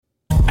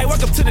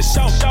welcome to the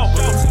show.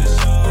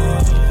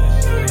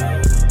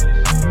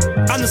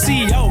 I'm the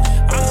CEO.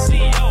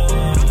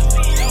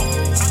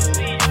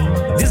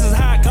 This is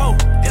how I go.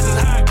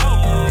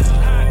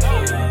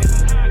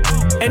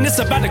 And it's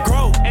about to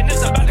grow.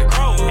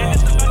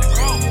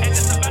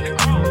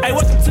 Hey,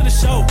 welcome to the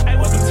show.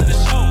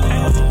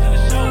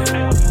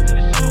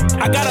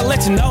 I gotta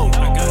let you know.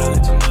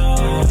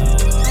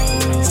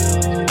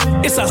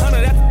 It's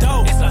 100 at the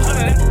door.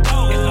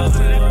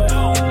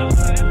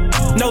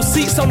 No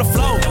seats on the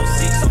floor.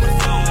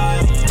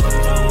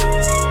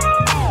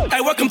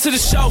 Hey, welcome to the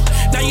show.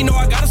 Now you know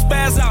I gotta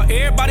spaz out.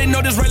 Everybody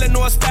know this Ray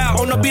North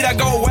style. On the beat I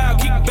go wild.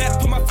 Keep back,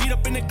 put my feet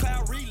up in the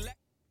cloud. Relax.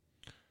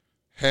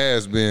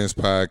 Has-Beens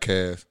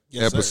Podcast,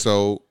 yes,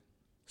 episode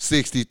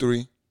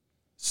 63.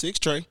 6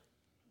 Trey.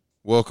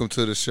 Welcome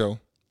to the show.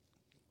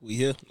 We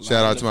here.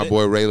 Shout out to my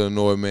boy Ray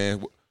Lenore,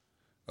 man.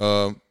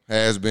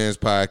 Has-Beens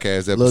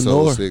Podcast, episode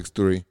Lenore.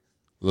 63.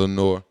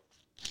 Lenore.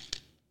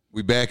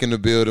 We back in the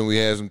building. We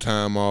had some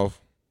time off.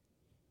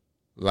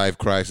 Life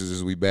crisis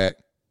is we back.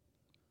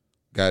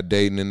 Got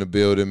Dayton in the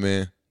building,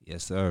 man.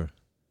 Yes, sir.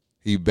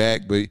 He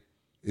back, but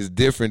it's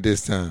different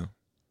this time.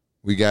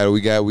 We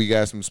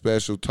got some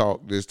special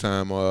talk this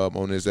time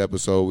on this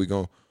episode. We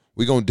gonna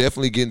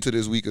definitely get into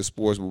this week of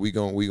sports, but we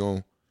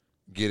gonna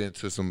get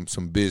into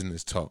some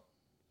business talk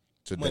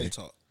today.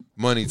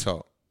 Money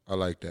talk. I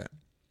like that.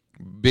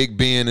 Big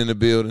Ben in the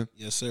building.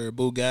 Yes, sir.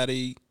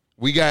 Bugatti.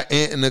 We got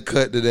Ant in the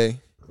cut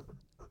today.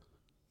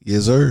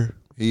 Yes, sir.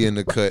 He in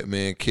the cut,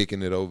 man,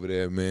 kicking it over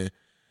there, man.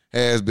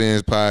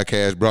 Has-Beens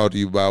Podcast brought to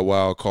you by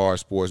Wild Card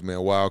Sports,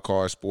 man. Wild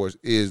Card Sports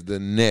is the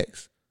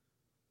next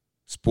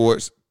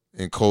sports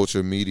and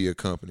culture media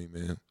company,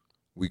 man.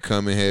 We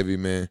coming heavy,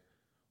 man.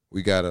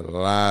 We got a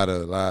lot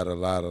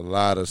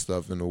of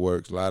stuff in the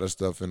works. A lot of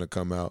stuff finna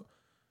come out.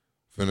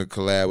 Finna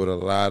collab with a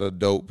lot of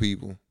dope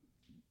people.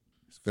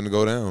 It's finna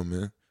go down,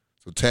 man.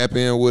 So tap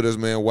in with us,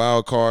 man.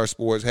 Wild Card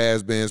Sports,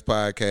 Has-Beens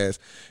Podcast,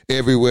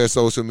 everywhere,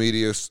 social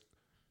media,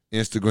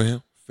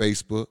 Instagram,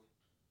 Facebook,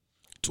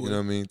 Twitter. You know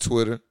what I mean?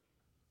 Twitter,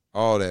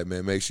 all that,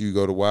 man. Make sure you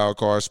go to Wild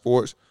Card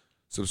Sports,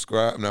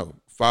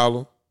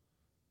 follow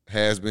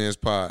Has-Beens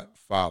Pod,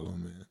 follow,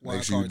 man.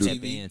 Make sure you do.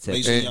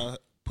 Make sure y'all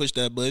push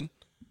that button.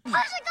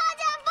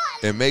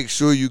 And make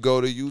sure you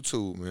go to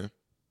YouTube, man.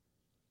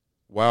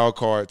 Wild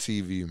Card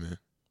TV, man.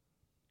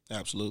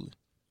 Absolutely.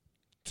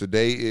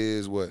 Today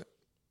is what?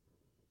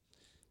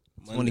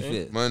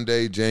 25th.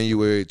 Monday,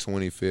 January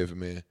 25th,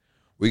 man.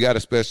 We got a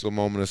special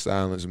moment of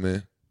silence,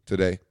 man,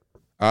 today.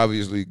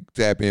 Obviously,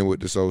 tap in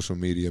with the social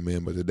media,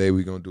 man, but today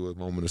we're going to do a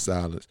moment of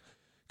silence.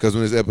 Because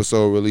when this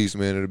episode released,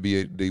 man, it'll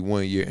be the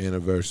 1 year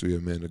anniversary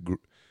of, man,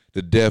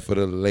 the death of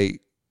the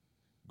late,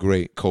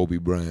 great Kobe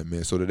Bryant,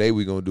 man. So today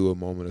we're going to do a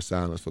moment of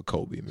silence for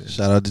Kobe, man.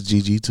 Shout out to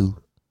Gigi, too.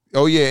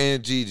 Oh, yeah,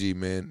 and Gigi,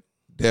 man.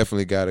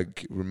 Definitely got to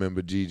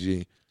remember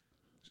Gigi.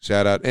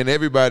 Shout out. And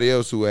everybody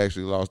else who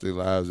actually lost their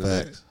lives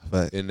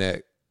in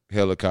that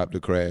helicopter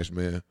crash,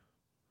 man.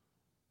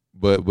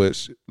 But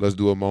let's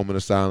do a moment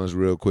of silence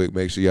real quick.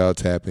 Make sure y'all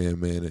tap in,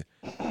 man,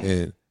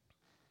 and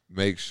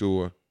make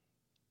sure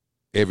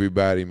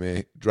everybody,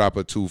 man, drop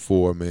a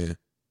 2-4, man,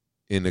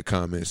 in the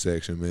comment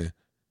section, man.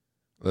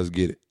 Let's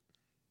get it.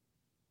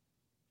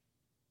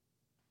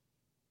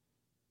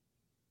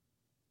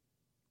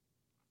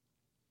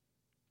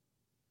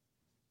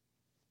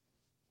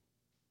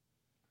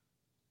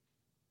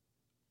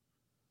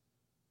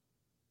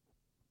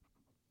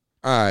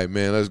 All right,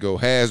 man, let's go.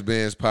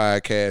 Has-Beens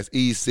Podcast,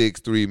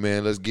 E63,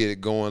 man. Let's get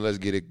it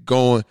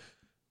going.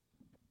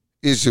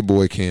 It's your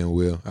boy Ken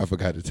Will. I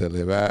forgot to tell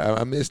him.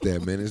 I missed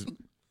that, man.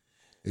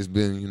 It's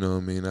been, you know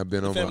what I mean? I've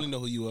been on family know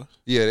who you are.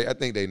 Yeah, I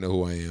think they know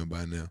who I am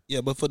by now.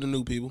 Yeah, but for the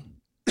new people.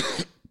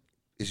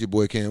 It's your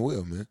boy Ken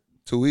Will, man.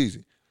 Too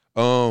easy.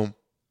 I've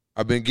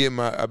been getting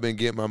my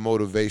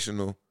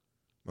motivational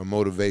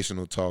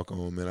talk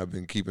on, man. I've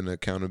been keeping the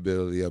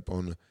accountability up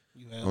on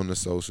the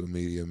social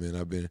media,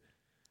 man.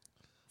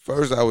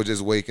 First, I was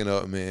just waking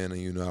up, man, and,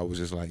 you know, I was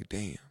just like,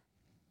 damn.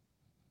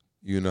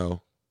 You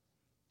know.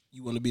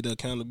 You want to be the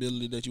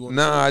accountability that you want?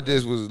 Nah, I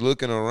just was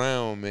looking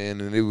around,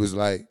 man, and it was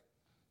like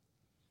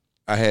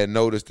I had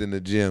noticed in the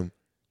gym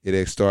it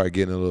had started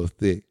getting a little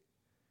thick.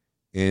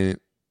 And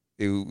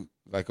it was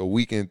like a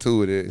week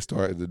into it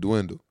started to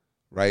dwindle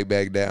right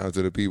back down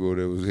to the people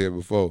that was here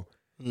before.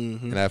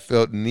 Mm-hmm. And I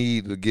felt the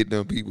need to get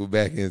them people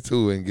back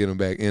into it and get them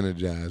back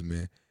energized,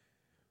 man.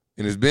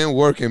 And it's been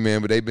working,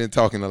 man, but they've been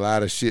talking a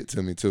lot of shit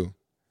to me, too.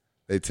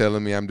 They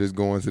telling me I'm just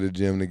going to the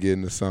gym to get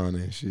in the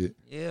sauna and shit.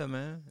 Yeah,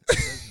 man.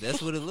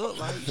 That's what it looked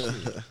like.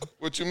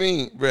 What you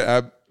mean,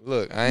 bro?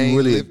 I ain't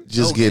really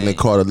just get in the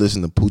car to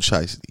listen to Pooh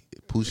Shiesty.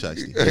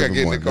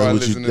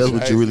 That's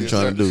what you're really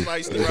trying to do. You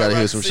got to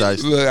hear some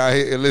Shiesty. Look,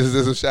 I listen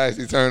to some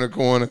Shiesty, turn the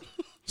corner,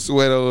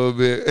 sweat a little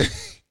bit.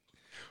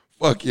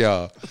 Fuck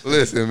y'all.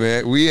 Listen,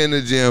 man, we in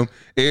the gym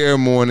every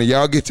morning.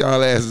 Y'all get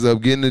y'all asses up,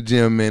 get in the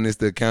gym, man. It's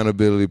the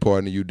accountability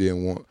partner you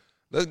didn't want.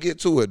 Let's get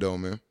to it, though,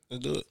 man.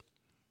 Let's do it.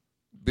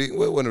 It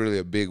wasn't really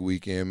a big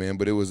weekend, man,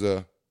 but it was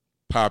a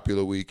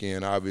popular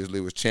weekend. Obviously,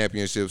 it was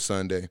Championship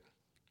Sunday.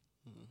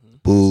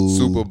 Boo.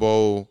 Super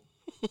Bowl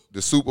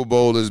The Super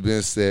Bowl has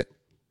been set.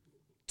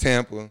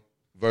 Tampa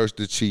versus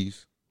the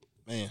Chiefs.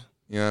 Man.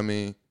 You know what I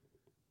mean?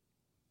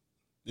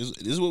 This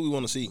is what we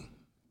want to see.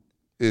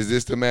 Is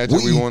this the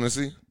matchup we want to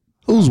see?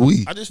 Who's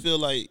we? I just feel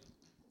like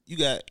you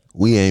got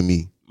We ain't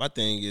me. my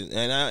thing is,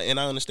 and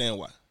I understand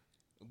why,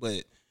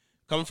 but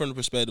coming from the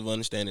perspective of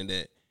understanding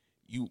that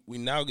we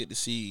now get to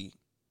see,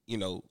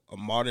 a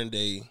modern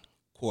day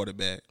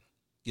quarterback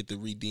get to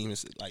redeem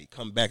his, like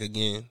come back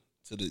again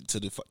to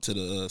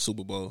the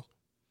Super Bowl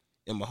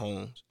in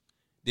Mahomes.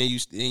 Then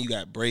you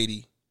got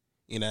Brady.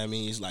 You know what I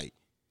mean? It's like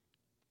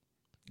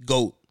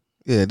GOAT.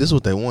 Yeah, this is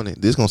what they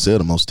wanted. This gonna sell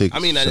the most tickets.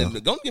 I mean, so.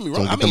 don't get me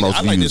wrong. Don't get the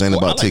most views. Ain't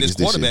about tickets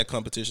this quarterback year.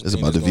 competition. It's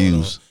about the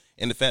views.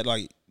 And the fact,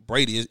 like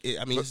Brady is,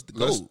 it's the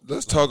GOAT.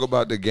 Let's talk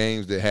about the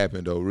games that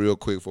happened though, real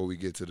quick before we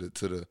get to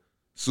the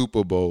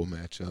Super Bowl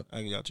matchup.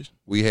 I got you.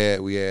 We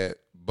had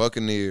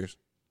Buccaneers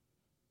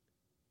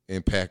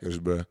and Packers,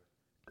 bro.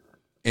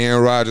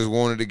 Aaron Rodgers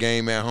wanted the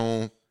game at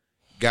home,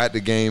 got the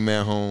game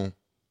at home,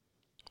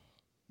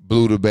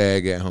 blew the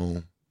bag at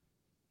home.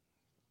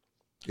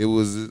 It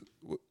was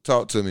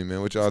talk to me,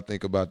 man. What y'all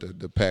think about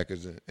the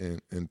Packers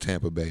and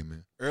Tampa Bay,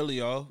 man? Early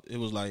off, it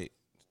was like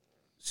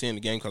seeing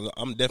the game because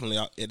I'm definitely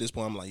at this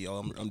point. I'm like, yo,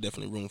 I'm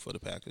definitely rooting for the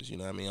Packers. You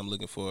know what I mean? I'm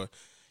looking for,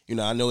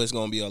 I know it's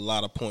gonna be a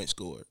lot of points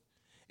scored.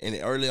 And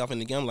early off in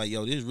the game, I'm like,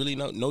 yo, there's really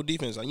no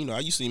defense. Like,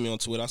 you see me on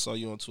Twitter. I saw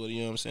you on Twitter. You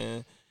know what I'm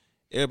saying?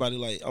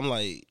 Everybody I'm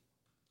like,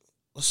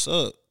 what's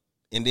up?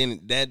 And then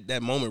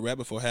that moment right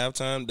before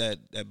halftime,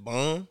 that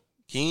bomb,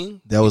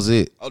 King. That was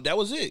it. Oh, that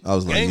was it. I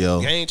was like,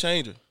 yo, game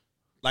changer.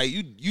 Like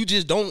you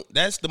just don't.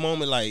 That's the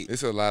moment. Like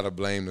it's a lot of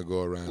blame to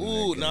go around.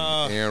 Ooh,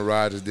 nah. Aaron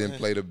Rodgers didn't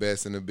play the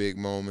best in the big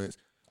moments.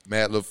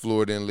 Matt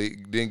LaFleur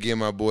didn't give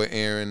my boy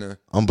Aaron.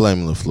 I'm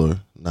blaming LaFleur,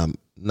 not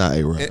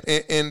A-Rod.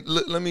 And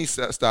let me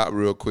stop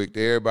real quick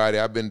to everybody.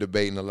 I've been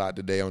debating a lot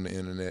today on the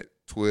internet,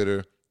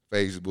 Twitter,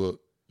 Facebook,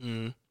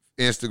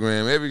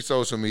 Instagram, every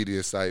social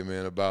media site,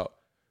 man, about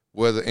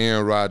whether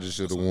Aaron Rodgers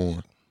should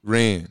have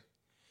ran.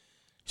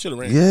 Should have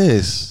ran.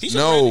 Yes. He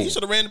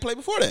should have ran the play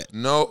before that.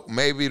 No,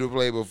 maybe the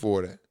play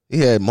before that. He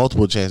had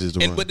multiple chances to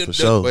run, for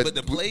sure. But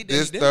the play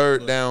this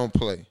third down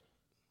play,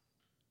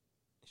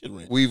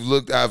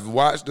 I've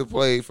watched the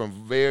play from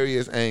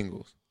various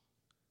angles.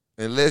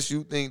 Unless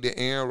you think that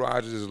Aaron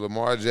Rodgers is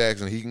Lamar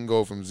Jackson, he can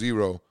go from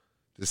 0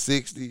 to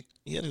 60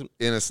 in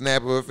a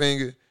snap of a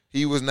finger.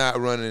 He was not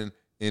running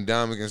in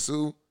Ndamukong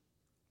Suh,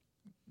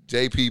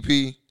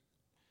 JPP,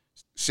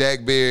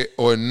 Shaq Barrett,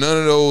 or none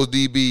of those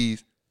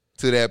DBs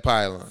to that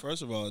pylon.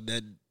 First of all,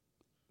 there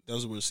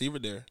was a receiver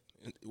there.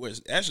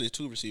 Actually,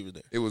 2 receivers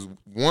there. It was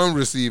one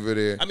receiver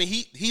there. I mean,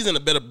 he's in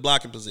a better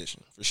blocking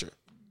position for sure.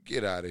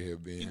 Get out of here,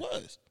 Ben. He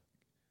was.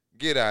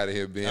 Get out of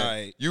here, Ben. All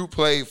right. You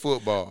played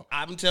football.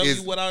 I'm telling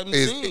you what I'm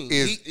seeing.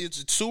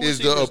 It's 2 receivers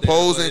is the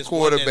opposing there,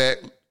 quarterback,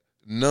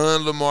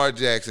 non-Lamar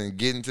Jackson,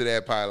 getting to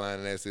that pylon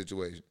in that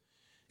situation?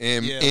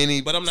 In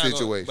any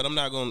situation. But I'm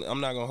not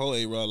gonna hold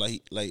A-Rod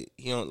like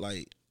he don't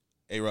like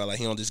A-Rod like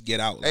he don't just get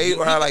out.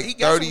 A-Rod like he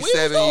got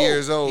 37 wheels,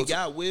 years old. He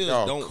got wheels.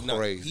 Y'all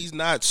crazy. He's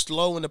not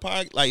slow in the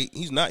pocket. Like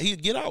he's not. He'll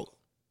get out.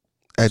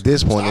 At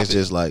this point, it's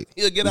just like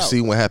he'll get we out.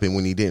 see what happened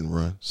when he didn't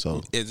run.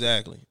 So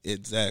exactly.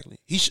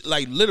 He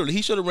literally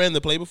he should have ran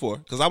the play before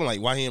because I'm like,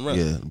 why he didn't run?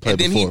 Yeah,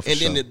 and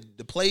then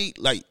the play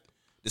like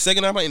the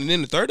second down play and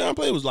then the third down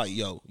play was like,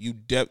 yo,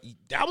 that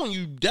one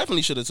you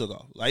definitely should have took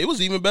off. Like it was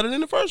even better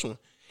than the first one.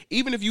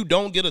 Even if you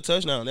don't get a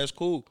touchdown, that's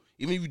cool.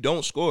 Even if you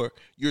don't score,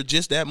 you're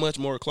just that much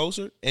more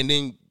closer. And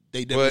then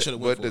they definitely should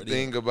have went for it. But the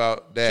thing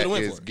about that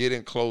is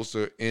getting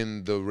closer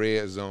in the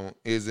red zone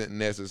isn't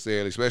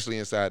necessarily, especially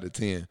inside the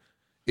 10,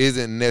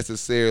 isn't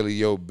necessarily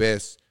your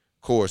best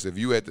course. If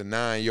you at the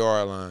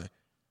 9-yard line,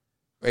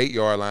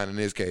 8-yard line in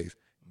this case,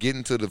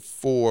 getting to the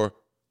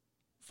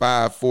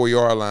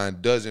 4-yard line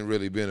doesn't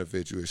really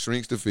benefit you. It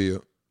shrinks the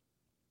field.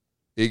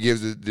 It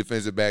gives the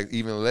defensive back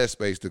even less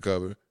space to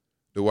cover.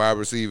 The wide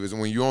receivers, and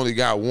when you only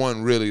got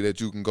one really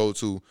that you can go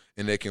to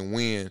and that can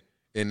win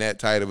in that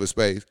tight of a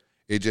space,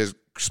 it just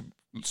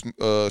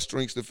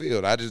shrinks the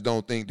field. I just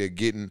don't think that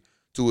getting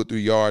 2 or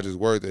 3 yards is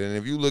worth it. And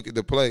if you look at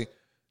the play,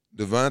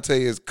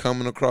 Devontae is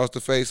coming across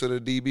the face of the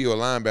DB or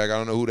linebacker. I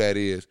don't know who that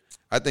is.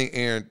 I think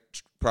Aaron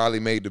probably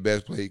made the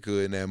best play he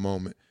could in that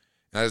moment.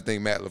 And I just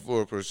think Matt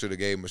LaFleur should have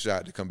gave him a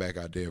shot to come back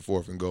out there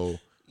 4th and goal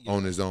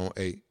on his own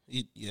 8.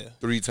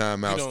 3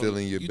 timeouts still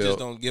in your belt. You just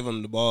don't give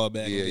him the ball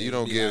back. Yeah, you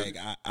don't give. Like,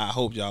 I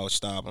hope y'all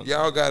stop him.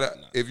 Y'all gotta.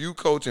 If you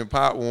coaching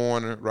Pop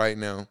Warner right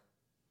now,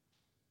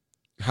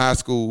 high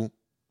school,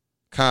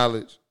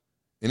 college,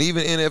 and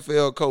even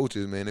NFL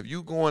coaches, man, if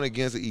you going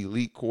against an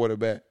elite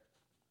quarterback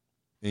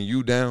and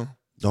you down,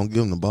 don't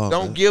give him the ball.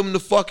 Don't give him the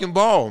fucking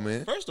ball,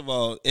 man. First of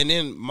all, and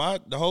then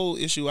the whole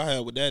issue I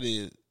have with that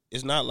is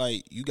it's not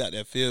like you got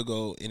that field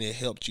goal and it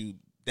helped you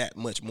that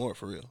much more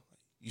for real.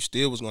 You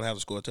still was gonna have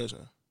to score a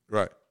touchdown.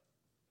 Right.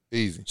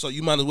 Easy. So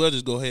you might as well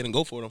just go ahead and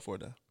go for it on 4th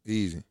down.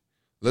 Easy.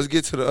 Let's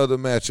get to the other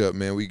matchup,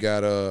 man. We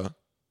got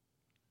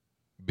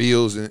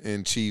Bills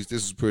and Chiefs.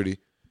 This is pretty.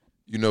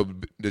 You know,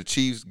 the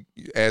Chiefs,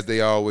 as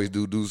they always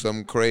do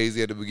something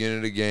crazy at the beginning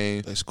of the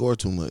game. They score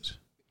too much.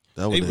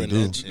 That's what they run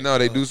do. that shit. No,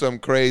 they do something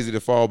crazy to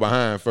fall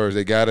behind first.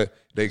 They gotta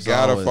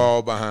always-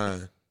 fall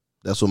behind.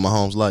 That's what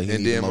Mahomes like. He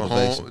And needs then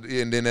motivation.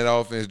 Mahomes, and then that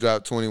offense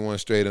dropped 21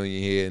 straight on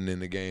your head, and then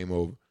the game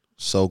over.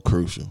 So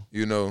crucial.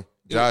 You know,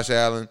 Josh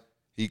Allen,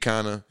 he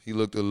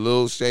looked a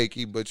little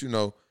shaky, but you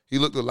know, he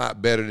looked a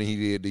lot better than he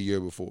did the year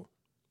before.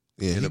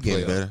 Yeah, in he the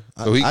getting playoffs. better.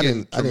 So he I getting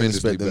didn't tremendously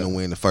expect them better. to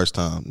win the first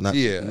time.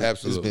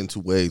 Absolutely. It's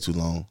been way too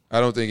long.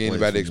 I don't think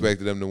anybody too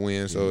expected them to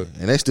win. So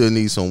And they still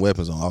need some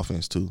weapons on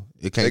offense too.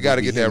 It can't. they got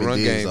to just get be that him run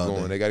and Diggs game all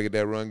going. day. They got to get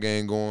that run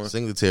game going.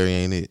 Singletary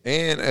ain't it.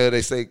 And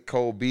they say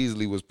Cole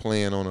Beasley was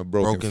playing on a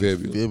broken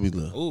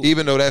fibula. Ooh.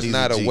 Even though that's He's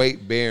not a a G.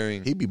 weight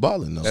bearing, He be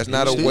balling though. that's He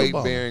not a still weight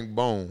balling. bearing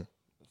bone,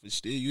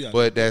 Still, you got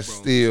but that's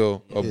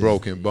still a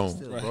broken bone.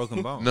 Still a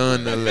broken bone.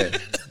 Nonetheless,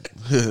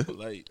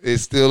 like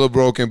it's still a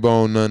broken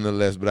bone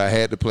nonetheless. But I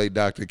had to play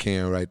Dr.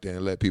 Ken right there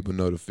and let people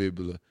know the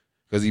fibula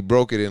because he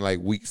broke it in like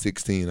week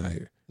 16 out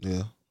here.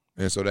 Yeah.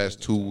 And so that's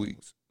 2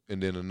 weeks.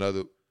 And then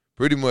another,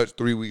 pretty much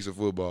 3 weeks of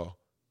football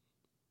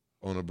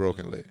on a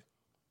broken leg.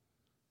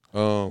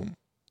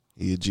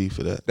 He a G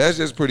for that. That's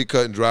just pretty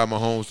cut and dry.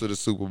 Mahomes to the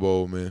Super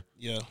Bowl, man.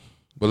 yeah.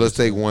 But let's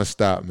take one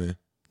stop, man.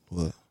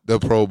 What? The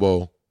Pro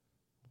Bowl.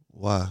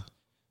 Why?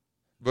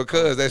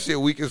 Because that shit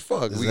weak as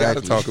fuck. We got to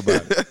Exactly. talk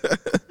about it.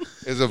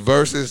 It's a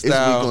versus It's weak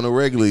style. on a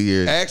regular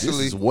year. Actually,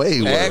 this is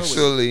way worse.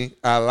 Actually,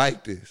 I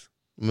like this.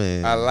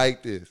 Man. I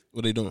like this.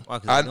 What they doing? Why?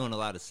 Because I- they're doing a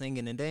lot of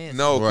singing and dancing.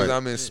 No, because Right.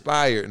 I'm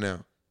inspired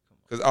now.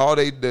 Because all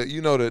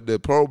the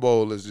Pro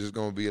Bowl is just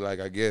going to be like,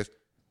 I guess,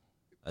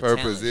 A per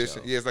talent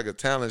position. show. Yeah, it's like a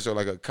talent show,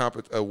 like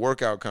a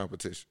workout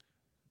competition.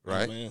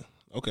 Right? Oh, man.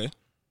 Okay.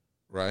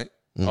 Right?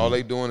 Mhm. All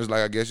they doing is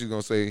like, I guess you're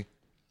going to say,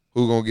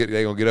 they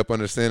gonna get up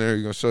under center,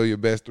 you're gonna show your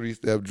best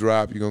 3-step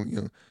drop, you're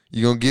gonna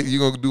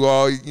do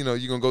all, you're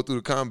gonna go through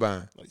the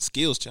combine. Like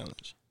skills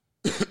challenge.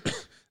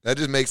 That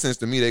just makes sense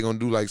to me. They're gonna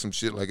do like some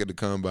shit like at the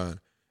combine.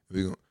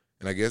 And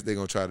I guess they're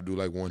gonna try to do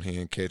like one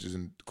hand catches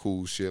and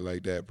cool shit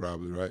like that,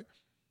 probably, right?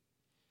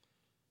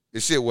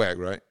 It's shit whack,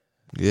 right?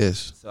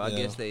 Yes. So I Yeah.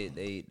 guess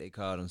they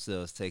call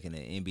themselves taking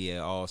an NBA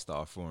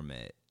All-Star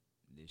format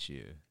this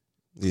year.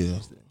 Yeah.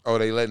 Oh,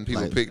 they letting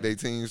people Like- pick their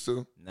teams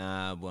too?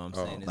 Nah, what I'm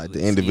saying is Like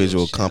with the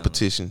individual skills challenge.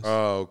 competitions.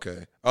 Oh,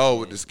 okay. Oh,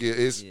 with the skill.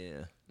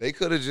 Yeah. They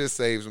could have just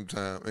saved some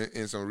time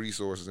and some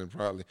resources and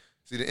probably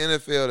see the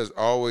NFL is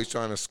always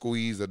trying to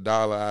squeeze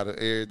 $1 out of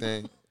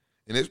everything,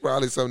 and it's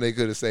probably something they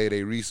could have saved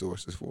their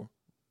resources for.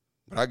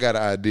 But I got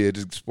an idea,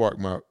 just sparked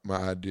my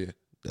idea.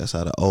 That's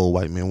how the old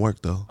white men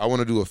work though. I want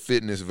to do a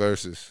fitness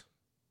versus.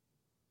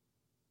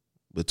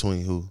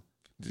 Between who?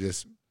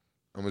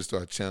 I'm gonna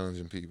start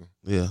challenging people.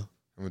 Yeah.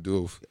 I'm gonna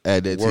do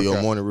Add that to your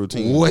Workout. morning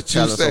routine. What you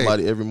Challenge say?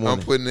 somebody every I'm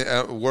morning. putting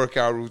the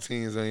workout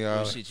routines on y'all.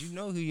 Well, shit, you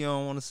know who you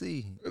don't want to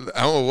see. I'm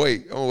gonna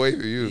wait. I'm gonna wait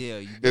for you. Yeah,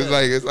 you It's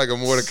better. like a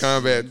Mortal You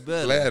Kombat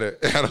better. ladder.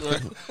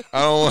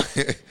 I don't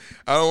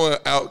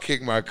want to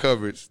outkick my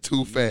coverage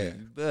too fast.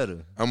 You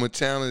better. I'm gonna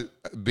challenge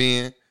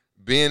Ben.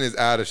 Ben is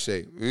out of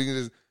shape.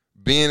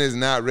 Ben is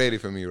not ready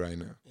for me right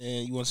now.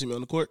 And you want to see me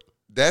on the court?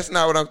 That's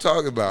not what I'm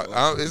talking about.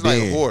 It's like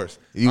a Ben, horse.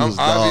 you was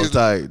dog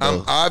tight, though.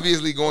 I'm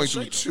obviously going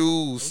to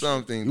choose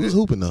something. He was that-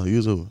 hooping though. He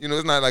was hooping. You know,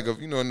 it's not like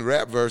in the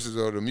rap verses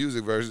or the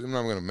music verses. I'm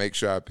not going to make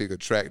sure I pick a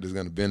track that's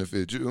going to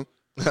benefit you.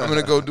 I'm going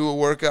to go do a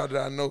workout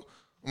that I know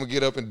I'm going to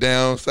get up and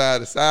down,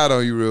 side to side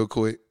on you real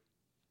quick.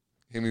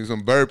 Hit me with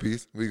some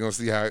burpees. We're going to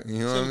see how, you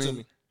know what I Send it to mean?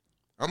 me.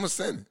 I'm going to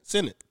send it.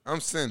 Send it. I'm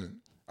sending.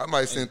 I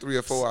might send 3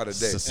 or 4 out a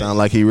day. Sound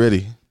like he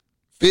ready.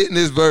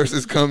 Fitness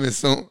versus coming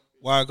soon.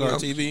 Wildcard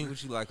TV.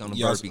 What you like on the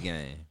Yeah, burpee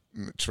game?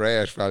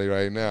 Trash probably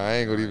right now. I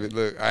ain't going to even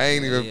look. I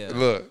ain't even Yeah.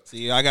 look.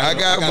 See, I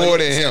got more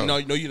than him. No,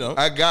 you don't.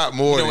 I got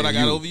more You know than what I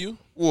got over you?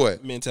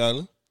 What?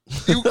 Mentality.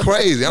 You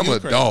crazy. I'm You a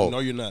crazy. dog. No,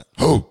 you're not.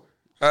 Who?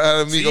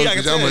 Me See, go I can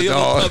I'm tell a you,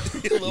 dog.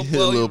 You're a little He a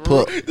little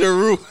pup. The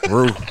roof.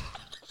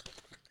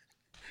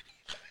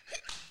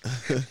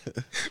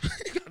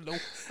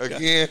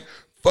 Again,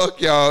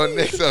 fuck y'all.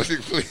 Next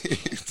subject,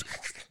 please.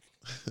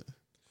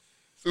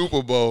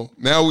 Super Bowl.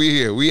 Now we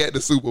here. We at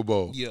the Super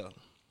Bowl. Yeah.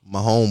 My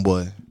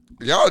homeboy.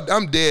 Y'all,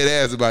 I'm dead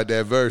ass about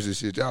that versus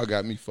shit. Y'all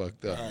got me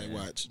fucked up. All right,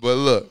 watch. But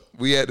look,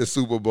 we at the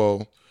Super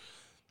Bowl.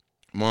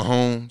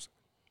 Mahomes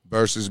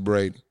versus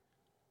Brady.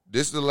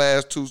 This is the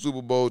last 2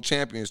 Super Bowl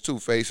champions too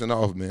facing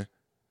off, man.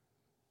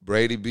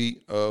 Brady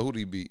beat who did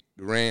he beat?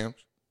 The Rams.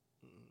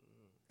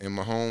 And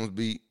Mahomes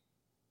beat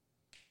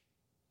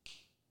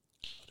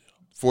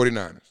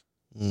 49ers.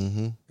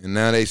 Mm-hmm. And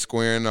now they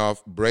squaring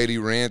off. Brady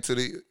ran to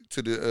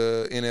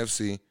the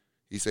NFC.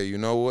 He said, you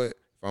know what?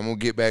 If I'm going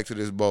to get back to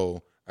this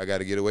bowl, I got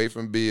to get away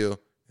from Bill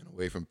and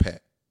away from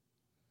Pat.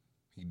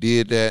 He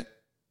did that.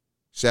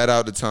 Shout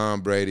out to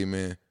Tom Brady,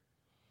 man.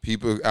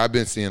 I've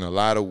been seeing a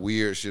lot of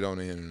weird shit on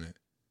the internet.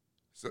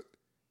 So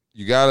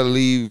you got to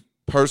leave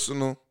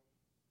personal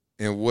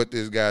and what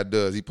this guy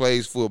does. He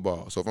plays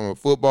football. So from a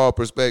football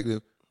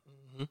perspective,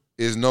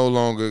 it's no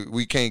longer,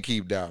 we can't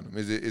keep doubting him.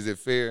 Is it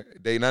fair?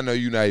 Dayton, I know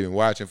you're not even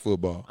watching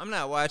football. I'm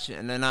not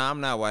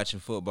watching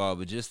football,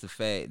 but just the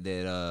fact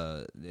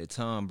that that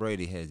Tom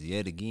Brady has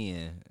yet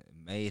again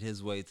made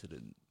his way to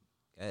the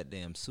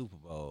goddamn Super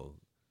Bowl.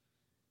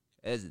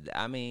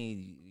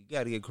 You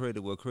got to get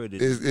credit where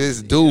credit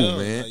It's due, Yeah,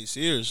 man. like,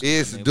 seriously.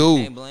 It's We due.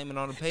 can't blame it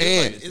on the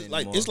pay And rates It's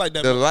like anymore. it's like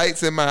that. The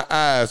lights in my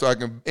eyes, so I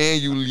can.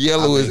 And you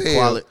yellow as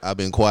hell. I've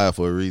been quiet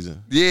for a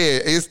reason. Yeah,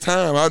 it's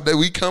time.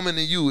 We coming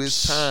to you.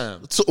 It's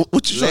time. So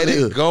what you Let trying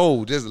to it do?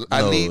 go. Just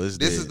I No, need. it's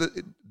This dead.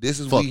 This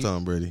is Fuck we.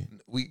 Tom Brady.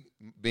 We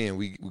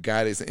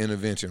got this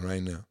intervention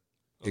right now.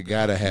 It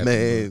gotta happen.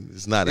 Man,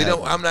 it's not It don't,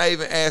 happening. I'm not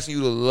even asking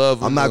you to love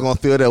him. I'm not gonna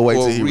feel that way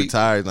or till he re-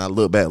 retires and I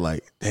look back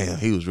like, damn,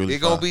 he was really.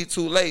 It's gonna fine. be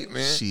too late,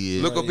 man.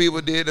 Shit. Look what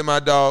people did to my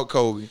dog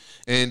Kobe,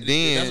 and That's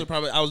then what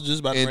probably I was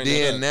just about to bring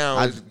that up. now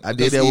I- it's, I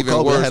did it's that with even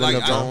Kobe. I worse. had Like,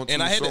 enough time.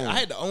 and I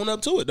had to own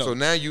up to it though. So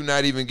now you're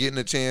not even getting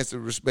a chance to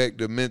respect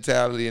the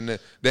mentality and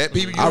that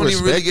people. You I don't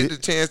even really respect get the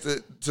chance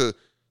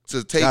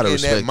to take Gotta in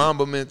respect that it.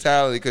 Mamba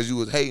mentality because you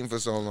was hating for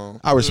so long.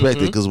 I respect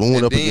it because when we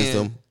went And up against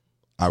then them,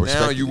 I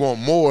respect Now it. you want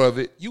more of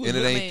it, You and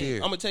was it good, ain't there.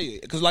 I'm gonna tell you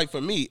because, like, for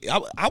me,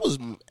 I was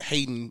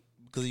hating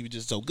because he was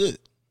just so good.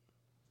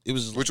 It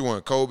was Which one,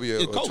 Kobe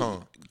or Kobe.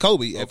 Tom?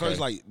 Kobe. At Okay. first,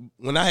 like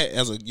when I had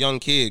as a young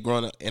kid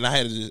growing up, and I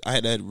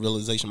had that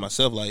realization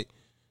myself, like,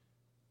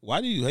 why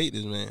do you hate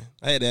this man?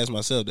 I had to ask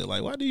myself that,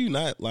 like, why do you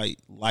not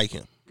like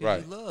him?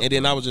 Right. You love And then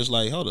him. I was just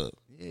like, hold up.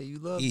 Yeah, you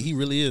love He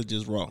really is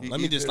just raw. Let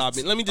me just stop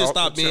being. Let me off just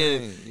stop the being.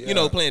 chain, yeah. You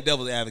know, playing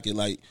devil's advocate.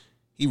 Like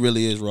he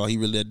really is raw. He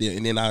really that deal.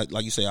 And then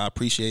like you say, I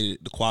appreciated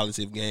the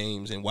quality of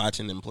games and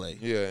watching them play.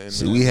 Yeah, and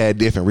See, we had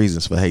different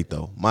reasons for hate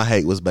though. My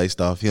hate was based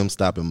off him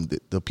stopping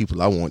the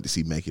people I wanted to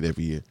see make it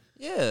every year.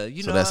 Yeah,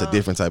 you So know. that's a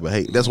different type of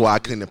hate. That's why I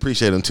couldn't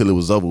appreciate it until it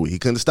was over with. He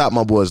couldn't stop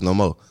my boys no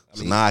more.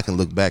 So now I can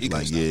look back He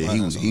like, couldn't yeah, stop he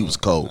mine, was so he was I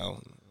cold.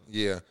 don't-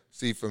 Yeah.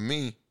 See, for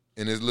me,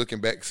 and it's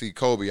looking back, see,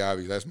 Kobe,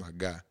 obviously, that's my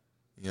guy.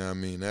 You know what I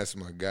mean? That's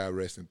my guy.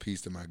 Rest in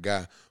peace to my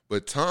guy.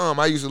 But Tom,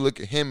 I used to look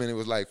at him, and it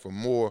was like for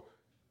more,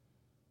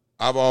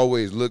 I've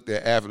always looked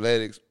at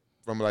athletics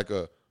from like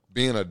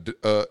being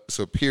a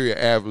superior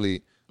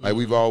athlete. Like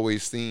we've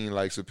always seen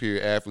like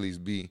superior athletes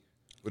be.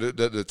 But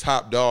the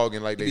top dog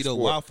in like Be they those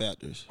sport wow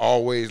factors.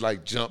 always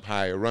like jump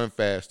higher, run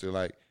faster.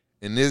 Like,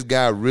 and this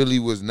guy really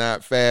was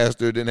not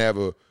faster, didn't have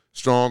a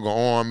stronger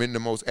arm, and the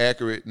most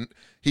accurate.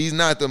 He's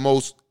not the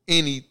most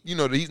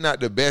he's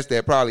not the best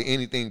at probably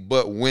anything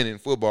but winning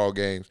football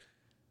games.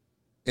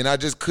 And I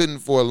just couldn't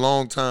for a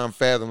long time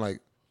fathom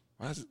like,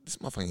 why is this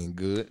motherfucker ain't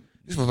good?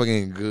 This motherfucker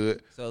ain't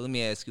good. So let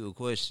me ask you a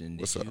question.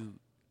 What's up?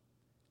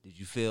 Did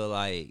you feel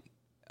like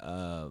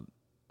a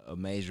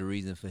major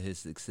reason for his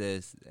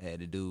success had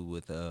to do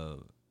with a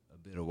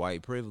bit of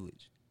white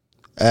privilege?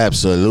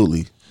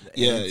 Absolutely.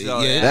 Yeah, And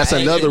so yeah. That's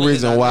another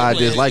reason why I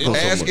dislike him so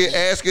Ask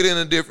much. it in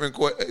a different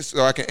question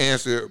so I can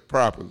answer it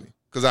properly.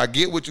 Because I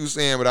get what you're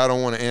saying, but I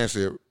don't want to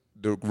answer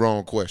the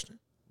wrong question.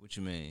 What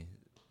you mean?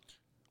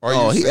 Are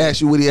Oh, you he saying-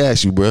 asked you what he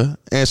asked you, bruh.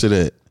 Answer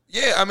that.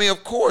 Yeah, I mean,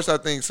 of course, I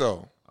think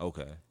so.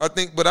 Okay. I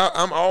think, but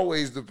I'm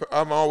always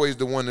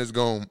the one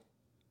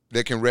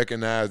that can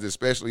recognize,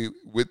 especially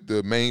with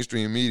the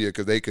mainstream media,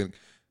 because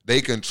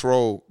they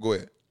control. Go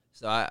ahead.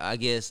 So I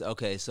guess,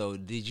 okay, so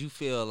did you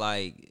feel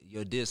like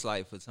your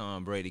dislike for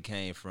Tom Brady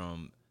came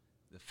from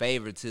the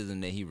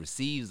favoritism that he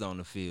receives on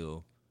the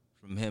field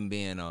from him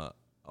being a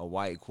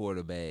white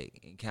quarterback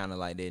and kind of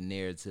like that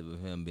narrative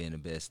of him being the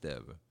best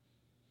ever?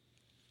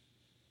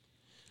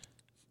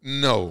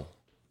 No,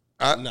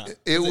 No.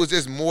 it was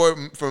just more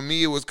for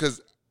me. It was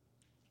because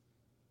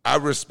I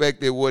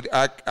respected what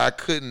I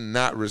couldn't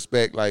not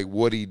respect like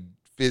what he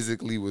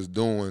physically was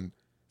doing.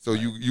 So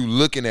you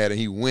looking at it,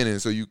 he winning.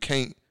 So you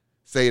can't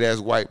say that's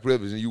white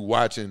privilege, and you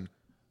watching.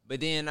 But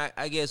then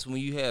I guess when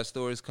you have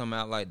stories come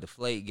out like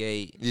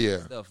Deflategate, Yeah.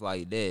 stuff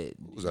like that,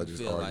 What was I you just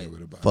feel arguing like,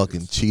 with about? Fucking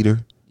this? cheater.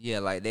 yeah,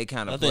 like they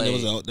kind I of think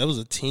play. that was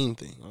a team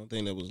thing. I don't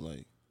think that was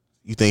like.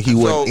 You think he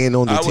wasn't in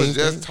on the I team? was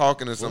just thing?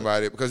 talking to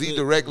somebody because he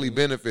directly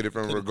benefited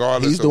from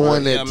regardless. He's the of one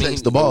what- that Yeah, I mean,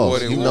 takes the ball.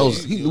 what it He was.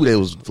 knows. He knew they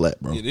was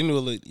flat, bro. Yeah, they knew a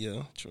little.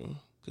 Yeah, true.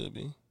 Could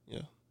be. Yeah.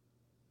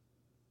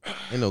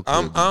 Ain't no.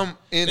 I'm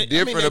mean,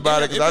 indifferent there-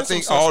 about it there because I been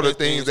think some all the suspect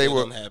things things they that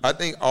were. didn't happen. I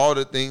think all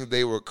the things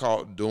they were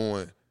caught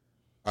doing.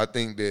 I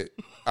think that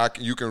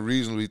you can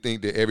reasonably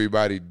think that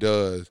everybody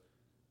does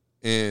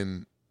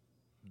in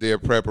their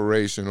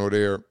preparation or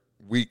their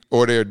week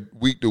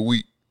to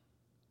week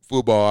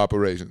football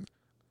operations.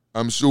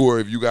 I'm sure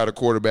if you got a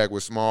quarterback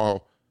with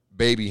small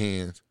baby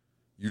hands,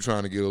 you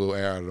trying to get a little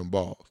air out of them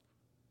balls,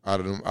 out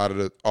of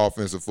the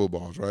offensive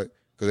footballs, right?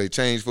 Because they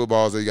changed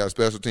footballs. You got a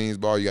special teams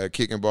ball, you got a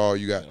kicking ball,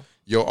 you got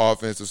your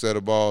offensive set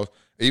of balls.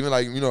 Even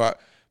like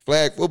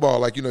flag football,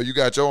 like you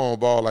got your own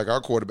ball. Like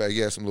our quarterback, he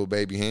had some little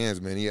baby hands,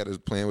 man. He had us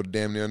playing with a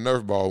damn near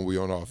Nerf ball when we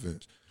on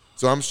offense.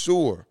 So I'm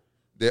sure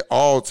that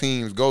all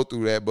teams go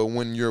through that. But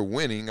when you're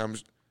winning,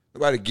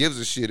 nobody gives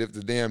a shit if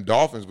the damn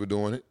Dolphins were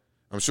doing it.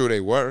 I'm sure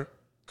they were.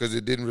 Because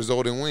it didn't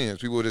result in wins.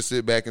 People would just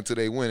sit back until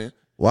they winning.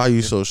 Why are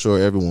you so sure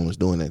everyone was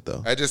doing that though?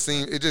 Like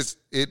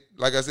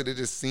I said, it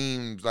just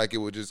seems like it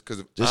was just because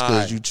of Just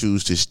because you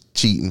choose to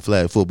cheat in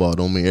flag football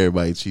don't mean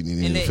everybody cheating in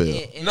the And they-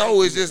 NFL. and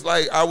No, it's just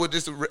like I would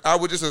just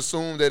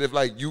assume that if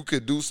like you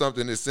could do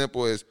something as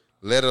simple as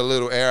let a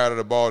little air out of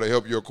the ball to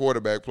help your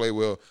quarterback play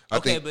well, I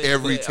Okay, think but-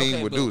 every but- team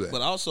okay, would do that.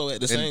 But also at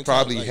the same And time,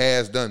 probably like,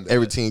 has done that.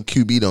 Every team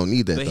QB don't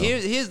need that But though.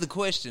 here's the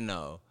question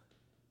though.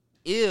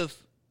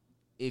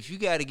 if you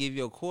got to give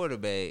your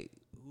quarterback,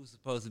 who's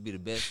supposed to be the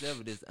best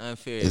ever, this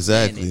unfair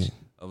Exactly. advantage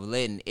of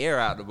letting air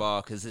out the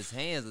ball because his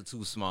hands are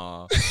too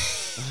small.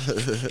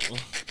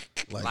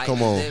 Like,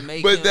 come on.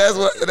 But that's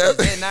what- is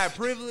that not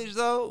privilege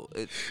though?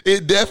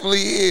 It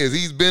definitely is.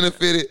 He's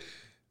benefited.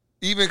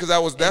 Even because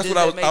that's what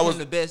I was. Him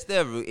the best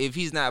ever if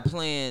he's not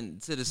playing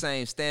to the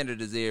same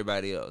standard as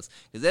everybody else.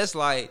 Because that's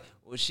like,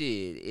 well,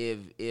 shit.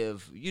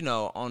 If you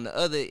know, on the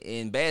other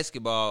in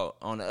basketball,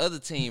 on the other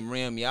team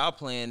rim, y'all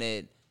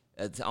playing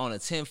on a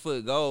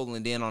 10-foot goal,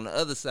 and then on the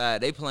other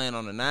side they playing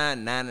on a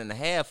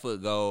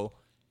 9.5-foot goal.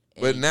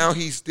 But now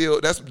he's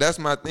still. That's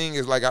my thing.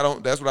 Is like I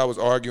don't. That's what I was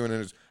arguing,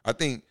 and I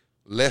think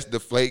less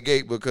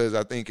Deflategate because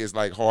I think it's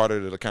like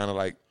harder to kind of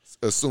like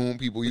assume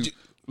people.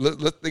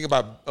 Let's think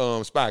about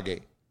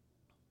Spygate.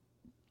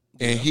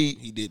 And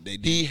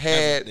they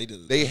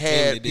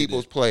had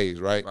people's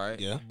plays, right? Right.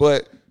 Yeah.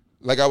 But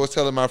like I was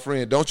telling my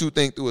friend, don't you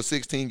think through a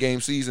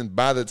 16-game season,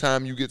 by the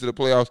time you get to the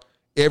playoffs,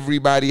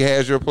 everybody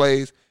has your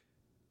plays,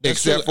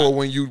 except for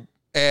when you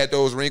add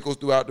those wrinkles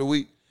throughout the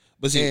week?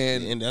 But see,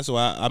 and that's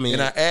why I mean,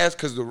 and I asked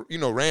because Rams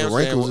fans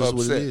wrinkles were is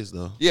what upset. it is,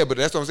 though. Yeah, but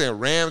that's what I'm saying.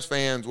 Rams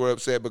fans were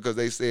upset because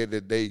they said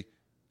that they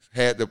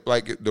had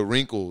the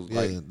wrinkles.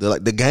 Yeah,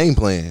 Like the game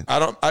plan.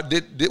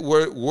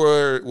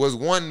 was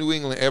one New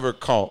England ever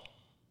caught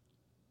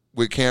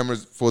with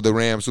cameras for the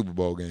Rams Super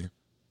Bowl game?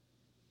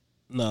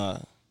 nah.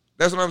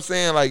 That's what I'm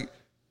saying. Like,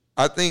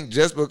 I think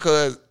just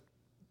because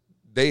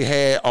they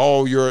had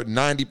all your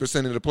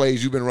 90% of the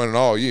plays you've been running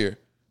all year,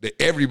 that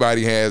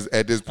everybody has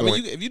at this I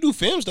point. mean, if you do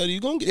film study,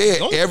 you're gonna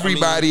get.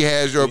 Everybody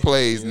has your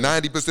plays.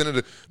 90% of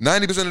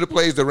the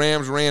plays the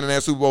Rams ran in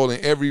that Super Bowl,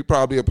 and every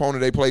probably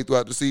opponent they played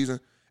throughout the season.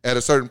 At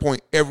a certain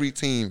point, every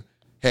team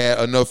had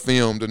enough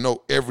film to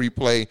know every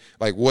play,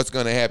 like what's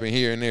going to happen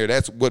here and there.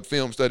 That's what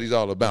film study's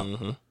all about.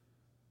 Mm-hmm.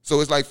 So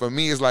it's like, for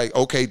me, it's like,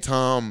 okay,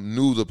 Tom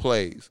knew the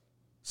plays.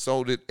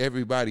 So did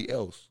everybody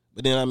else.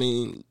 But then I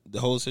mean, the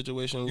whole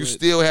situation. You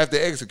still have to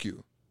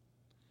execute.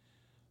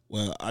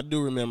 Well, I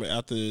do remember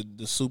after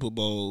the Super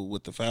Bowl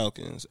with the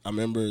Falcons, I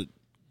remember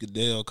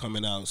Goodell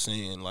coming out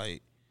saying,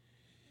 like,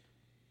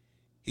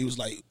 he was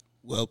like,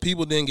 well,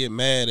 people didn't get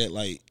mad at,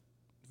 like,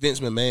 Vince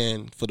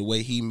McMahon for the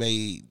way he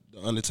made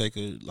The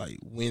Undertaker, like,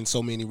 win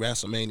so many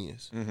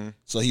WrestleManias. Mm-hmm.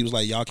 So he was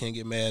like, y'all can't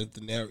get mad if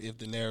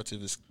the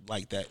narrative is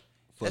like that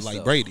for, That's like,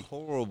 a Brady.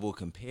 horrible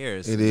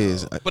comparison. It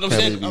is. though. But I'm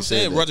Can't saying, believe you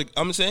said that. Roger,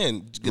 I'm saying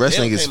Goodell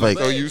Wrestling is came out fake.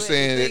 back. Are you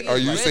saying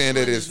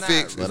that it's wrestling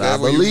is fixed? not- Is But I that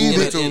what you believe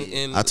moving it. to?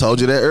 And I told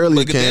you that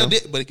earlier, Cam.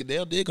 But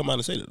Goodell did come out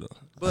and say that, though.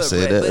 But,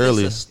 said that but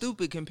earlier. It's a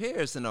stupid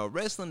comparison though.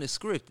 Wrestling is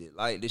scripted.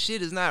 Like the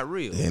shit is not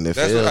real. The NFL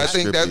That's what I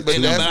think. scripted. But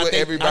And that's but I what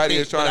think- everybody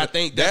is trying but I to.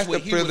 think That's the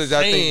what he was privilege.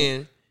 I think.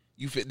 saying.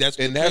 That's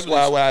And the that's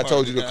why privilege I part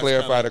told you to that's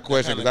clarify kinda- the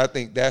question, that because I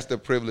think that's the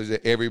privilege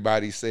that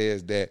everybody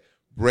says that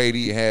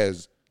Brady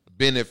has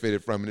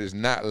benefited from. It is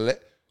not.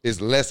 It's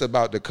less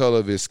about the color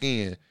of his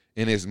skin,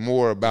 and it's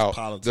more about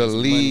Politics the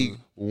and league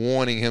money.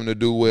 wanting him to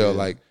do well.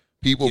 Like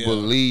people Yeah.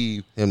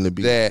 believe Him to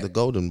be that. the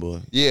golden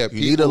boy. Yeah, You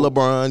need a people-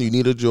 LeBron. You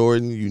need a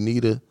Jordan. You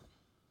need a.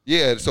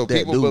 Yeah, so that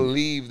people dude.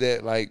 believe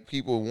that, like,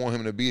 people want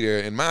him to be there.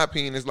 In my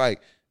opinion, it's like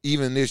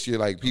even this year,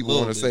 like people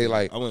want to say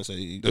like I wouldn't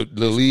say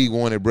the league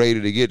wanted Brady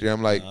to get there.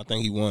 I'm like, I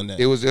think he won that.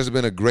 it was just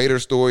been a greater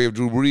story if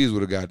Drew Brees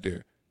would have got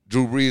there.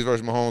 Drew Brees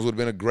versus Mahomes would have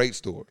been a great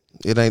story.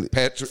 It ain't.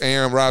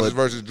 Aaron Rodgers But-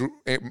 versus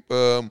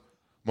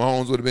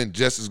Mahomes would have been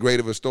just as great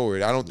of a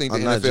story. I don't think the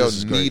I'm not just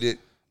as NFL great. needed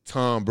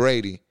Tom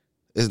Brady.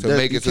 It's to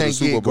make you it to the can't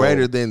Super get Bowl.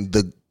 greater than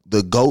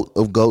the GOAT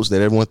of GOATs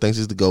that everyone thinks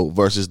is the GOAT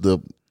versus the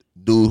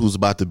dude who's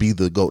about to be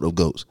the GOAT of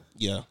GOATs.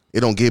 yeah. It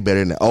don't get better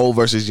than that. Old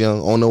versus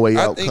young, on the way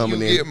I out, think you coming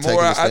get in, more. taking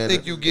the I standard.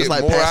 think you get It's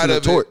like more passing out the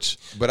of torch.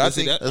 it. But I But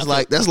see, think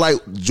that- That's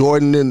like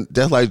Jordan and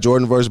that's like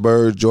Jordan versus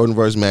Bird, Jordan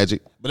versus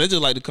Magic. But it's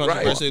just like the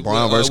controversy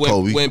Brown versus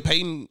Kobe. when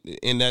Peyton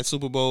in that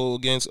Super Bowl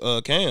against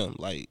Cam,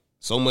 like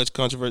so much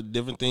controversy,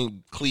 different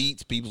thing,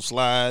 cleats, people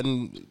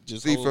sliding.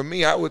 Just See, for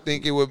me, I would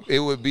think it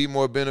would be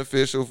more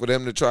beneficial for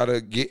them to try to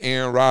get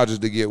Aaron Rodgers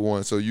to get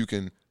one, so you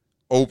can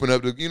open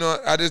up the. You know,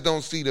 I just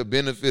don't see the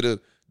benefit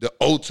of the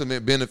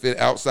ultimate benefit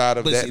outside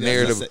of But that see,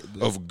 narrative that's-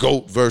 of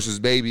GOAT versus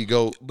baby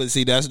GOAT. But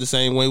see, that's the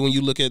same way when you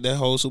look at that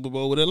whole Super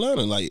Bowl with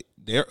Atlanta. Like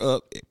they're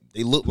up,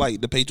 they look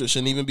like the Patriots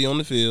shouldn't even be on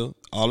the field.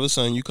 All of a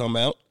sudden, you come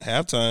out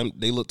halftime,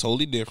 they look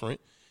totally different.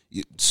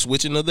 You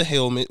switching of the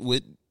helmet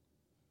with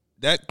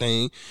that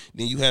thing.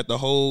 Then you had the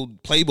whole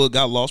playbook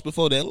got lost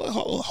before that. Like, a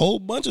whole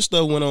bunch of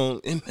stuff went on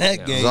in that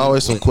game. There's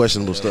always some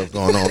questionable stuff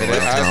going on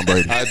around Tom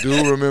Brady. I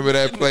do remember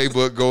that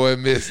playbook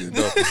going missing,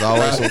 though. There's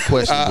always some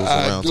questionables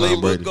I around do Tom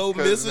playbook Brady. go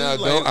 'Cause missing. now,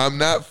 Like, I'm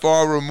not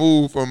far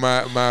removed from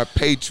my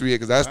Patriot,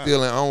 because I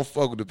don't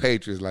fuck with the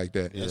Patriots like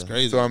that. That's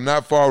crazy. So I'm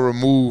not far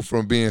removed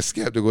from being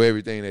skeptical of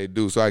everything they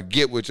do. So I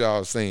get what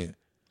y'all saying,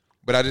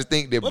 but I just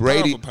think that What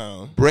Brady, pound for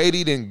pound?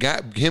 Brady then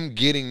got him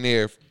getting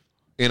there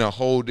in a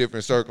whole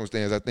different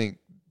circumstance. I think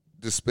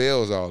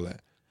dispels all that.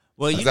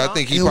 Well, you 'Cause know, I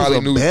think he It was probably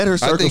a knew better I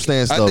think-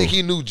 circumstance, I though. think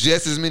he knew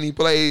just as many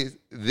plays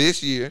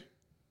this year.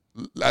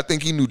 I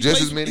think he knew just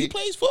plays- as many he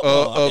plays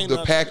football. I of can't the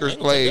not- Packers I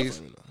ain't gonna say plays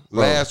different.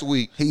 last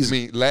week. He's-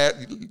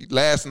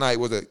 last night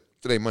was a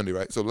today Monday,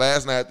 right? So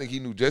last night I think he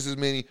knew just as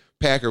many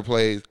Packer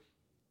plays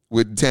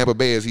with Tampa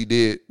Bay as he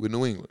did with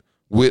New England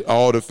with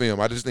all the film.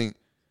 I think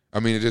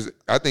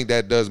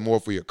that does more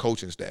for your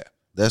coaching staff.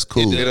 That's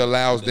cool. It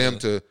allows them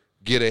to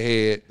get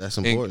ahead That's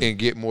important. and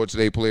get more to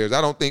their players.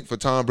 I don't think for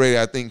Tom Brady,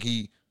 I think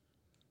he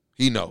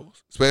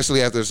knows,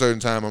 especially after a certain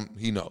time.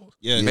 He knows.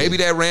 Yeah, maybe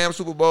that Rams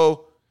Super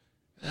Bowl.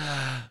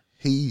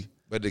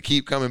 But to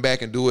keep coming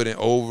back and do it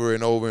over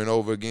and over and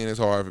over again, it's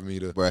hard for me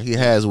to. Bro, he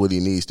has what he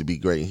needs to be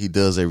great. He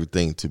does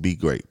everything to be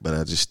great, but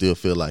I just still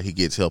feel like he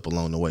gets help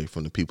along the way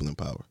from the people in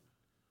power.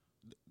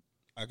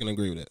 I can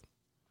agree with that.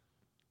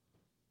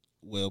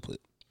 Well put.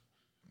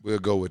 We'll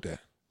go with that.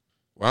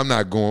 Well, I'm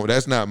not going.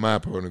 That's not my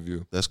point of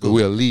view. That's But cool.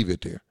 we'll leave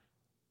it there.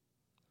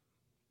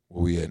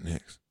 Where we at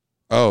next?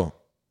 Oh,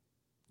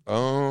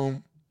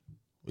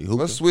 We hooping.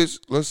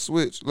 let's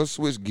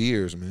switch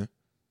gears, man.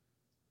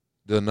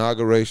 The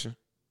inauguration,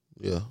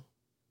 Yeah,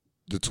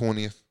 the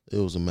 20th. it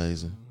was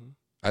amazing.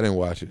 I didn't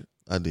watch it.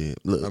 I did.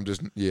 Look, I'm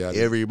just I didn't.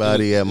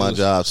 everybody at my was-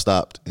 job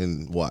stopped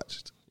and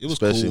watched. It was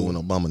especially cool. when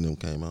Obama and them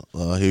came out.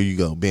 Here you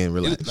go, Ben,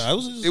 relax. It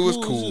was just It was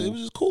cool. cool. It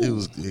was just cool. It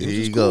was- It here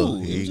just you go. cool.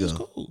 Here It was you just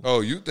go. cool.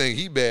 Oh, you think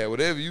he bad?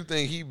 Whatever you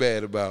think he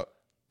bad about.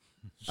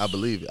 I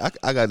believe it.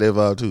 I got that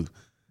vibe too.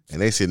 And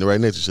they sitting right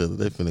next to each other.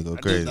 They finna go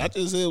crazy. I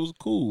just said it was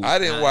cool. I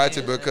didn't watch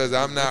it because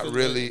I'm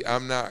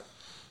not.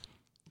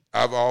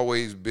 I've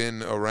always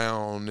been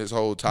around this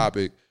whole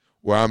topic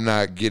where I'm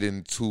not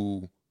getting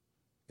too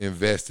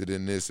invested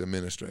in this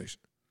administration.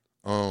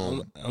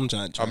 I'm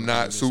trying. I'm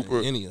not to listen to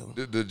super. Any of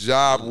them. The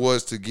job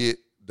was to get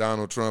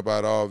Donald Trump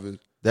out of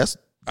office.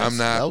 I'm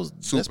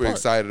not super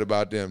excited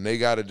about them. They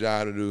got a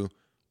job to do.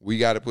 We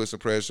got to put some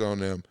pressure on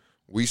them.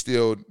 We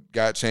still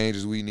got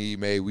changes we need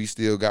made. We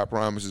still got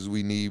promises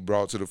we need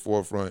brought to the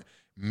forefront.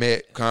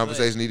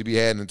 Conversations need to be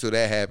had, and until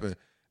that happens,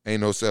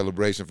 ain't no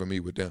celebration for me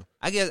with them.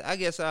 I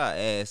guess I'll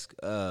ask,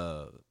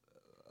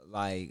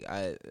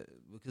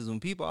 because when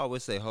people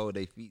always say hold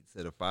their feet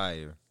to the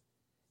fire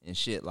and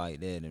shit like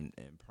that, and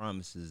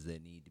promises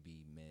that need to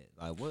be met,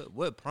 like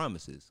what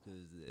promises?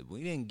 Because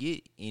we didn't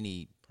get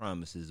any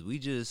promises. We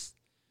just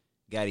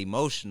got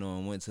emotional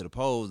and went to the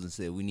polls and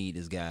said we need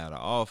this guy out of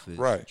office.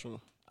 Right. True.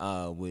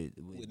 With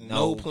no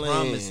no plan.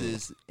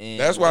 promises. And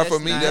That's why for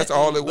me, that's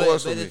all it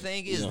was for but me. the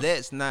thing is,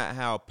 that's not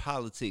how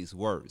politics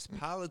works.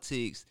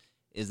 Politics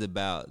is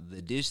about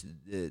the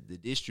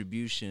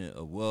distribution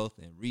of wealth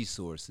and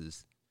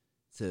resources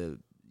to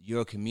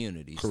your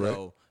community. Correct.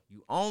 So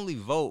you only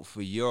vote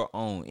for your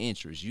own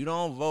interests. You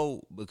don't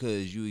vote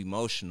because you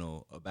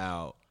emotional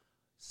about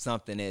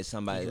something that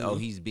somebody,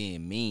 he's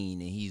being mean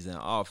and he's in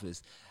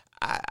office.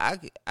 I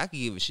could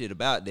give a shit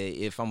about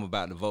that if I'm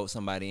about to vote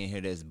somebody in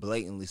here that's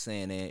blatantly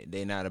saying that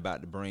they're not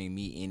about to bring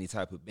me any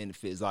type of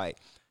benefits. Like,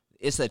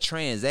 it's a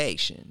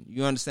transaction.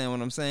 You understand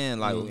what I'm saying?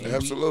 Like,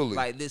 absolutely.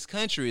 Like, this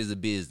country is a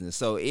business,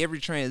 so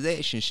every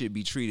transaction should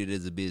be treated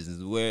as a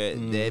business. Where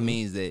that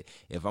means that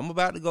if I'm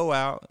about to go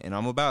out and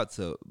I'm about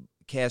to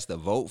cast a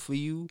vote for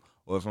you,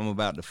 or if I'm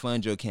about to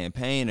fund your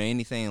campaign or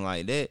anything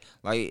like that,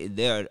 like,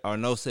 there are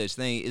no such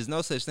thing. There's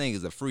no such thing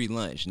as a free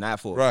lunch.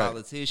 Not for a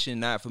politician,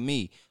 not for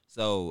me.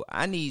 So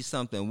I need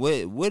something.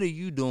 What are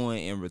you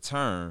doing in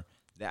return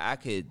that I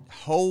could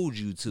hold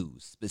you to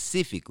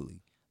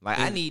specifically? Like,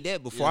 I need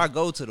that before I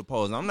go to the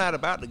polls. I'm not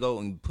about to go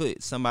and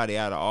put somebody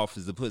out of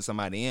office to put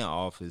somebody in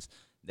office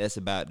that's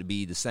about to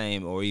be the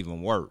same or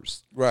even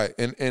worse. Right.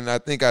 And I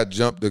think I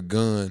jumped the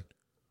gun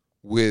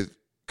with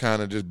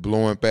kind of just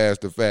blowing past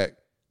the fact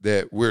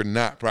that we're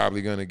not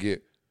probably going to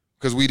get,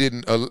 because we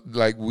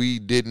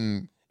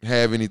didn't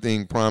have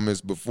anything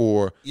promised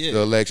before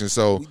the election.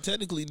 So we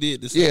technically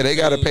did the same they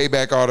got to thing. pay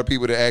back all the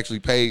people that actually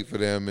paid for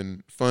them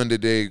and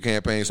funded their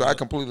campaign. So I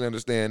completely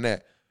understand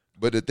that.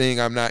 But the thing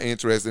I'm not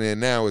interested in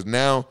now is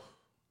and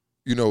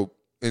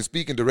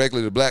speaking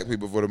directly to black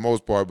people for the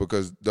most part,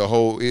 because the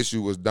whole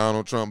issue was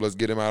Donald Trump, let's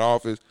get him out of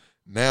office.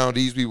 Now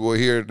these people are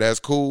here, that's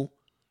cool,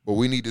 but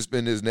we need to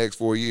spend this next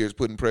 4 years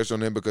putting pressure on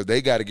them because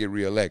they got to get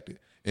reelected.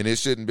 And it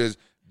shouldn't be.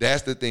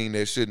 That's the thing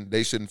they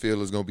shouldn't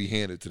feel is going to be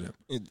handed to them.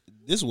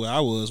 This is where I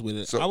was with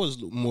it. So- I was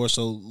more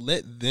so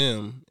let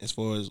them, as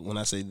far as when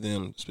I say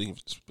them, speaking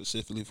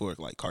specifically for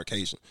like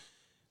Caucasian,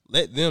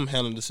 let them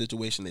handle the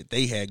situation that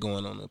they had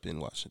going on up in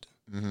Washington.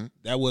 Mm-hmm.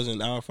 That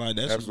wasn't our fight.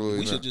 Absolutely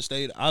we not. should just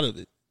stayed out of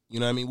it. You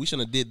know what I mean? We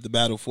shouldn't have did the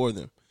battle for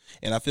them.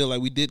 And I feel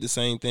like we did the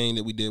same thing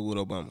that we did with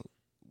Obama.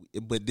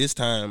 But this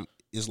time,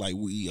 it's like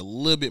we a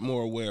little bit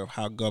more aware of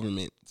how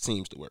government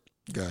seems to work.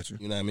 Gotcha.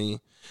 You know what I mean?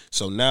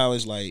 So now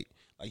it's like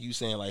you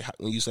saying, like,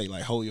 when you say,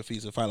 like, hold your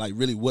feet to the fire, like,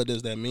 really, what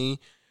does that mean?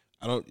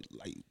 I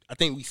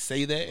think we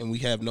say that and we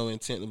have no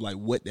intent of, like,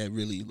 what that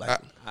really, like.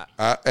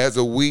 As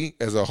a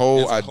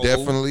whole, I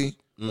definitely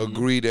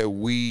agree that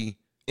we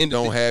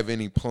Individual. don't have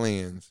any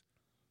plans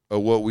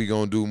of what we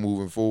going to do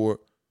moving forward.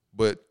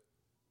 But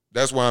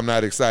that's why I'm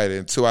not excited.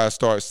 Until I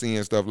start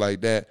seeing stuff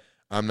like that,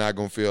 I'm not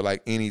going to feel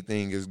like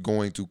anything is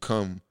going to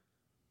come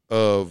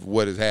of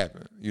what has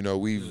happened.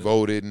 We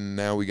voted and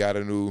now we got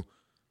a new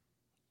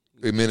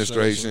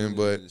administration,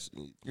 but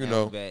you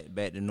know,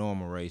 back to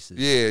normal races.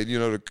 yeah, you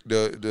know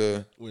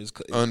the Where it's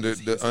under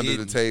it's the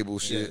hidden. table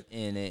shit.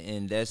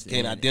 And that's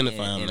Can't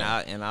identify him now.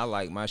 and I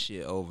like my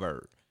shit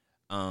overt.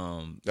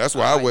 That's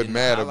why I like wasn't to-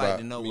 mad I like about.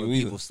 to know Me what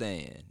neither. people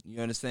saying.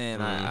 You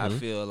understand? I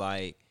feel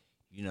like,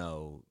 you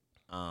know,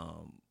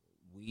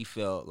 we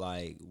felt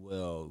like,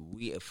 well,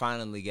 we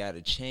finally got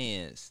a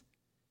chance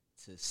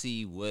to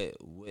see what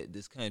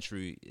this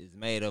country is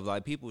made of.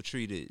 Like, people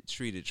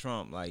treated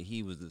Trump like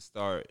he was the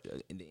start,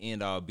 the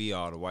end all be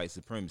all to white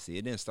supremacy.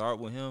 It didn't start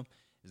with him.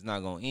 It's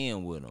not gonna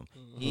end with him.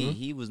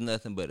 He was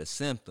nothing but a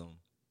symptom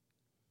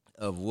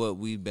of what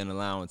we've been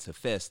allowing to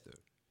fester.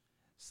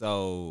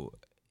 So,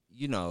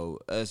 you know,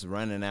 us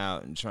running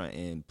out and trying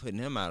and putting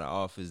him out of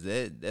office,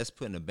 that's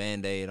putting a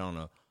Band-Aid on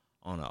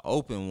an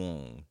open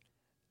wound.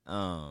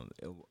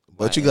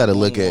 But you gotta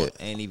look at-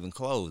 ain't even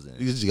closing.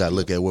 You just got to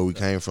look at where we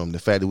came from. The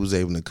fact that we was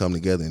able to come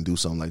together and do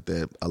something like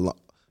that a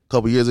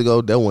couple years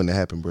ago, that wouldn't have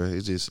happened, bro.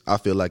 It's just, I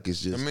feel like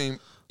it's I just, mean,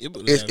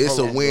 it's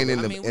a win in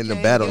I the mean, in we the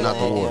came battle, together not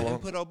the and war.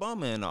 put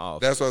Obama in the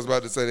office. that's what I was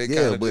about to say. They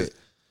Yeah, kind of but just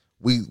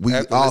we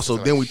After also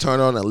listening, then we like-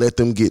 turned on and let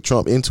them get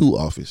Trump into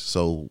office.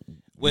 So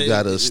Well, we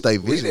gotta it- stay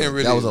we didn't vigilant.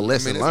 really. That was a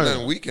lesson I mean, it's nothing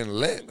learned. we can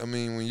let. I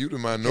mean, when you the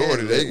Yeah,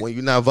 minority, when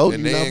you're not voting,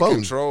 and you're they not in voting.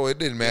 control. It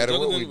didn't matter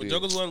what we Jokers, did.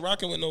 Jokers wasn't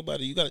rocking with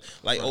nobody. You got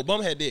like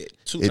Obama had did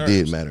 2 It terms.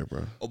 did matter,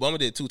 bro. Obama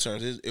did 2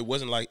 terms. It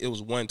wasn't like it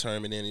was 1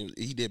 term and then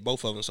he did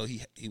both of them. So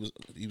he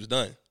was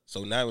done.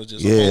 So now it was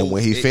just Yeah, and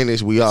when he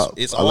finished, we all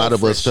it's a lot all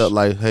of us fresh. felt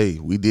like, hey,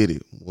 we did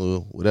it.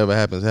 Well, whatever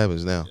happens,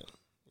 happens now.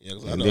 Yeah,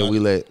 'cause I And know then I- we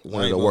let I one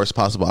of ain't the gonna- worst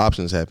possible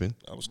options happen.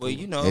 I was Well, cool.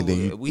 you know, And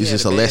then we it's had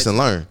just a a bad- lesson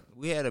learned.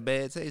 We had a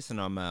bad taste in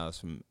our mouths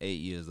from 8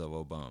 years of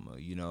Obama.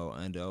 You know,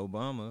 under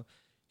Obama,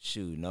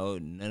 shoot,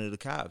 none of the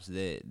cops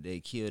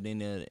that killed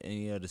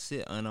any of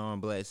the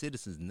unarmed black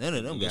citizens, none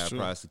of them That's got true.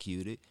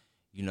 prosecuted.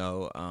 You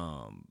know,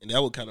 And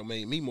that would kind of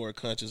made me more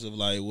conscious of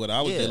like what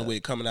I was Yeah. dealing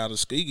with coming out of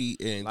Skiggy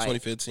in Like-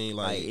 2015.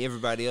 like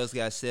everybody else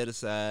got set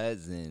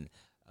asides and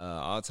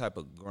all type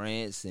of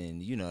grants,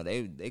 and you know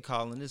they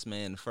calling this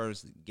man the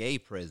first gay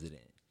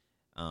president.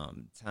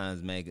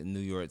 Times New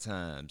York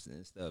Times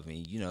and stuff,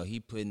 and you know he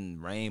putting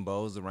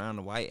rainbows around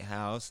the White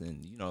House,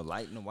 and you know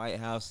lighting the White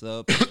House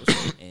up,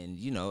 and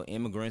you know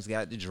immigrants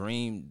got the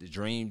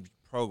dream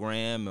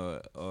program,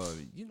 or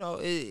you know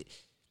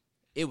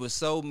it was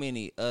so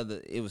many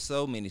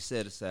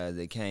set asides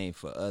that came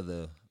for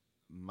other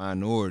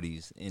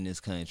minorities in this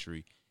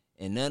country.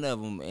 And none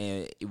of them,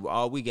 and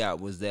all we got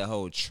was that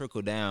whole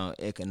trickle down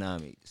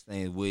economics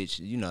thing, which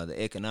you know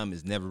the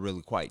economics never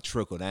really quite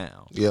trickle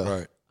down. Yeah.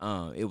 Right.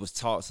 It was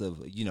talks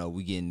of, you know,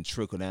 we getting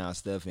trickle down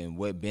stuff and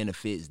what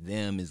benefits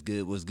them is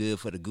good, what's good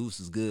for the goose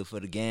is good for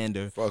the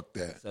gander. Fuck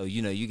that. So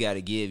you know you got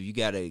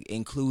to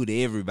include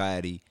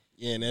everybody.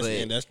 Yeah, and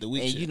But- that's the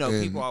weak and shit. you know,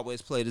 And- people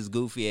always play this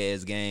goofy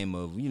ass game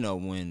of, you know,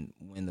 when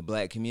the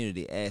black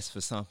community asks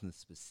for something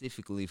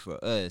specifically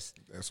for us,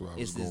 That's why I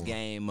was it's this going.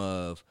 game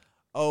of,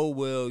 oh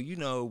well, you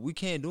know, we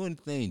can't do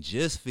anything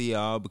just for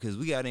y'all because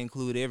we got to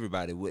include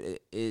everybody.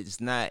 It's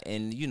not,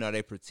 and you know,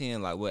 they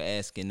pretend like we're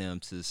asking them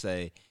to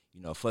say,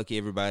 you know, fuck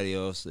everybody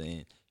else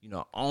and you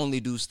know only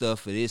do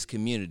stuff for this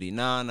community.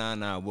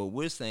 Nah. What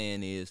we're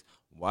saying is,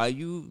 while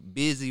you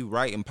busy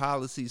writing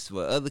policies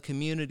for other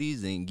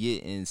communities and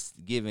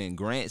giving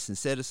grants and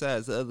set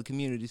asides to other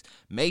communities,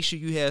 make sure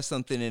you have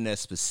something in there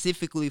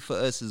specifically for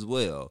us as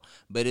well.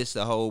 But it's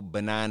the whole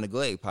benign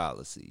neglect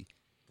policy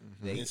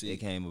that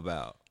came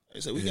about.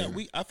 So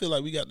I feel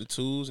like we got the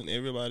tools, and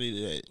everybody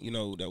that you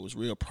know that was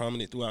real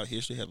prominent throughout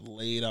history have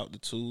laid out the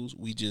tools.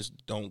 We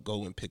just don't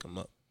go and pick them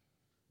up.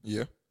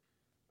 Yeah.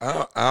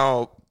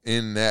 I'll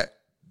end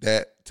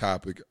that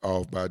topic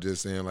off by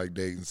just saying, like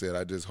Dayton said,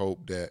 I just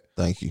hope that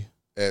Thank you.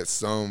 at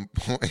some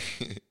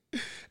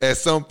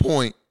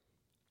point,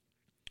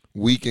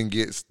 we can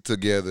get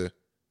together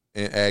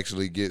and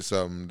actually get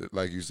something that,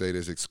 like you say,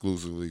 that's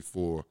exclusively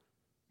for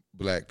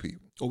black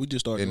people Or we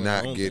just started and doing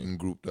our not own getting thing.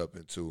 grouped up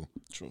into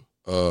True.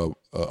 a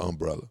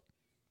umbrella.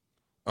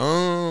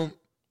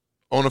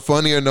 On a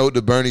funnier note,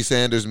 the Bernie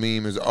Sanders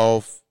meme is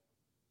off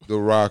the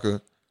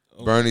rocker.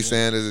 Oh, Bernie yeah.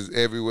 Sanders is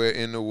everywhere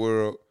in the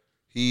world.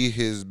 He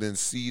has been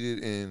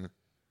seated and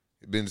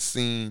been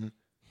seen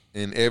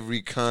in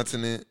every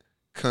continent,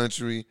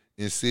 country,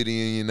 and city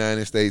in the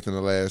United States in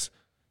the last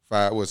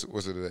 5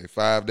 today?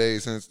 5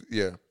 days since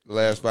the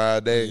last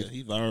 5 days. Yeah,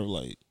 he viral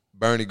like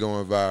Bernie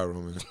going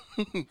viral,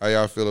 man. How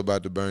y'all feel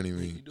about the Bernie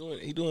he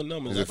meme? doing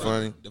numbers. Is it Like,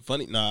 funny? The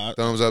funny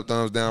Thumbs up,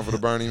 thumbs down for the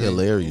Bernie meme.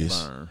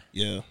 Hilarious. Burn.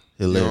 yeah. You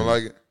Hilarious. don't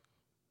like it?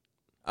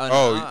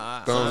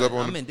 Thumbs up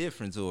on I'm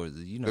indifferent towards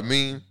it. You know, the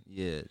meme?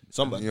 Yeah,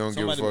 Somebody You don't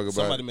give a fuck about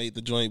somebody it. made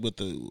the joint with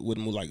the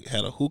move like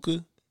had a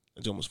hookah.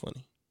 That joint was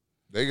funny.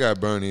 They got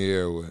Bernie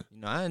everywhere.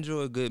 you know, I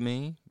enjoy a good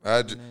meme.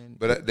 But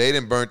they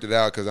didn't burnt it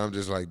out because I'm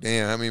just like,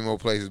 damn, how many more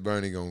places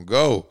Bernie gonna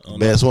go?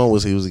 Best one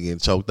was he was getting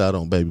choked out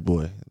on Baby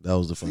Boy. That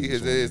was the See,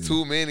 funniest one. there's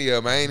too many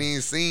of them. I ain't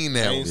even seen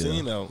that I ain't one.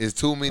 seen that one. It's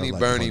too many I like the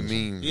Bernie funniest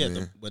one. memes, Yeah,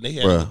 man. but they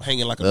had Bruh, him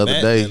hanging like a the other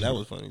bat. day- Man, that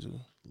was funny too.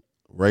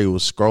 Ray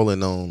was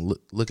scrolling on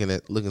looking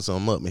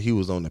something up, and he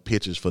was on the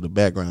pictures for the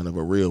background of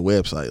a real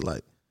website.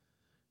 Like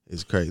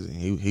It's crazy.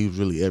 He was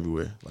really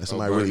everywhere. Like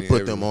somebody Bernie really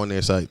put them everywhere. on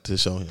their site to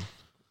show him.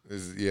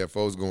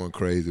 Folks going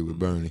crazy with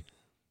Bernie.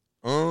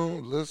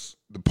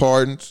 The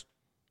pardons.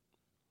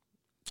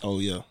 Oh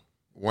yeah,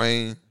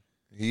 Wayne,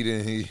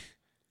 Wayne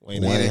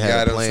Wayne done had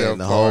got a plan himself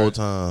the fired. whole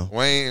time.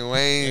 Wayne,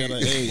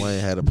 Wayne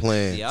had a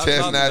plan. Yeah, I was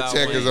Chestnut talking about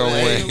checkers Wayne. on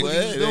Wayne. What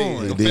he was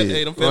doing. He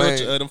did.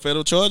 Them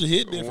federal charges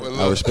hit different.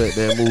 I respect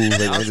that move at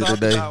the I was end of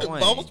the talking day. about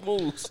Wayne. Both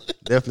moves.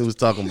 Definitely was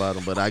talking about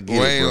him, but I get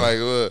Wayne it, bro. like,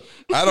 look,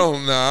 I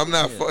don't know. I'm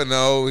not.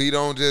 No, he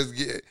don't just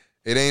get.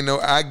 It ain't no.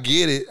 I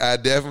get it. I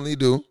definitely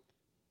do.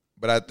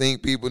 But I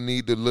think people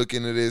need to look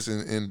into this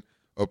and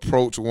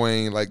approach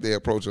Wayne like they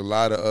approach a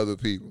lot of other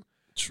people.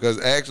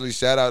 Because actually,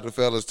 shout out to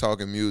fellas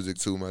talking music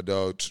too. My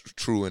dog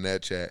True in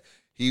that chat.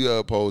 He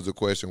posed the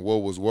question: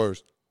 what was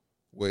worse,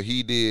 what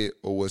he did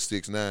or what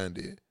 6ix9ine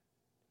did?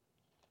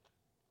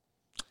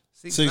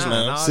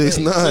 6ix9ine. all day.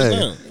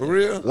 6ix9ine. For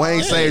real?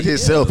 Wayne saved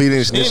himself. He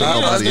didn't snitch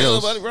on nobody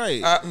else.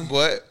 Right.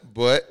 But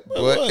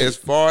what? as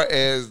far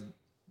as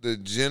the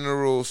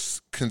general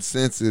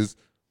consensus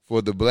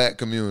for the black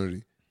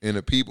community and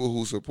the people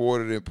who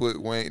supported and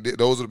put Wayne,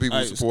 those are the people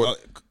who support.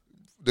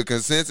 The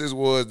consensus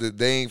was that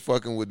they ain't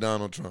fucking with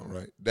Donald Trump,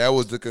 right? That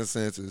was the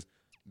consensus.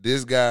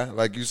 This guy,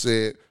 like you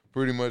said,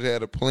 pretty much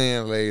had a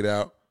plan laid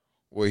out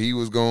where he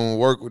was going to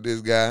work with this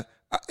guy.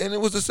 And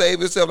it was to save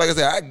himself. Like I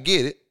said, I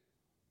get it.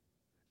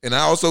 And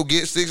I also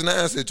get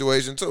 6ix9ine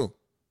situation too.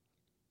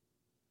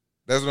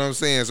 That's what I'm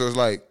saying. So it's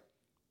like,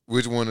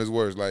 which one is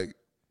worse? Like,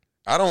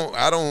 I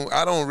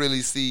don't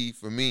really see,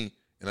 for me,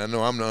 and I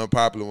know I'm the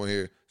unpopular one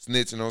here,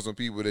 snitching on some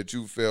people that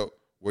you felt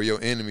were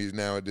your enemies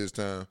now at this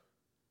time.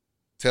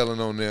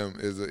 Telling on them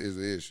is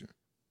an issue.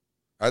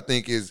 I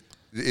think it's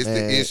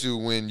the issue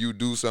when you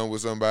do something with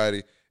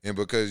somebody and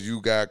because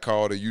you got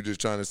caught or you just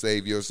trying to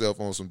save yourself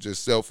on some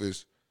just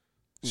selfish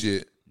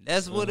shit.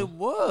 That's what it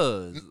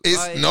was.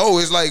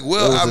 It's like,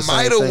 well, I It was the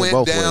might same have thing went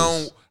both down.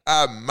 ways.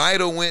 I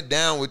might have went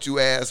down with you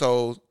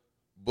assholes,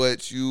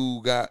 but you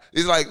got.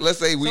 It's like let's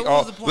say we So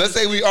what was the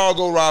point of we all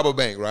go rob a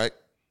bank, right?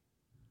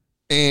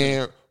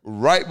 And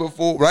right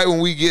when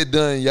we get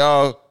done,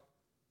 y'all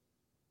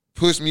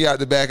push me out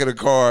the back of the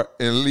car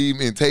and leave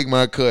me and take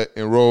my cut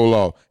and roll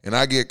off, and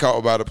I get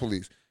caught by the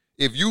police.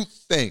 If you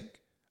think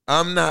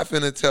I'm not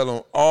finna tell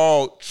on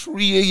all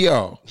 3 of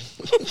y'all,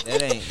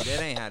 that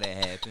ain't how that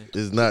happened.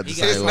 It's not the It's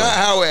same it's way. not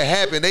how it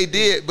happened. They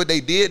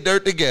did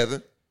dirt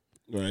together.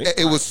 Right.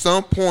 It was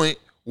some point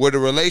where the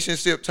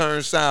relationship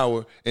turned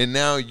sour, and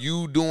now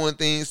you doing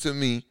things to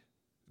me,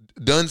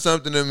 done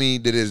something to me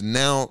that has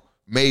now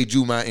made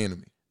you my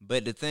enemy.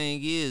 But the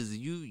thing is,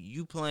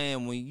 you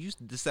playing when you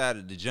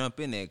decided to jump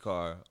in that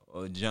car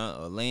or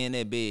lay in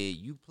that bed.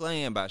 You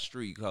playing by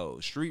street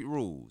code, street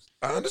rules.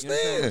 I You understand.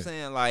 know what I'm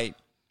saying? Like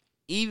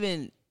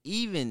even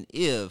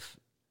if,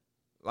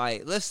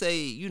 like, let's say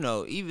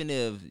even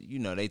if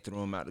they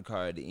threw him out the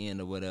car at the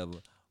end or whatever.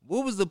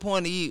 What was the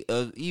point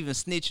of even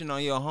snitching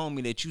on your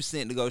homie that you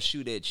sent to go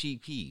shoot at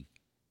Chief Keef?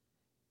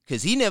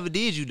 Because he never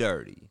did you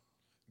dirty.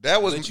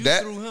 That was But you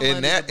that, threw him and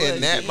under that, the bus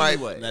and that might.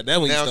 anyway. Now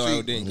that when you Now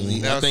started see, then,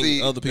 'cause now I think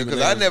see, other people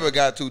because I never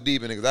got too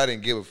deep in it because I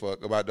didn't give a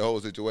fuck about the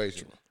whole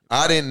situation.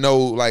 I didn't know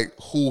like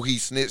who he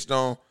snitched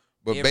on,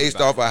 but based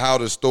Everybody. off of how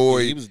the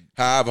story, He was-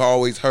 how I've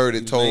always heard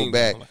it was told named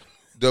back, on, like-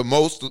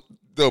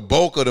 the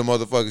bulk of the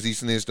motherfuckers he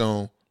snitched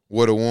on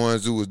were the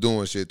ones who was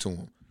doing shit to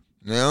him.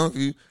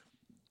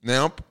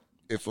 Now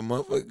if a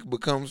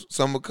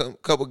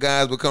motherfucker couple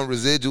guys become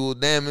residual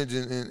damage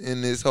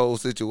in this whole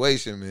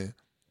situation, man.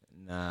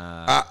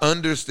 Nah. I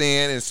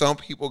understand, and some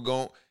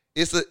people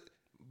it's a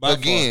By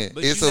again, far.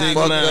 But it's you a not-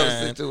 fucked up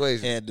 6ix9ine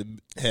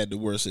situation. had the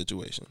worst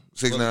situation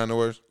 6ix9ine the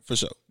worst. for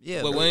sure.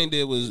 Yeah, what but- Wayne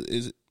did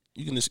is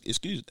you can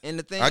excuse it. And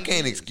the thing I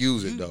can't is,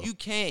 excuse it, though. You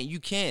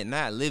can't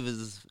not live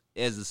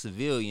as a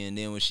civilian.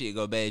 Then when shit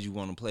go bad, you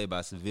want to play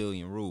by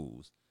civilian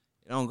rules.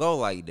 It don't go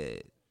like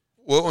that.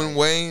 What when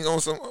Wayne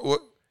on some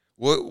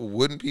what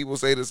wouldn't people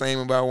say the same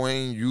about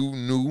Wayne? You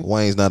knew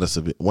Wayne's not a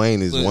civilian.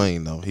 Wayne is Look,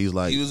 Wayne though. He's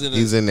like he was in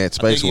he's a- in that I think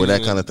space he where was that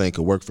in kind a- of thing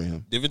could work for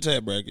him. Different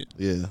tab bracket.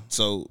 Yeah.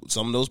 So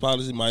some of those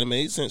policies might have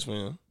made sense for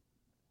him,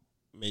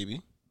 maybe,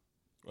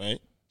 right?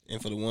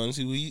 And for the ones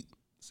who he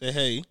said,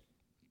 "Hey,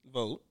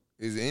 vote."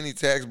 is any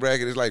tax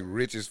bracket is like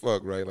rich as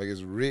fuck, right? Like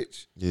it's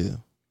rich. Yeah.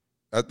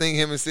 I think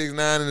him and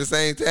 6ix9ine in the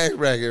same tax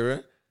bracket,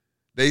 right?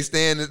 They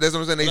stand. That's what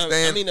I'm saying. They But I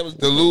stand mean, that was-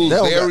 to lose That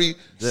don't very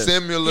got-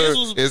 similar His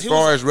was- as his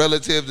far was- as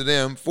relative to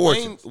them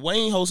fortunes.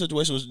 Wayne's whole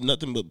situation was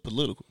nothing but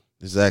political.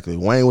 Exactly.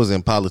 Wayne was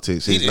in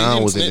politics. His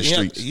nine was in the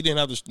streets. He didn't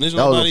have to snitch on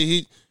That was a-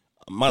 nobody.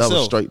 That Myself.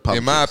 was straight politics.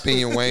 In my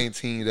opinion, Wayne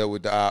teamed up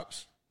with the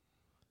ops.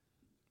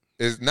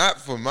 It's not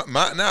for not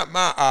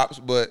my ops,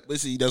 but But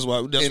see, that's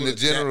why. That's in the what-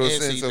 general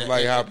and sense see, of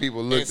like how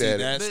people looked see, at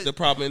it. That's But- the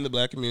problem in the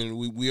black community.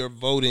 We are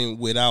voting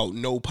without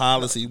no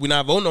policy. We're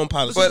not voting on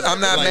policy. But I'm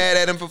not Like, mad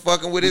at him for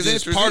fucking with his it's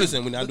interest.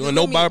 partisan. We're not But doing then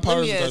no let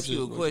bipartisan me type ask shit.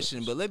 you a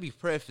question, but let me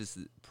preface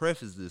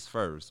this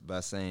first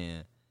by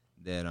saying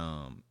that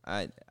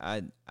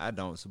I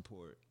don't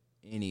support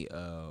any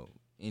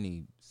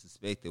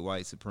suspected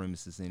white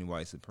supremacists, any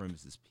white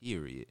supremacists,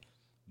 period.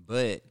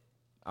 But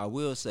I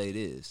will say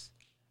this: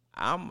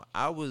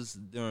 I was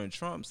during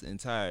Trump's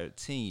entire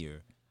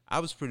tenure, I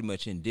was pretty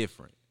much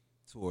indifferent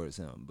towards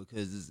him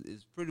because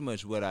it's pretty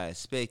much what I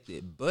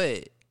expected.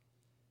 But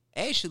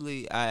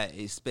actually, I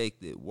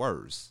expected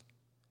worse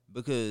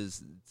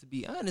because, to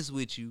be honest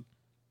with you,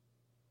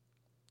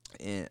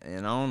 and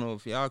I don't know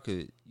if y'all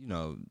could,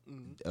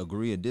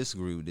 agree or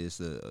disagree with this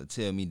or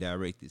tell me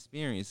direct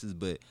experiences,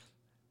 but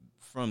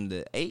from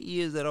the 8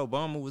 years that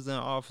Obama was in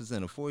office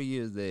and the 4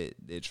 years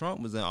that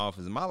Trump was in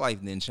office, my life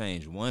didn't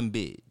change one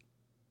bit.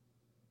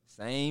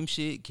 Same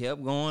shit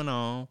kept going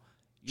on.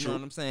 You know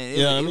what I'm saying?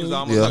 It was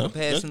almost like a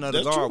passing of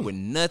the guard true. with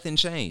nothing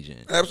changing.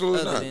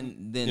 Absolutely other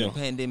not. than the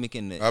pandemic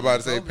and the I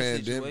about to say COVID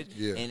pandemic,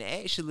 situation. yeah. And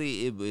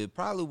actually, it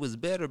probably was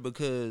better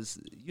because,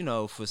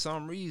 for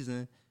some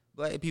reason,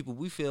 black people,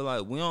 we feel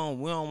like we don't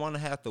want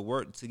to have to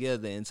work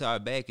together until our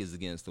back is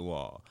against the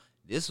wall.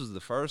 This was the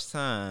first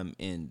time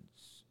in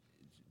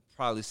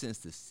probably since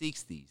the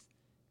 60s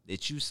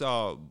that you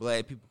saw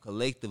black people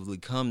collectively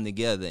come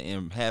together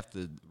and have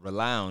to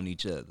rely on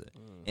each other.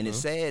 And it's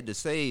sad to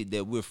say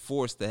that we're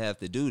forced to have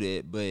to do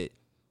that, but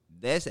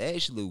that's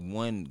actually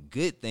one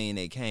good thing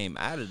that came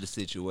out of the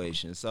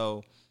situation.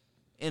 So,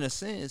 in a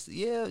sense,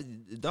 yeah,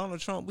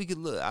 Donald Trump,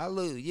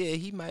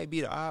 he might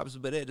be the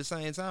opposite, but at the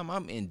same time,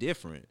 I'm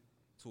indifferent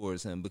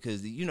towards him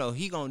because,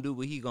 he going to do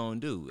what he going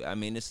to do. I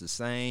mean, it's the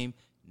same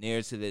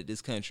narrative that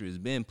this country has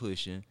been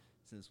pushing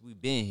since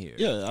we've been here.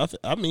 Yeah,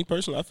 I mean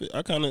personally,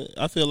 I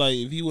feel like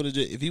if he would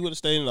have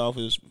stayed in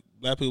office,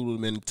 black people would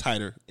have been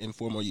tighter in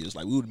 4 more years.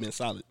 Like we would have been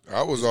solid.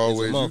 I was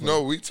always,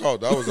 we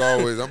talked. I was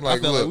always. I'm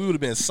like, look, we would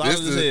have been solid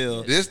as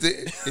hell.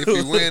 If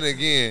we win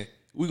again,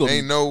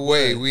 ain't no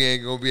way we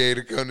ain't gonna be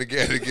able to come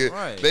together again.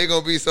 Right. They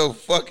gonna be so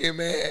fucking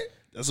mad.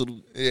 That's what.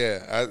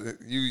 Yeah, I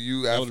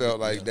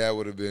felt like that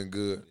would have been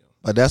good.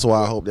 But that's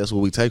why I hope that's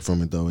what we take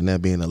from it, though, and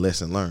that being a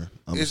lesson learned.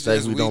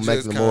 Mistakes we don't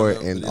make no more,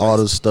 and all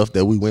the stuff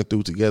that we went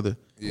through together.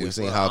 Yeah. We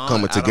seen how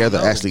coming together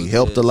actually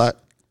helped a lot.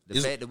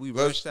 The fact that we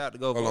rushed out to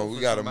go vote. Hold on,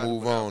 we got to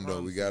move on,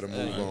 though. We got to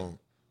move on.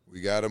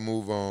 We got to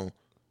move on.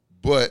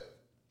 But,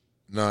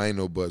 ain't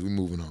no buts. We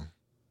moving on.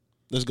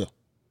 Let's go.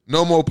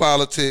 No more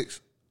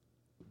politics.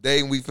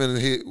 Dayton, we finna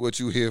hit what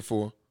you here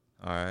for.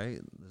 All right,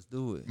 let's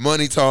do it.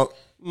 Money talk.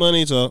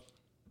 Money talk.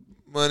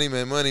 Money,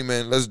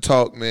 man. Let's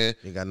talk, man.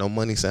 You got no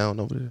money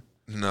sound over there?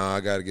 Nah, I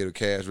got to get a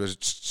cash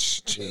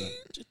register.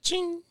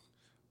 Ching.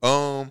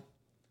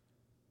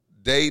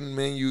 Dayton,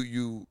 man,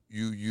 you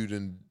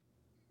done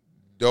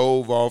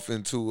dove off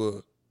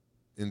into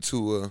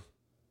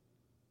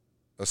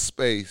a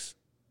space,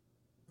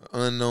 an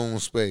unknown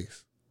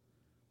space.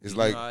 It's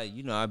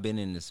I've been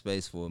in this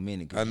space for a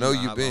minute. 'Cause I know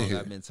you've how been long here.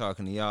 I've been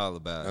talking to y'all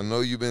about I it. know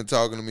you've been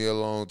talking to me a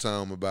long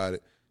time about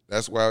it.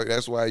 That's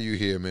why you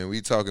here, man. We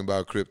talking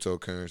about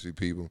cryptocurrency,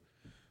 people.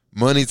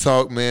 Money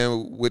talk,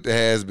 man, with the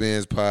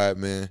Has-Beens pod,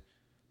 man.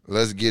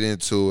 Let's get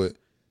into it.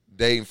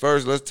 Dayton,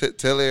 first, let's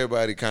tell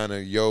everybody kind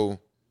of your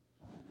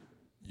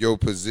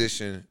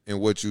position and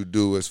what you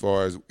do as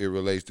far as it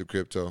relates to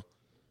crypto,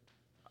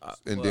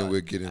 and then we'll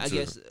get into it.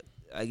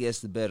 I guess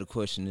the better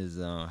question is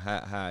how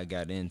I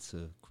got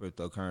into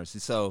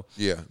cryptocurrency. So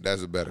Yeah,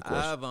 that's a better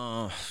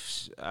question.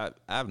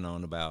 I've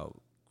known about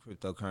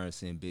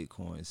cryptocurrency and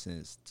Bitcoin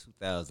since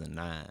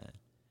 2009.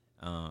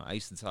 I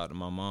used to talk to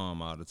my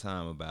mom all the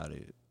time about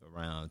it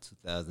around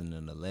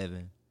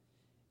 2011.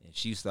 And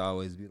she used to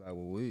always be like,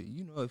 well,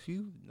 if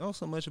you know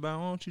so much about it,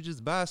 why don't you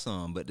just buy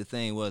some? But the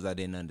thing was, I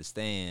didn't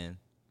understand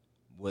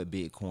what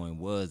Bitcoin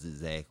was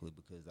exactly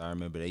because I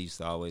remember they used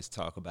to always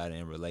talk about it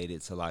and relate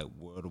it to, like,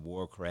 World of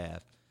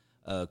Warcraft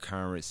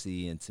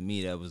currency. And to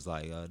me, that was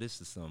like, this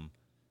is some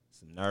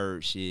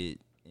nerd shit.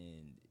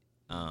 And,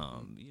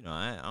 I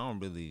don't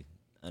really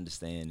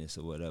understand this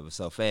or whatever.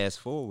 So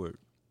fast forward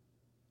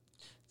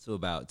to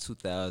about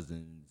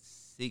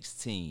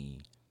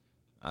 2016,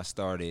 I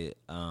started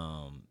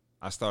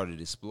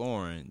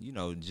exploring,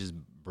 just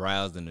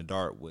browsing the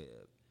dark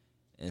web.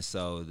 And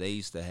so they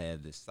used to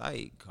have this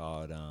site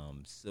called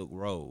Silk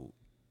Road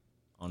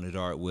on the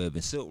dark web.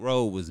 And Silk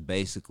Road was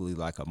basically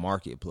like a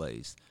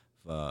marketplace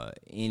for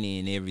any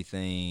and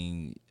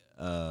everything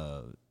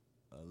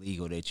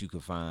illegal that you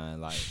could find,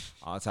 like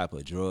all type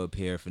of drug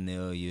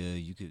paraphernalia.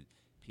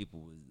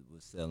 People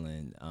was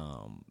selling,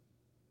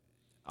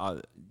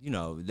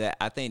 that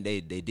I think they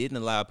didn't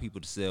allow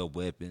people to sell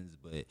weapons,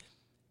 but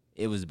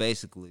it was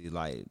basically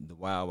like the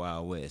Wild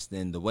Wild West.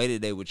 And the way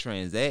that they would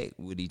transact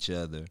with each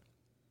other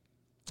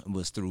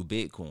was through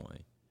Bitcoin.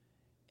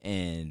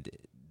 And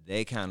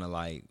they kind of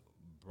like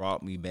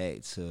brought me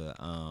back to,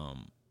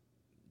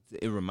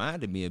 it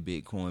reminded me of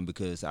Bitcoin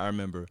because I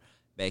remember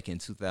back in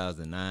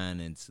 2009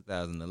 and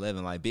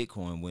 2011, like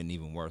Bitcoin wasn't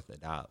even worth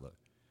 $1.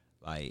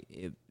 Like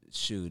it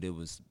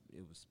was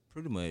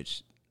pretty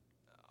much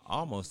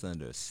almost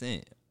under a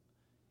cent,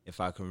 if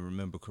I can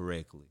remember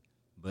correctly.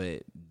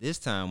 But this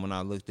time when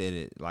I looked at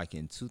it, like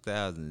in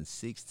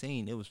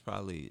 2016, it was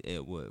probably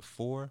at what,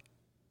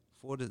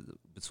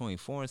 between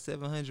 $400 and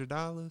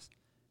 $700.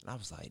 And I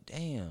was like,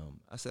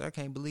 damn. I said, I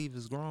can't believe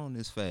it's grown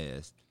this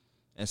fast.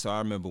 And so I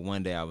remember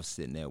one day I was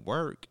sitting at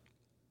work,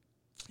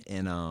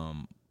 and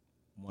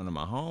one of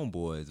my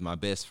homeboys, my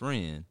best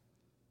friend,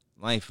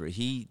 Langford,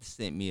 he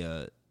sent me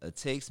a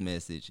text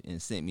message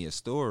and sent me a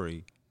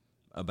story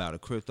about a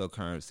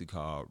cryptocurrency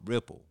called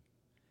Ripple.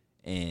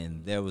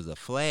 And there was a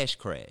flash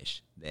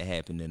crash that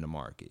happened in the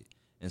market.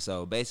 And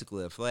so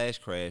basically a flash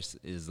crash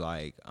is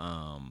like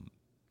a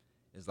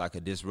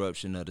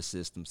disruption of the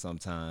system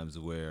sometimes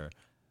where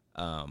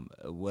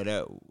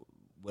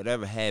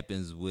whatever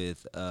happens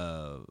with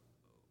the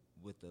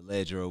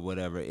ledger or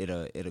whatever,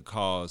 it'll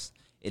cause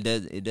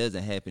it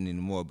doesn't happen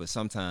anymore, but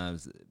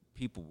sometimes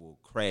people will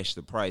crash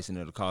the price and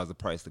it'll cause the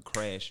price to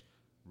crash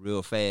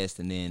real fast,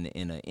 and then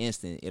in an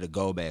instant it'll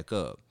go back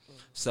up.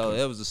 So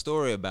there was a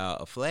story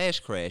about a flash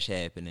crash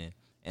happening,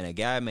 and a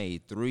guy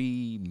made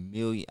 $3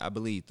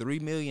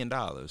 million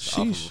off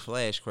of a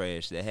flash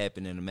crash that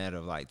happened in a matter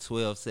of like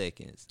 12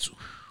 seconds.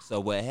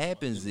 So what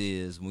happens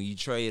is when you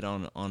trade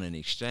on an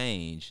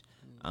exchange,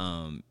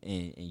 and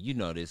you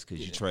know this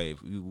because you trade.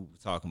 We were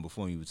talking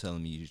before, and you were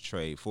telling me you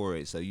trade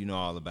Forex, so you know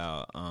all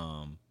about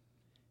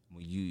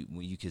when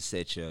you can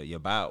set your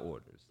buy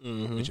orders,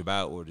 put your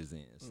buy orders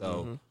in.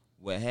 So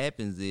what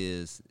happens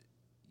is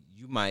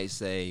you might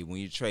say when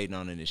you're trading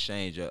on an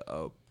exchange,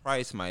 a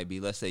price might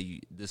be, let's say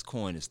this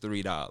coin is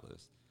 $3.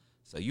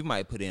 So you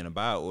might put in a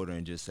buy order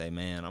and just say,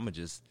 man, I'm gonna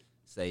just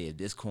say if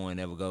this coin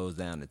ever goes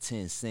down to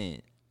 10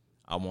 cents,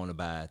 I want to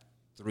buy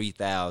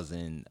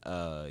 3,000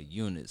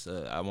 units.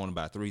 I want to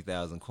buy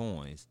 3,000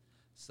 coins.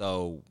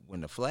 So when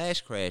the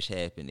flash crash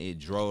happened, it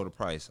drove the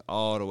price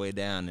all the way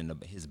down,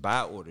 and his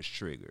buy orders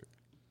triggered.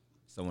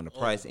 So when the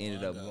price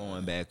ended up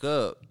going back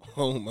up,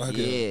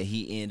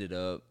 he ended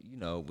up,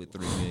 with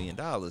 $3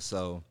 million.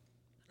 So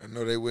I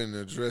know they wouldn't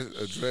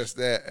address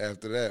that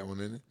after that one,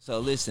 didn't it? So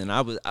listen,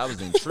 I was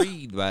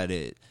intrigued by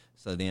that.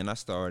 So then I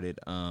started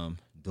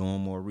doing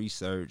more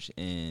research,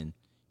 and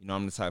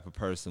I'm the type of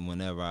person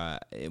whenever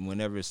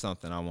it's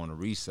something I want to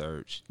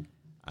research,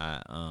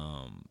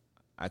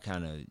 I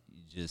kind of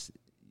just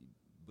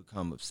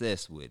become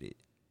obsessed with it.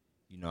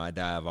 I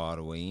dive all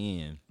the way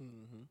in.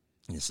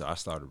 And so I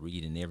started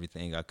reading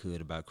everything I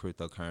could about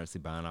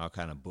cryptocurrency, buying all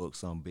kind of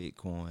books on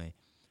Bitcoin.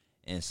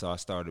 And so I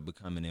started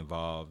becoming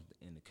involved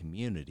in the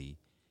community.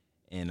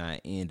 And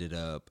I ended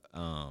up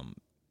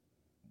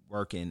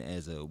working I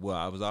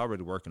was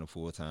already working a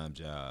full-time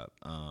job.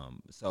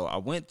 So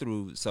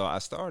I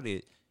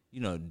started,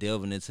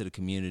 delving into the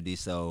community.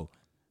 So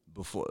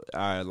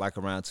like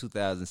around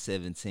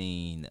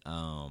 2017,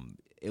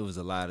 it was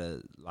a lot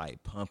of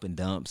like pump and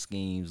dump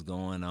schemes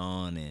going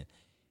on, and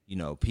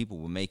people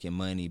were making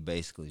money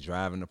basically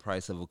driving the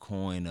price of a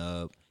coin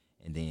up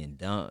and then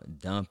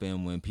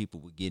dumping when people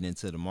would get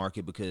into the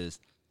market because,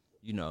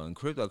 in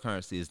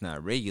cryptocurrency it's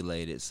not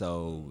regulated.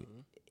 So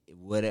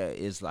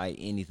it's like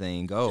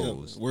anything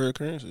goes. Yeah, word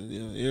currency.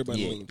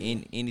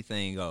 Everybody.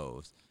 Anything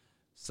goes.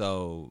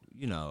 So,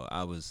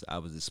 I was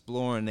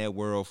exploring that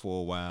world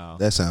for a while.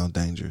 That sounds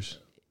dangerous.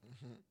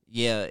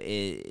 Yeah,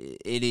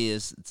 it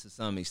is to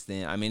some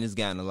extent. I mean, it's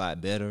gotten a lot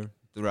better.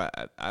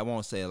 I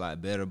won't say a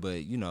lot better,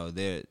 but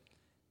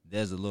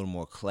there's a little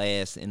more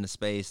class in the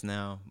space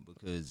now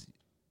because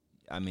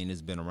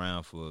it's been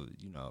around for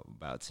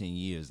about 10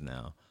 years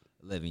now,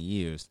 11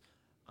 years.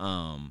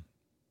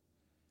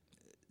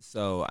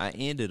 So I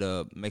ended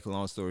up, make a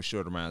long story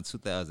short, around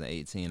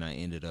 2018, I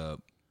ended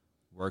up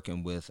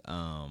working with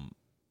a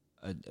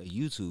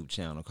YouTube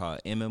channel called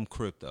MM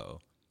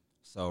Crypto.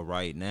 So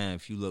right now,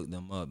 if you look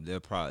them up, they're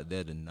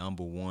the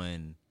number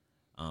one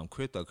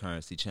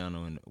cryptocurrency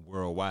channel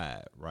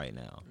worldwide right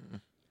now. Mm-hmm.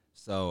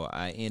 So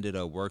I ended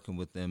up working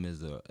with them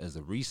as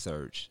a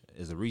researcher.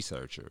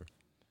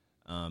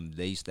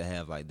 They used to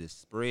have like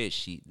this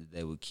spreadsheet that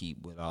they would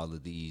keep with all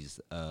of these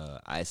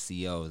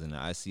ICOs, and the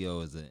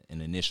ICO is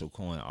an initial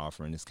coin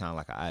offering. It's kind of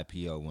like an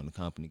IPO when the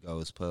company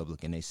goes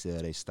public and they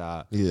sell their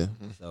stock. Yeah.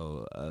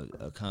 So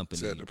a company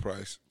set the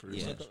price.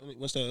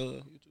 What's that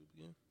YouTube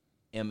again?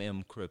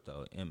 MM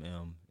Crypto, and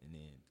then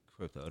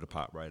crypto to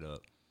pop right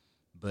up.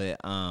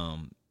 But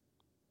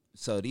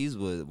so these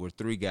were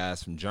three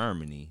guys from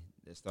Germany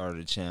that started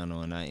a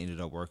channel, and I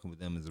ended up working with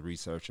them as a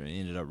researcher and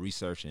ended up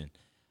researching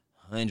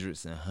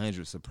hundreds and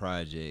hundreds of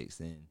projects.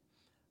 And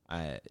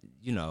I,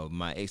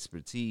 my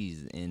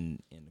expertise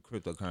in the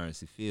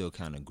cryptocurrency field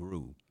kind of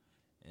grew.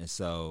 And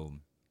so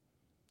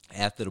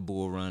after the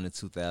bull run in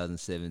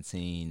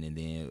 2017, and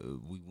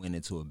then we went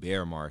into a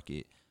bear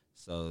market.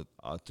 So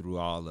through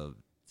all of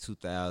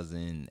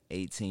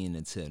 2018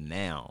 until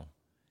now,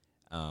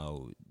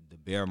 the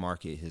bear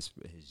market has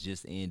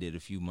just ended a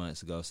few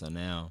months ago. So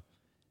now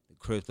the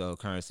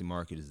cryptocurrency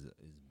market is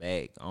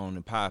back on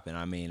and popping.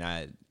 I mean,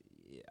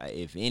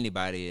 if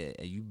anybody,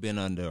 you've been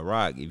under a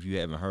rock if you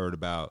haven't heard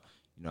about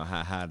how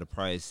high the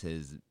price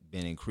has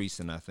been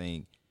increasing. I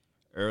think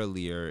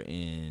earlier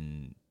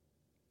in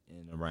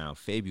around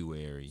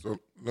February. So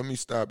let me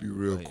stop you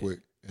real quick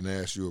and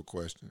ask you a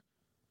question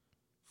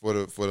for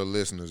the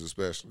listeners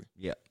especially.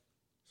 Yeah.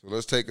 So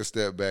let's take a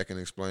step back and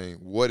explain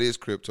what is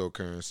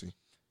cryptocurrency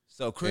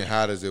and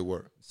how does it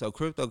work? So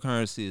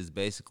cryptocurrency is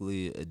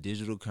basically a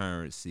digital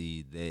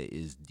currency that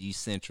is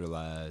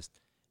decentralized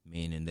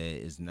meaning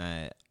that it's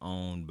not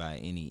owned by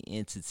any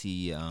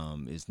entity.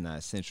 It's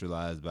not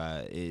centralized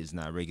it's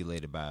not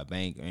regulated by a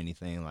bank or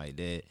anything like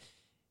that.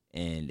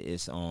 And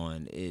it's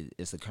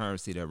a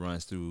currency that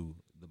runs through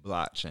the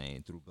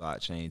blockchain, through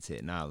blockchain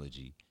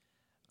technology.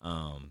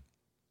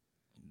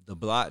 The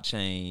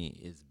blockchain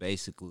is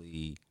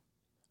basically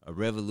a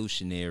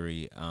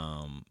revolutionary.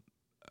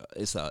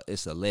 It's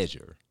a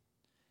ledger.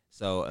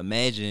 So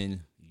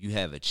imagine you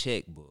have a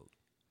checkbook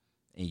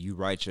and you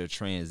write your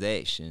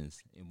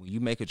transactions. And when you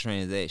make a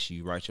transaction,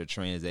 you write your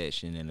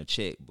transaction in a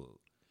checkbook.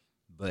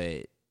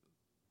 But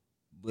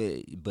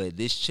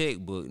this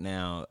checkbook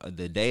now,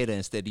 the data,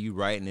 instead of you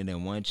writing it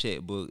in one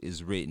checkbook,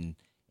 is written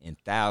in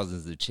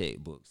thousands of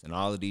checkbooks. And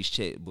all of these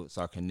checkbooks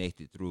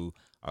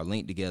are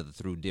linked together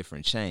through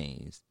different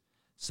chains.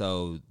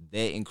 So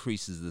that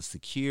increases the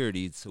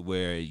security to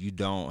where you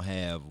don't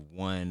have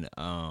one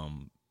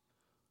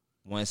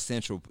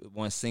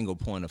single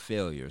point of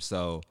failure.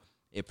 So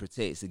it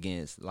protects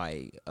against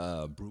like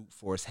brute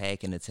force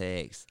hacking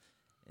attacks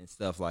and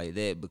stuff like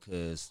that,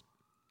 because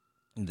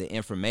the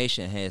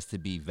information has to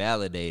be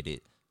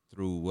validated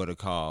through what are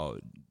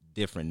called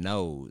different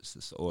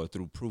nodes, or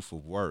through proof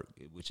of work,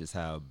 which is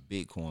how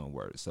Bitcoin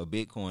works. So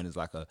Bitcoin is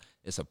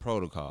it's a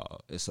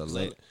protocol. It's a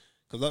Let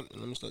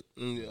me stop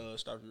you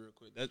real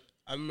quick.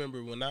 I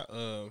remember when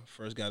I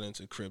first got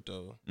into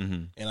crypto,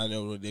 and I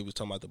know when they was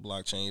talking about the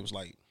blockchain,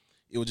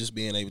 it was just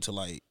being able to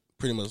like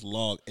pretty much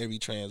log every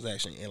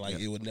transaction, and like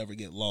it would never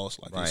get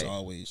lost, like it's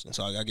always. And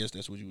so I guess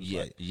that's what you was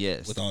like,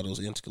 yes, with all those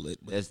interconnect.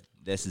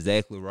 That's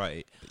exactly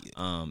right.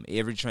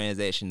 Every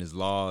transaction is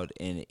logged,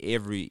 and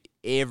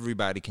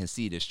everybody can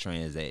see this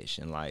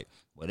transaction. Like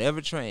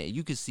whatever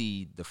you can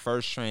see the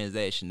first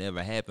transaction that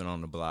ever happened on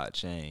the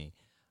blockchain.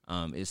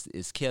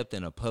 It's kept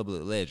in a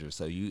public ledger.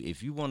 So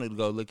if you wanted to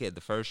go look at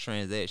the first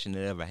transaction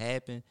that ever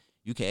happened,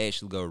 you can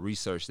actually go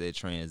research that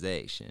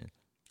transaction.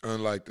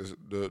 Unlike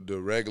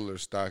the regular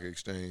stock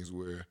exchange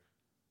where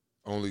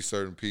only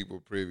certain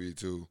people privy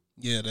to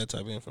that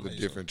type of information,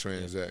 the different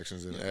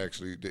transactions and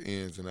actually the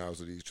ins and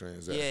outs of these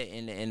transactions.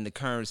 Yeah, and the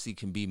currency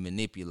can be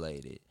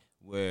manipulated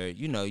where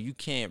you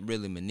can't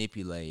really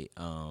manipulate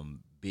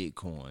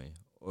Bitcoin,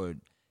 or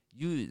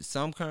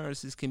some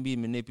currencies can be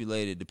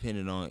manipulated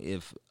depending on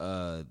if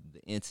the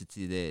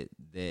entity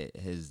that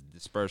has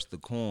dispersed the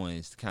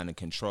coins kind of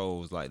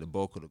controls like the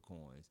bulk of the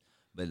coins.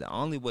 But the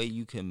only way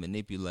you can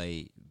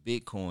manipulate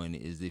Bitcoin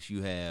is if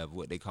you have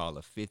what they call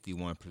a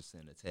 51%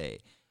 attack,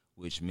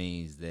 which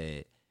means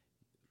that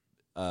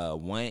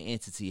one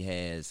entity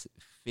has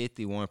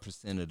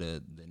 51% of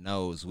the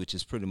nodes, which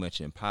is pretty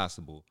much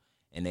impossible,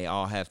 and they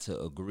all have to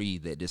agree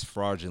that this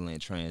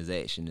fraudulent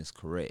transaction is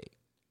correct.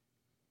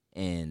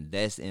 And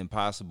that's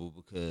impossible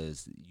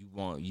because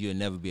you'll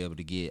never be able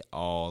to get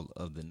all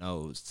of the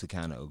nodes to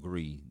kind of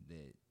agree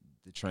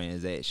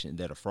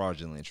that a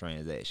fraudulent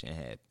transaction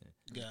happened.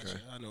 Gotcha. Okay.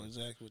 I know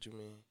exactly what you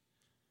mean.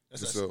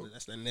 That's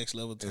that next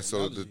level technology.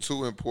 And so the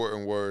two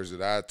important words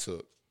that I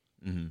took,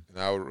 and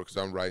because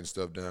I'm writing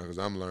stuff down because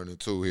I'm learning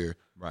too here,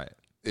 right,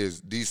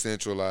 is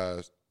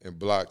decentralized and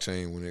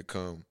blockchain when it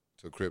comes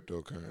to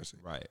cryptocurrency.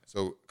 Right.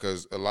 So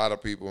because a lot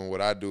of people, and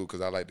what I do, because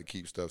I like to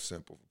keep stuff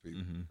simple for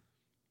people,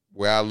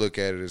 where I look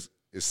at it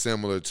is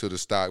similar to the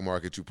stock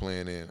market you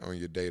playing in on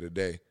your day to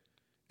day,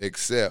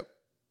 except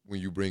when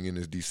you bring in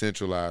this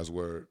decentralized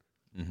word.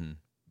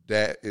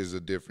 That is a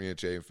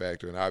differentiating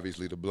factor, and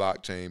obviously the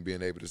blockchain,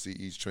 being able to see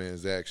each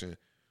transaction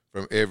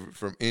from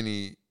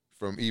even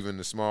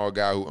the small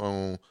guy who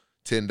owned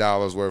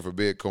 $10 worth of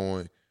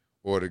Bitcoin,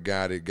 or the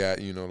guy that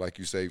got, like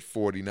you say,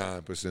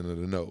 49% of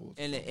the nodes.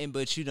 And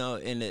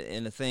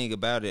the thing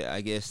about it,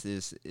 I guess,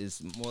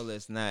 is more or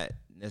less not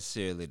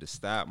necessarily the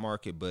stock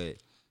market, but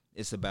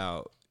it's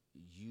about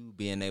you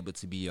being able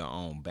to be your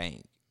own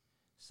bank.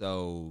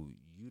 So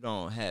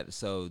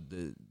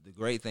the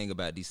great thing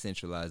about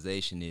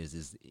decentralization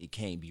is it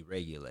can't be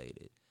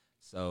regulated.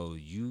 So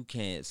you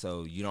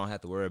don't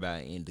have to worry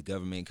about the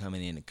government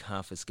coming in and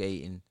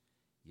confiscating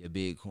your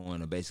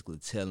Bitcoin or basically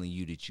telling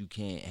you that you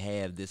can't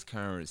have this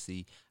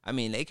currency. I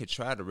mean, they could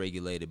try to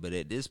regulate it, but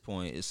at this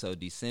point it's so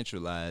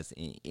decentralized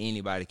and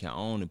anybody can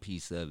own a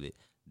piece of it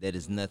that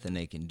is nothing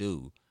they can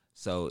do.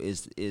 So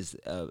it's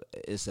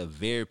a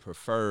very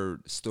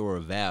preferred store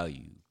of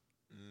value.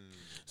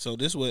 So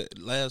this was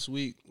last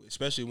week,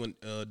 especially when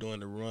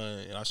during the run,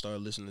 and I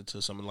started listening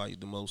to some of like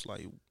the most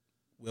like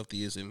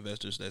wealthiest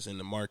investors that's in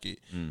the market,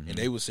 and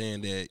they were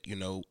saying that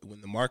when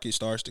the market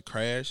starts to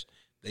crash,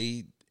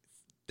 they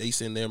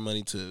send their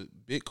money to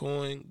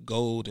Bitcoin,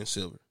 gold, and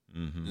silver.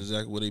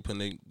 Exactly where they put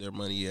their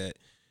money at.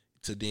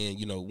 To then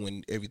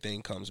when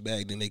everything comes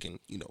back, then they can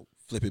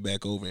flip it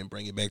back over and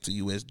bring it back to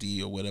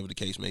USD or whatever the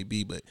case may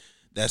be. But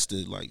that's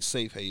the like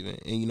safe haven.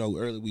 And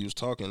earlier we was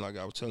talking, like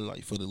I was telling,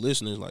 like for the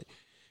listeners, like.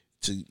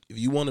 If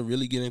you want to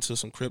really get into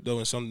some crypto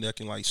and something that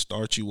can like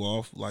start you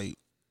off, like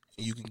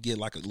you can get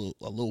like a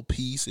little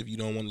piece if you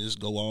don't want to just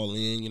go all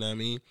in, you know what I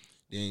mean?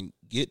 Then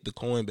get the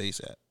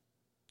Coinbase app.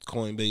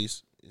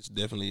 Coinbase is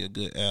definitely a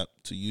good app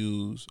to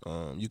use.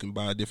 You can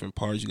buy different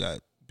parts. You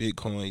got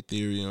Bitcoin,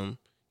 Ethereum.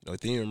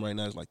 Ethereum right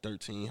now is like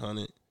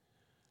 $1,300.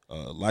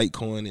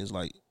 Litecoin is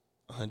like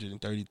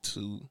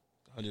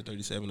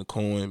 137 a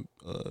coin.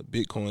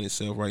 Bitcoin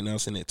itself right now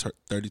sitting at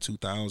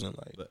 32,000.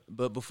 Like,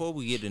 but before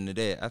we get into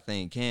that, I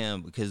think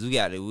Cam, because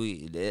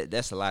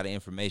that's a lot of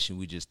information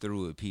we just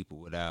threw at people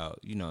without,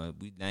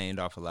 we named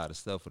off a lot of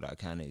stuff without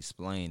kind of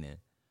explaining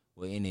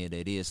what any of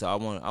that is. So I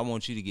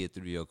want you to get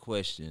through your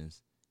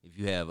questions if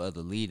you have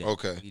other leading up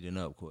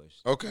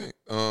questions. Okay,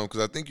 because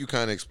I think you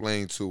kind of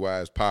explained too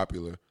why it's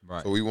popular.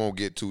 Right. So we won't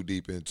get too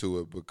deep into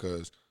it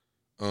because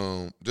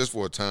just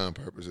for time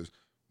purposes.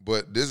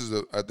 But this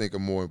is, I think, a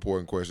more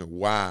important question.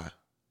 Why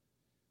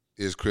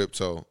is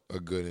crypto a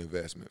good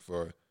investment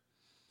for it?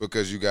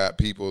 Because you got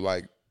people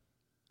like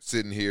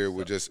sitting here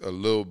with just a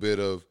little bit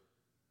of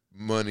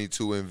money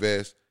to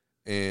invest,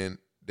 and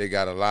they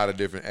got a lot of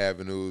different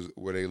avenues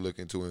where they're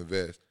looking to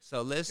invest.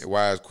 So and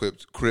why is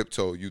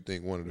crypto, you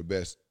think, one of the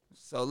best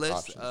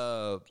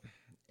options?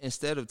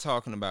 Instead of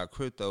talking about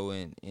crypto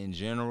in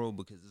general,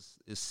 because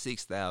it's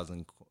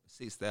 6,000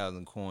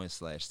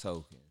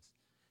 coins/tokens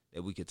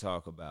that we could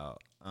talk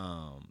about.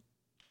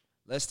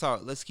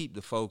 Let's keep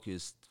the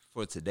focus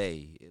for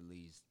today, at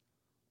least,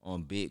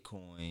 on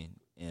Bitcoin,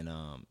 and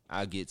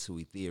I'll get to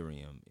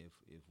Ethereum if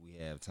we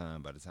have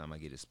time by the time I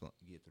get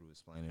through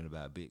explaining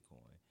about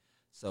Bitcoin.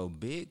 So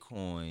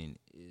Bitcoin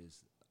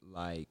is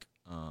like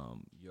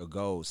your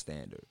gold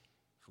standard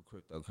for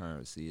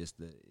cryptocurrency. It's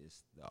the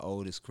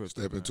oldest cryptocurrency.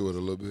 Step into it a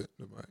little bit.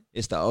 Right.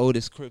 It's the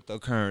oldest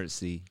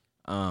cryptocurrency,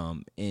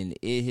 and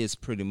it has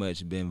pretty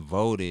much been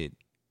voted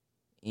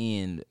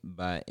in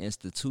by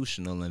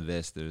institutional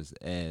investors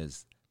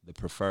as the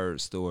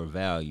preferred store of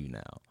value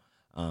now.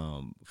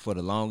 For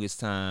the longest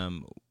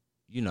time,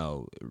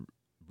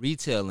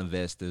 retail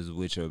investors,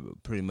 which are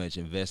pretty much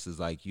investors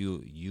like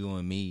you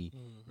and me,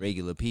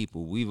 regular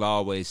people, we've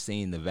always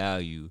seen the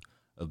value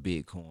of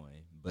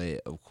Bitcoin.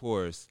 But of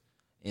course,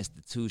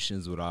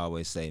 institutions would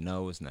always say,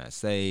 no, it's not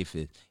safe.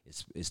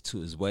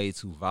 It's way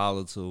too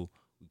volatile.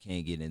 We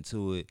can't get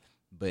into it.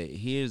 But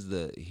here's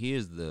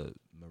the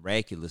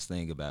miraculous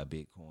thing about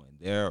Bitcoin.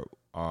 There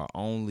are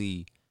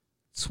only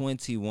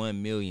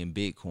 21 million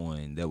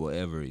Bitcoin that will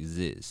ever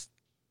exist.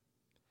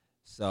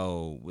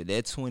 So with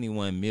that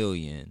 21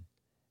 million,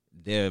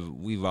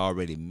 we've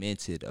already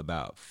minted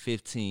about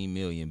 15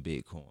 million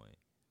Bitcoin.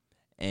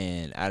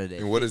 And out of that,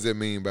 and what does that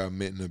mean by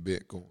minting a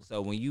Bitcoin?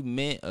 So when you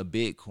mint a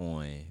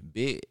Bitcoin,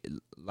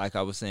 like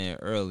I was saying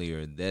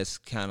earlier, that's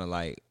kind of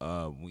like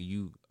when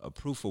you a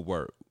proof of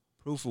work.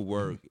 Proof of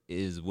work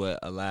is what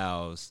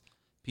allows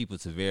people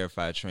to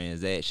verify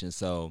transactions.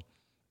 So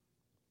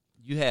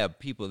you have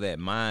people that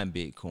mine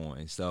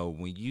Bitcoin. So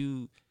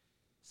you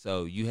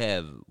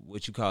have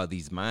what you call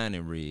these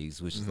mining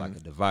rigs, which is like a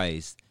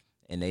device,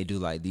 and they do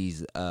like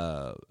these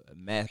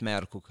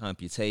mathematical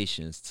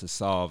computations to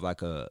solve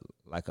like a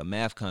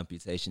math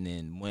computation.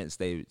 And once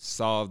they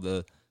solve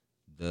the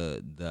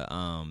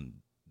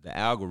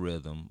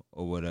algorithm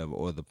or whatever,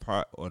 or the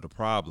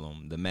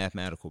problem, the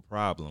mathematical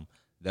problem,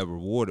 they're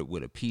rewarded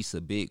with a piece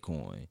of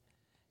Bitcoin.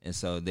 And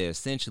so they're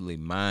essentially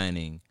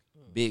mining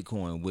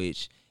Bitcoin,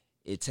 which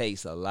it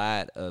takes a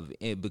lot of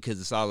it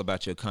because it's all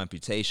about your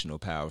computational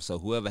power. So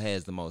whoever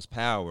has the most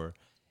power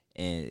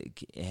and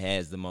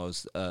has the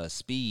most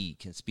speed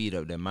can speed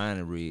up their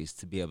mining rigs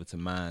to be able to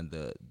mine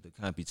the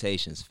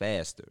computations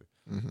faster.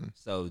 Mm-hmm.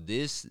 So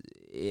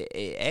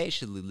it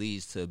actually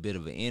leads to a bit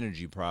of an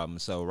energy problem.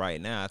 So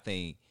right now, I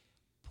think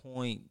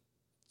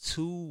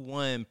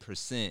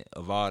 0.21%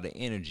 of all the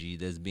energy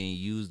that's being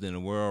used in the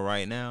world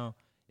right now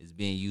is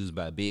being used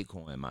by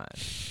Bitcoin mining.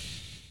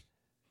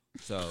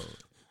 So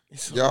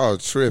y'all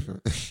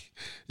tripping.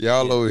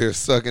 Y'all over here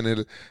sucking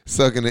the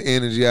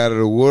energy out of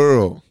the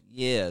world.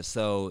 Yeah,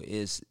 so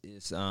it's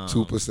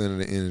 2% of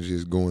the energy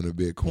is going to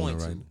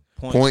Bitcoin right now.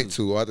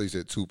 0.2. I thought you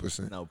said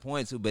 2%. No,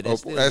 0.2, but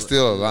that's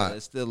still a lot.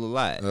 It's still a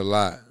lot. A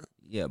lot.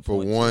 Yeah,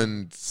 for 0.2.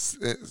 one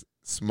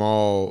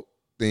small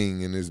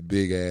thing in this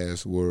big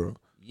ass world.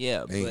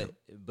 Yeah,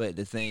 but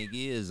the thing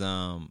is,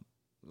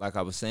 like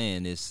I was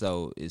saying,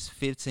 it's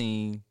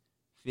 15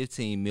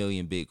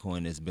 million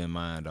Bitcoin that's been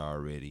mined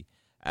already.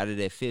 Out of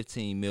that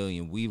 15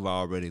 million, we've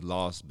already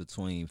lost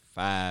between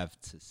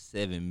 5 to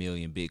 7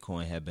 million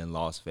Bitcoin have been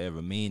lost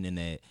forever, meaning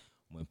that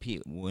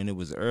when it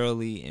was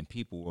early and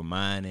people were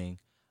mining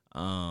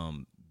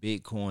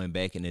Bitcoin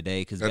back in the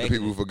day, because the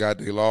people forgot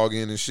they log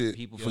in and shit.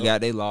 People forgot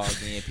they logged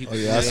in. People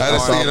I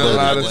seen a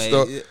lot of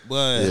stuff.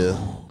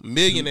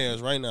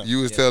 Millionaires right now.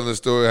 You was telling the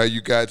story how you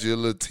got your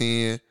little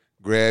 10,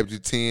 grabbed your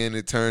 10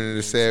 and turned it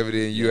to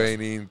 70, and you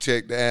ain't even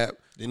checked the app.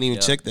 Didn't even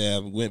check the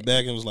app. Went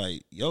back and was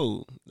like,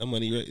 "Yo, that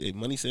money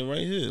sitting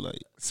right here."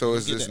 Like, so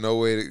it's just no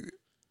way to.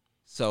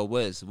 So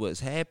what's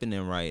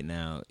happening right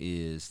now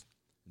is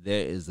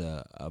there is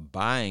a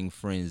buying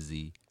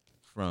frenzy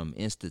from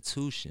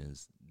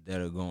institutions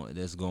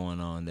that's going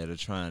on they're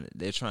trying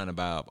to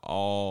buy up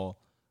all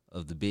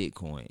of the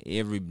Bitcoin.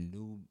 Every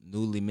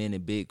newly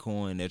minted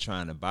Bitcoin, they're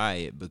trying to buy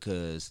it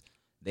because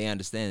they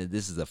understand that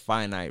this is a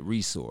finite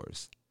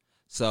resource.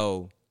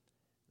 So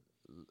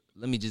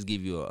let me just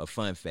give you a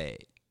fun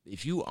fact.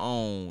 If you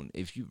can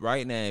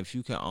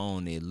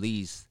own at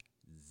least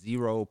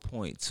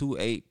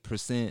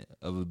 0.28%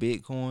 of a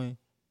Bitcoin,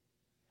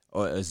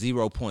 or a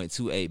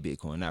 0.28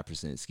 Bitcoin, not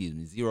percent, excuse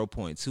me,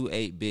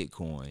 0.28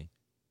 Bitcoin,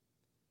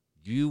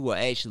 you will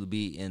actually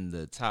be in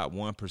the top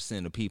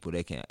 1% of people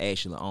that can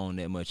actually own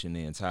that much in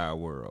the entire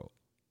world.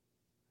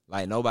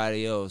 Like,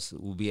 nobody else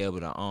will be able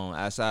to own,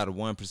 outside of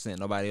 1%,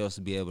 nobody else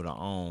will be able to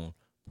own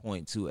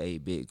 0.28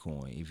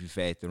 Bitcoin if you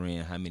factor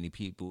in how many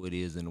people it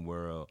is in the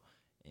world.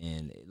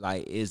 And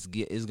like, it's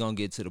gonna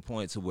get to the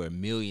point to where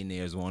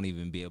millionaires won't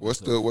even be able What's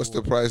to the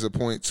afford price of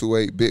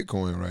 0.28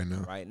 Bitcoin right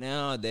now? Right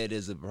now, that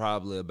is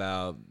probably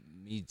about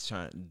me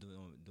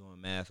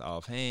doing math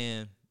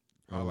offhand,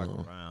 probably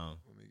like around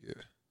Let me get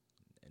it.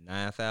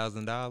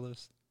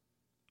 $9,000.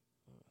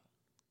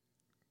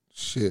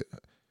 Shit,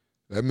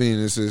 that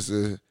means it's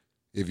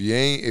if you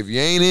ain't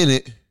in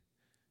it,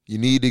 you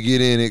need to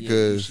get in it,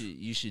 because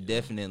you should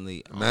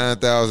definitely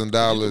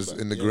 $9,000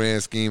 in the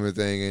grand scheme of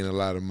thing ain't a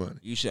lot of money.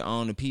 You should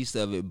own a piece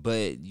of it,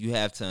 but you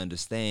have to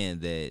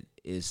understand that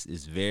it's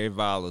very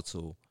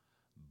volatile.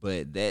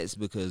 But that's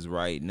because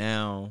right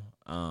now,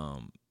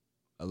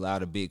 a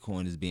lot of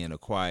Bitcoin is being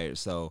acquired.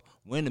 So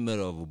we're in the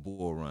middle of a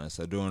bull run.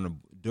 So during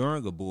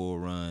a bull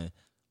run,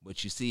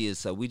 what you see is,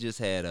 so we just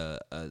had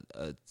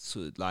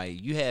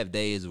like, you have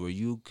days where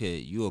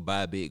you'll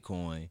buy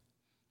Bitcoin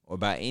or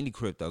buy any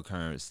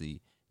cryptocurrency.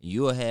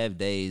 You'll have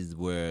days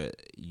where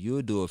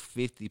you'll do a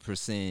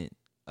 50%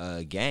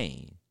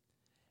 gain,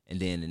 and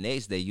then the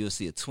next day you'll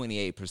see a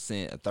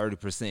 28%, a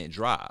 30%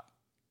 drop.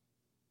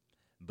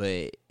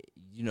 But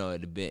you know,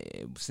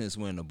 since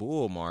we're in the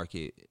bull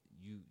market,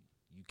 you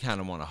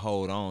kind of want to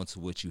hold on to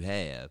what you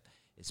have,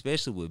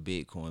 especially with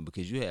Bitcoin,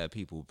 because you have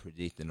people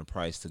predicting the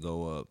price to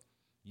go up.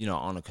 You know,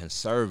 on a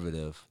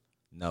conservative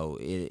note,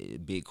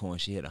 Bitcoin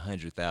should hit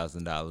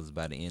 $100,000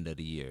 by the end of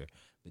the year.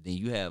 But then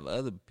you have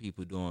other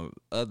people doing,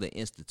 other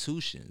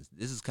institutions.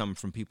 This is coming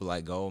from people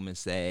like Goldman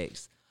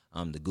Sachs,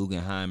 the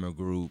Guggenheimer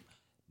Group.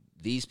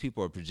 These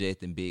people are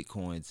projecting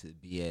Bitcoin to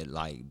be at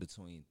like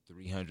between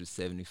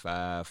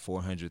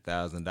 $375,000,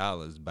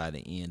 $400,000 by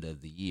the end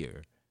of the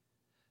year.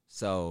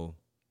 So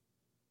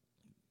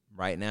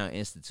right now,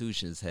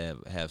 institutions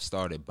have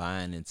started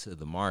buying into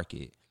the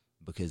market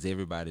because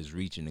everybody's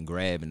reaching and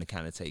grabbing to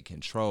kind of take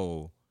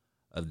control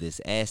of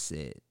this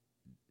asset,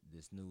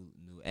 this new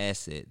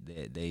asset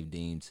that they've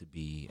deemed to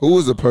be. Who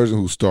was the person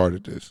who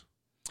started this?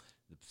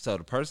 So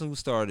the person who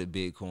started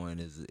Bitcoin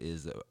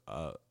is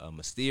a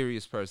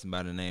mysterious person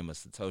by the name of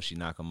Satoshi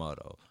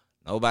Nakamoto.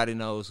 Nobody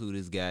knows who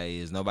this guy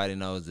is. Nobody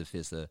knows if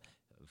it's a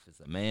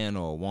man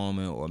or a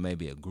woman or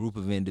maybe a group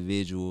of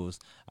individuals.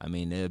 I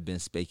mean, there have been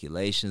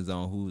speculations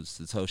on who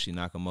Satoshi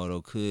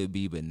Nakamoto could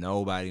be, but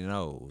nobody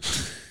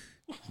knows.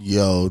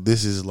 Yo,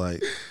 this is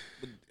like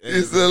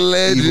It's a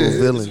legend. evil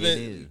villain. It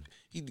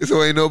is.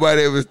 So ain't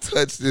nobody ever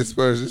touched this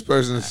person. This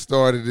person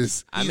started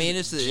this. I mean,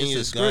 it's a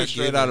genius, script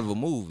straight God-given. out of a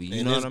movie. You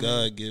And know that's what I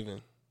mean? God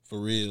given, for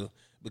real.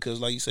 Because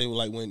like you say,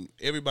 like when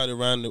everybody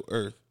around the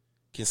earth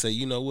can say,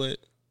 you know what,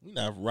 we're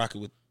not rocking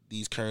with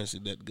these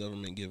currencies that the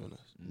government giving us.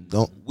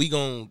 Don't We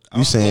gon'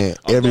 you saying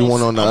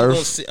everyone on the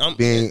earth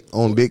being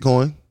on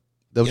Bitcoin?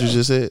 That what you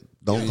just said?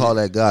 Don't call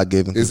that God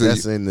given, because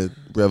that's in the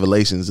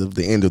revelations of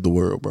the end of the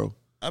world, bro.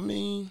 I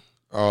mean,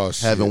 Oh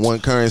shit! Having one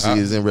currency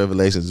is in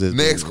revelations.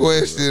 Next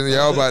question,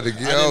 y'all about to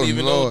get. I didn't Oh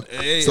even Lord! know-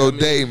 hey, So I mean,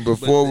 Dayton, but-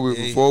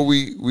 before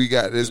we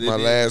got this, my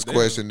They- last they-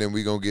 question. Then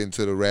we gonna get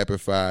into the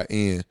rapid fire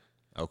end.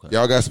 Okay.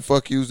 Y'all got some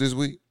fuck yous this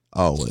week?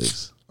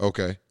 Always.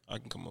 Okay. I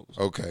can come up with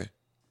Okay.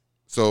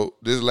 So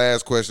this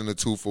last question, a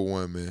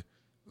 2-for-1, man.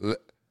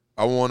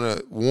 I want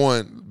to,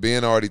 one,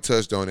 Ben already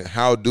touched on it.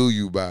 How do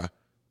you buy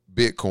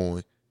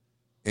Bitcoin?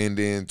 And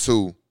then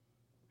 2,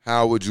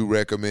 how would you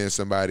recommend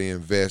somebody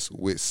invest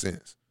with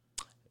sense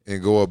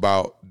and go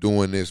about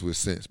doing this with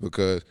sense?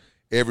 Because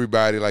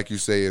everybody, like you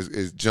say,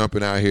 is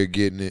jumping out here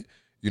getting it.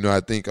 You know, I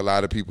think a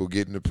lot of people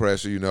getting the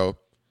pressure, you know,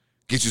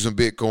 get you some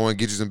Bitcoin,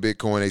 get you some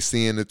Bitcoin. They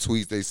seeing the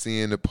tweets, they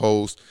seeing the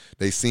posts,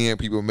 they seeing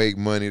people make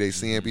money, they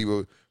seeing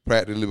people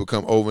practically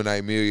become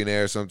overnight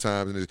millionaires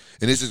sometimes. And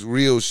this is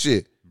real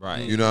shit.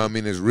 Right. You know what I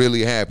mean? It's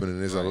really happening.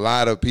 There's a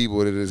lot of people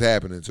that it's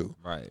happening to.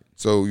 Right.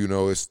 So, you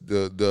know, it's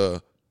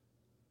the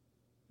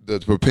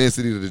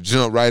propensity to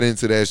jump right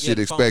into that shit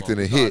the expecting FOMO.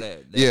 to We call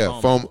hit. that Yeah,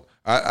 FOMO.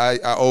 I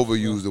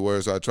overuse the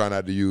word, so I try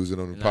not to use it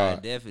on the Nah,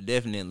 pod.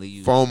 definitely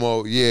use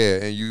FOMO,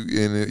 yeah, and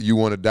you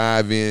want to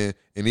dive in,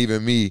 and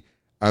even me,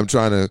 I'm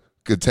trying to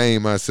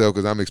contain myself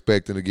because I'm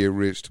expecting to get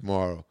rich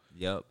tomorrow.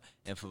 Yep.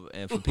 And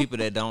for people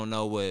that don't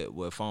know what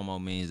FOMO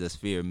means, that's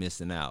fear of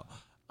missing out.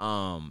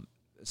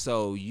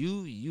 So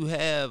you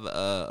have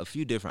a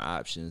few different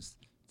options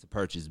to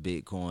purchase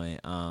Bitcoin.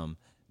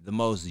 The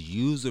most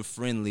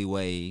user-friendly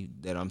way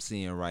that I'm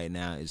seeing right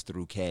now is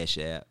through Cash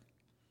App.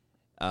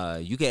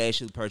 You can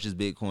actually purchase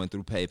Bitcoin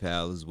through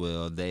PayPal as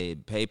well.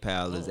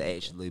 PayPal is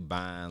actually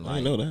buying I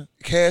like didn't know that.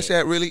 Cash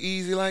App really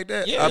easy like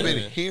that? Yeah. I've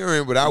been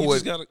hearing, but You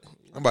just gotta-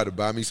 I'm about to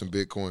buy me some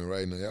Bitcoin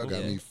right now. Y'all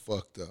got Yeah. me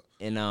fucked up.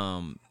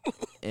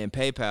 and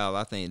PayPal.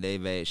 I think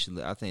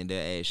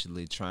they're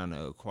actually trying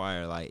to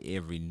acquire like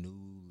every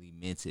newly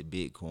minted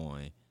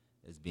Bitcoin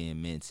that's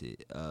being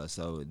minted.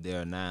 So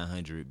there are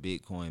 900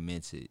 Bitcoin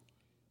minted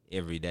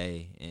every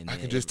day, and I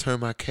can just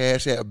turn my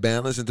Cash App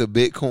balance into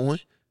Bitcoin.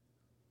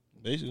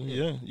 Basically,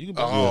 yeah. You can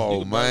buy,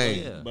 oh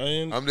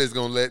man, I'm just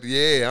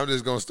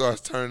gonna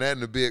start turning that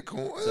into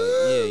Bitcoin.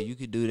 So yeah, you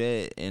could do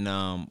that,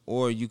 and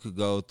or you could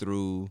go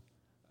through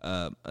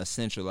a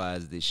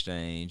centralized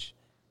exchange.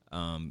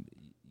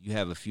 You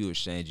have a few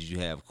exchanges. You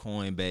have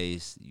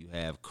Coinbase, you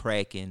have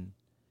Kraken,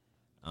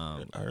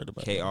 I heard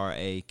about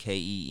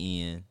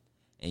Kraken,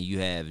 and you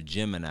have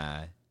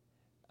Gemini.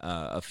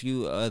 A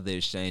few other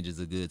exchanges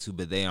are good too,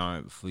 but they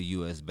aren't for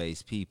U.S.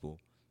 based people.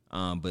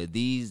 But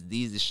these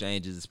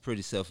exchanges is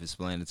pretty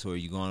self-explanatory.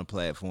 You go on a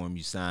platform,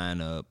 you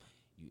sign up,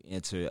 you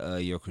enter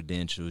your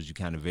credentials, you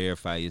kind of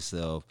verify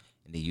yourself,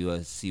 and then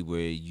you see where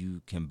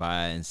you can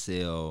buy and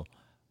sell.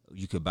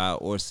 You could buy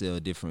or sell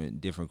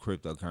different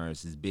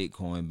cryptocurrencies.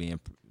 Bitcoin being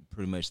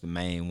pretty much the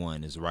main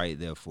one is right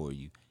there for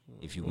you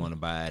if you want to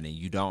buy it, and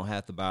you don't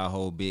have to buy a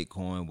whole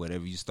Bitcoin.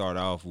 Whatever you start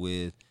off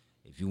with,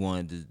 if you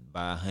wanted to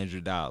buy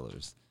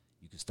 $100.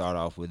 You can start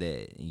off with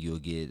that, and you'll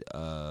get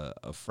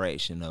a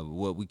fraction of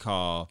what we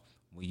call,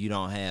 when you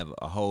don't have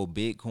a whole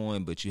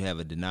Bitcoin, but you have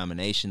a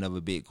denomination of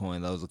a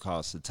Bitcoin. Those are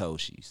called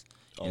Satoshis,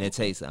 and it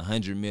takes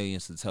 100 million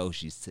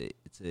Satoshis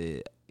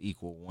to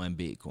equal one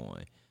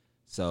Bitcoin.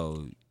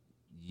 So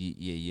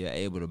you're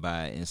able to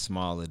buy it in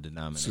smaller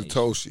denominations.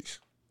 Satoshis.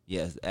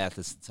 Yes,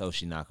 after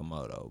Satoshi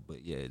Nakamoto,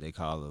 but yeah, they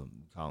call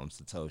them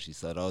Satoshi.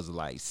 So those are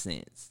like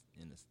cents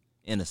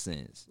in a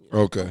sense.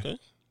 Okay.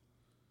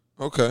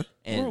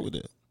 And wrong with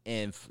that?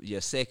 And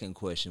your second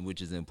question,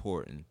 which is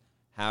important,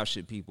 how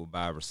should people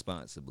buy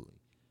responsibly?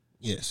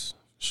 Yes.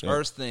 Sure.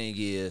 First thing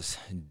is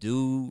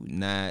do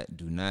not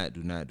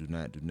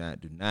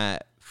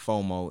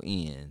FOMO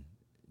in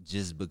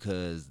just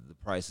because the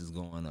price is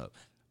going up.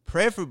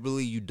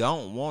 Preferably, you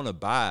don't want to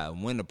buy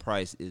when the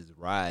price is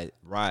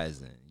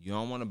rising. You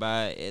don't want to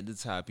buy at the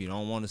top. You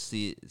don't want to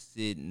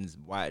sit and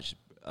watch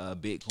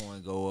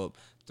Bitcoin go up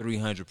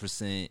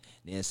 300%,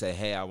 then say,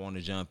 hey, I want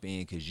to jump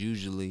in, because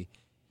usually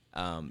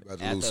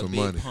after a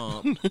big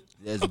pump,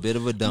 there's a bit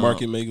of a dump.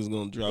 Market maker's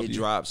going to drop. It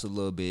drops a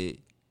little bit.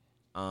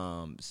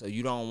 So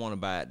you don't want to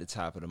buy at the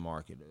top of the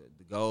market.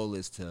 The goal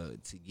is to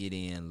get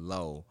in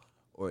low.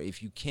 Or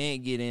if you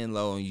can't get in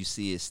low and you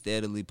see it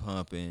steadily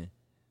pumping,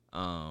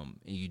 and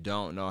you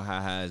don't know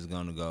how high it's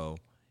going to go,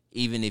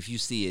 even if you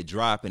see it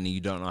dropping and you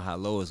don't know how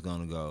low it's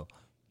going to go,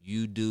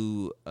 you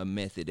do a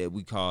method that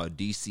we call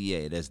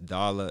DCA. That's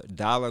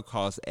dollar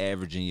cost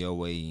averaging your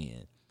way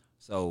in.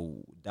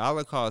 So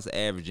dollar cost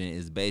averaging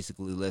is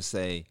basically, let's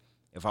say,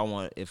 if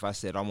I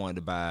said I wanted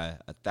to buy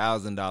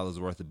 $1,000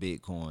 worth of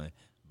Bitcoin,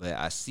 but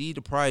I see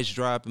the price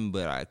dropping,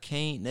 but I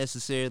can't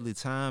necessarily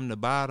time the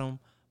bottom,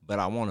 but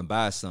I want to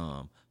buy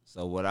some.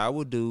 So what I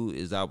would do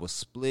is I would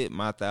split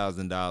my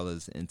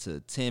 $1,000 into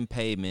 10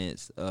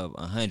 payments of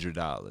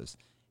 $100,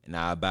 and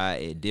I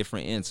buy at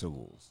different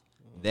intervals.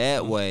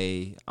 That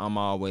way, I'm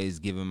always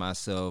giving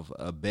myself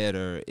a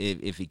better.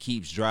 If it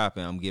keeps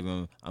dropping, I'm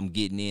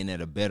getting in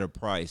at a better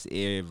price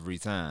every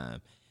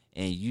time.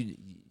 And you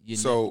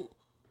So,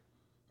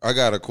 I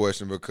got a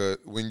question, because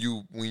when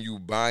you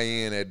buy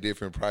in at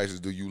different prices,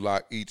 do you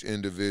lock each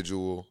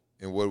individual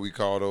in what we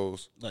call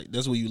those? Like,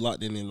 that's where you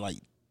locked in like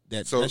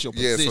that. So, that's your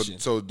position. Yeah.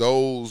 So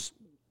those.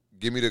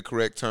 Give me the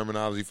correct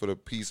terminology for the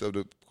piece of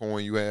the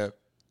coin you have.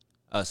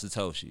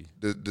 Satoshi.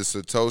 The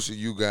Satoshi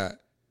you got.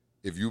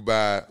 If you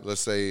buy,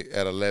 let's say,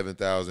 at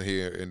 11,000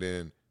 here, and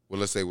then,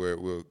 well, let's say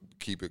we'll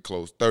keep it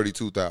close,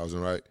 32,000,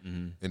 right?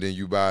 Mm-hmm. And then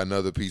you buy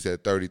another piece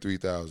at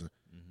 33,000.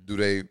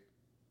 Mm-hmm.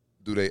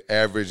 Do they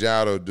average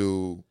out, or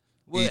do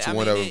each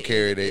one of them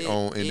carry their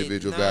own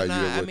individual value?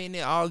 I mean,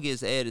 it all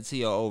gets added to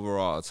your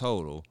overall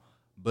total.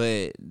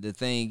 But the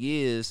thing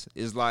is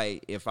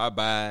like if I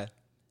buy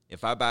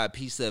a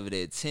piece of it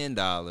at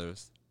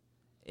 $10,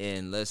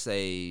 and let's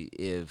say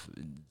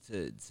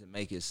to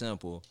make it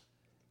simple,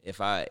 if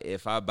I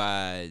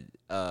buy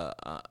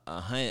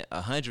 100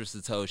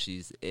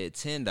 Satoshis at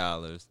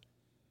 $10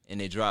 and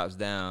it drops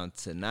down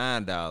to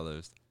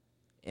 $9,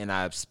 and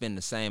I spend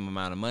the same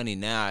amount of money,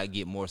 now I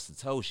get more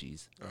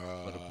Satoshis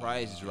for the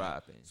price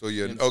dropping. So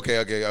you're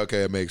okay.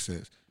 It makes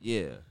sense.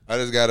 Yeah, I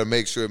just got to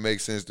make sure it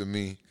makes sense to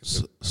me.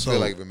 I feel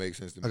like if it makes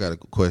sense to me. I got a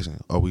question.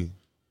 Are we?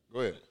 Go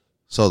ahead.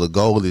 So the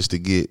goal is to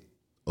get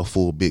a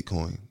full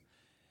Bitcoin.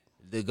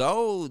 The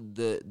goal,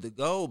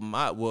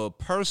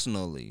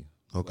 personally.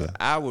 Okay. What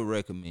I would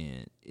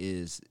recommend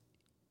is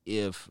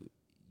if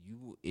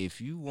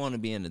you want to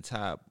be in the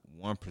top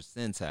 1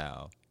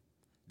 percentile,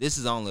 this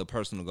is only a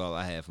personal goal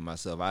I have for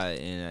myself.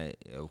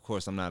 Of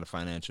course, I'm not a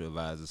financial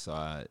advisor, so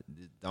I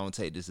don't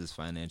take this as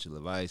financial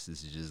advice.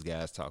 This is just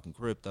guys talking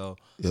crypto.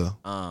 Yeah.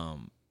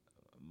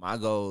 My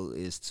goal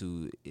is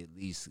to at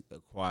least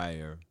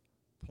acquire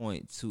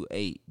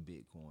 0.28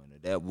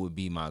 Bitcoin. That would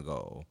be my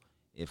goal.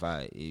 If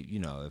I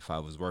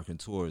was working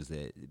towards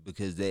that,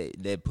 because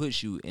that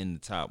puts you in the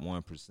top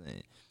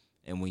 1%.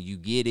 And when you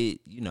get it,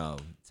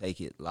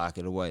 take it, lock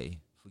it away,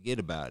 forget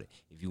about it.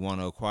 If you want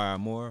to acquire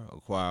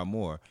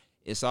more,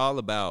 it's all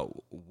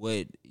about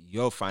what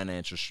your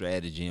financial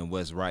strategy and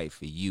what's right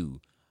for you.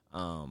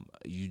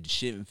 You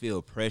shouldn't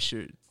feel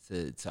pressured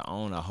to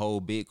own a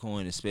whole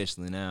Bitcoin,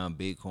 especially now.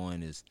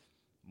 Bitcoin is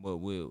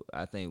what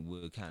I think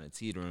we're kind of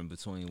teetering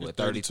between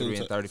 33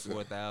 and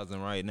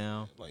 34,000 right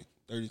now. Like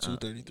 32,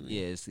 33.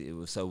 Yes,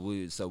 so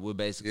we're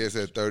basically it's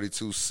at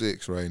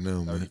 32.6 right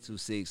now, man.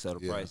 32.6, so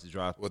the price is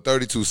dropping. Well,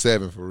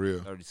 32.7 for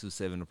real.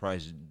 32.7, the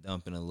price is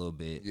dumping a little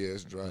bit. Yeah,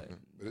 it's dropping,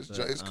 but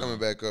it's coming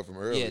back up from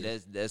earlier. Yeah,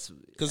 that's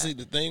because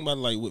the thing about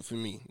like what for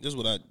me, this is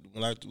what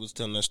when I was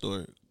telling that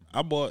story,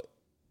 I bought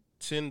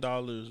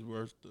 $10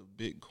 worth of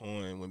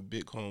Bitcoin when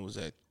Bitcoin was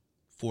at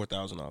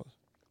 $4,000,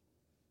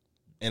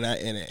 and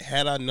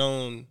had I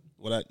known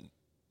what I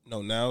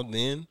know now,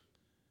 then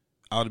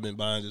I would have been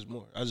buying just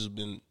more. I just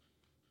been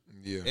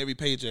every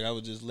paycheck I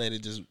would just let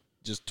it just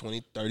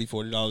 $20, $30,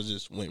 $40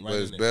 just went right.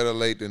 But it's better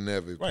late than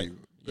never, right?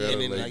 People. Yeah,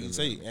 and then like you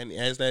say, and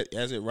as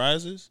it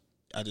rises,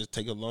 I just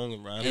take a long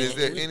and ride. And is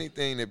there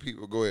anything that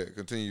people go ahead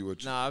continue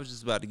with? No, I was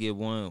just about to give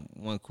one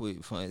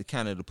quick fun,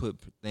 kind of to put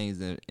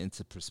things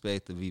into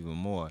perspective even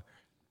more.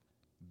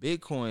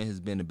 Bitcoin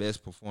has been the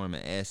best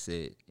performing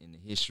asset in the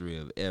history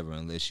of ever,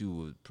 unless you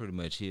were pretty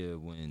much here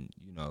when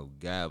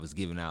God was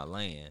giving out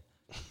land.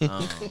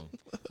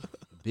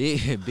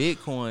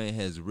 Bitcoin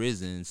has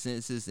risen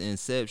since its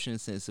inception,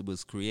 since it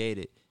was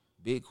created.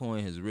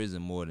 Bitcoin has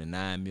risen more than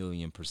 9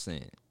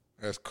 million%.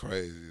 That's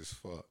crazy as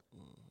fuck.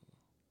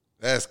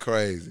 That's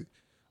crazy.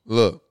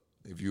 Look,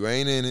 if you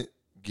ain't in it,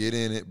 get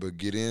in it, but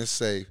get in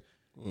safe.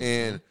 Mm-hmm.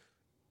 And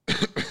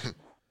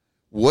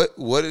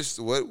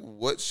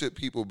what should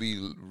people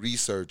be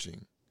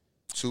researching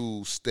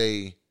to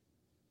stay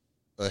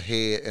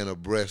ahead and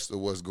abreast of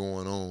what's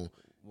going on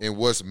and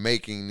what's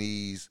making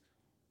these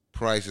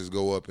prices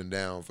go up and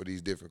down for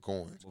these different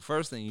coins? Well,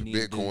 first thing you need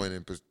Bitcoin to do,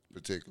 in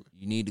particular.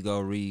 You need to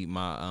go read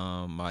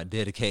my my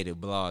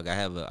dedicated blog. I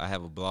have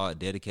a blog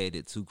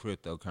dedicated to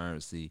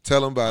cryptocurrency.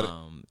 Tell them about it.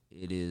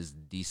 It is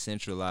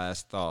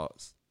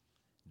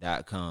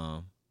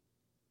decentralizedthoughts.com.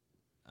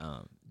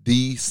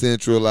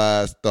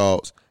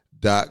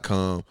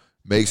 Decentralizedthoughts.com.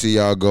 Make sure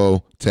y'all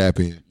go tap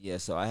in. Yeah,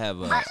 so I have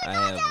a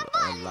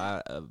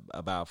lot of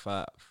about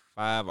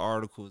five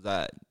articles.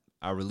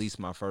 I released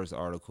my first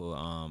article.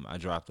 I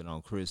dropped it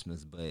on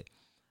Christmas, but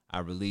I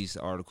release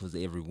articles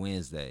every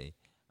Wednesday.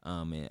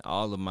 And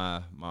all of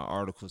my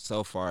articles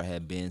so far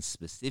have been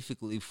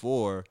specifically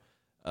for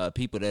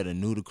people that are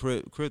new to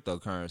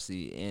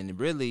cryptocurrency. And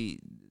really,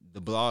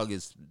 the blog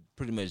is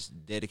pretty much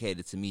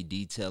dedicated to me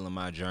detailing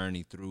my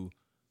journey through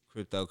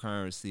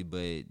cryptocurrency.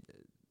 But,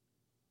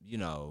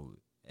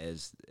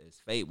 as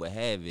fate would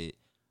have it,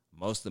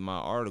 most of my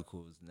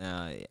articles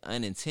now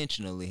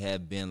unintentionally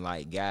have been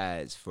like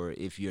guides for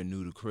if you're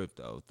new to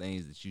crypto,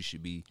 things that you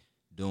should be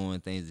doing,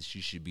 things that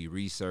you should be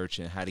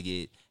researching, how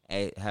to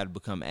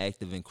become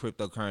active in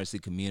cryptocurrency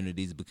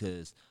communities,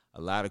 because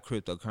a lot of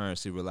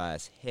cryptocurrency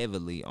relies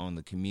heavily on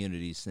the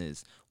community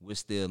since we're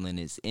still in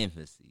its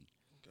infancy.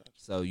 Gotcha.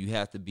 So you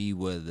have to be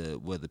where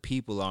the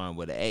people are and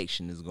where the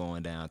action is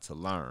going down to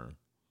learn.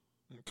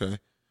 Okay.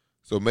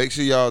 So make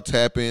sure y'all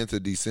tap into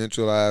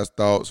Decentralized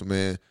Thoughts,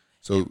 man.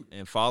 So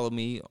and follow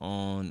me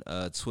on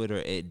Twitter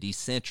at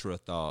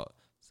DecentraThought.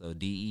 So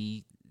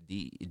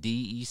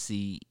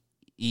DECENTRA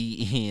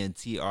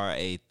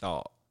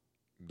thought.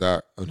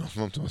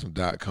 I'm talking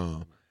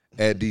 .com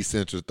at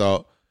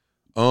DecentraThought.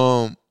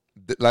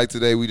 Like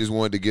today, we just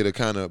wanted to get a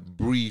kind of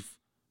brief,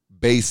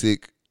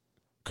 basic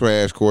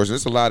crash course. And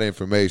it's a lot of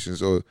information,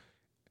 so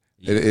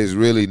it's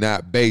really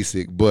not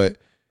basic, but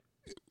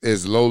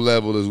as low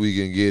level as we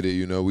can get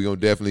it. We're gonna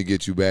definitely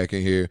get you back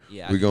in here.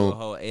 Yeah, we're gonna do a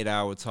whole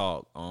 8-hour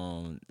talk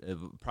on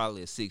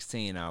probably a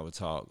 16-hour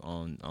talk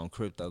on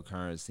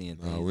cryptocurrency and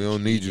things. No, we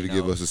don't need you to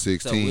give us a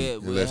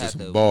 16 unless it's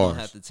some bars.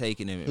 We'll have to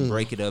take it and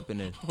break it up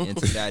into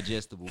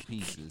digestible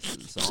pieces.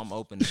 So I'm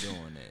open to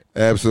doing that.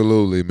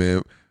 Absolutely,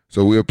 man.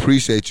 So we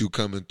appreciate you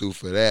coming through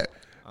for that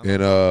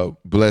and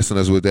blessing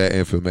us with that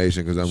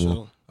information, because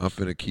I'm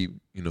finna keep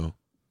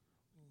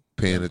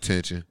paying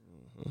attention.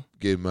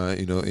 Get my,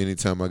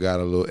 anytime I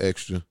got a little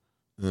extra.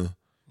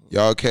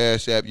 Y'all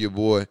cash app your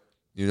boy.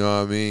 You know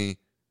what I mean?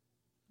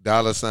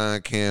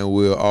 $ Can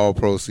Will, all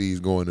proceeds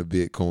going to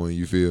Bitcoin.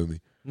 You feel me?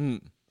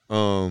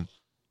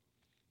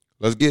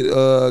 Let's get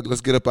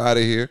up out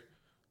of here.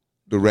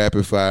 The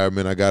rapid fire,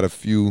 man. I got a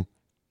few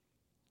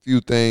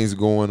things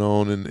going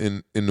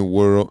on in the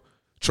world.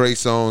 Trey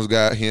Songz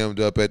got hemmed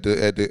up at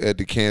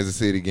the Kansas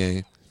City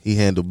game. He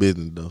handled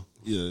business though.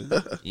 Yeah.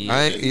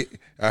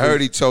 I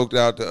heard he choked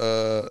out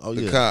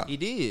the cop. He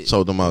did.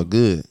 Choked him out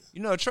good.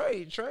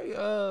 Trey, Trey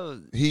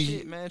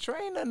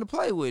ain't nothing to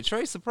play with.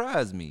 Trey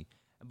surprised me.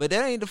 But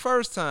that ain't the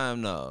first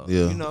time, though.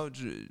 Yeah.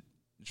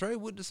 Trey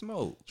with the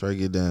smoke. Trey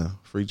get down.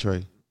 Free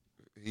Trey.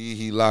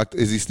 He locked.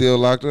 Is he still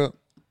locked up?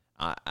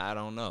 I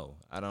don't know.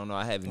 I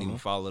haven't even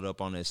followed up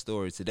on that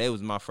story. Today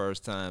was my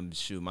first time.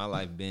 Shoot, my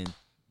life been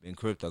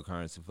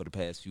cryptocurrency for the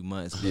past few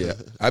months. But yeah,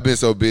 I've been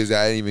so busy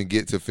I didn't even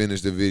get to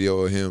finish the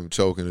video of him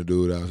choking the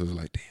dude. I was just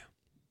like, damn.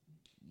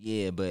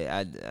 Yeah, but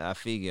I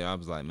figured, I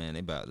was like, man, they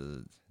about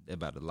to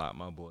lock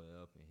my boy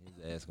up and his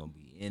ass gonna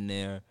be in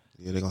there.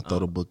 Yeah, they're gonna throw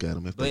the book at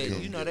him if they can.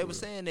 But you know, they were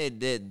saying that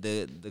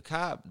the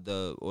cop,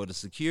 or the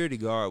security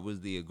guard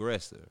was the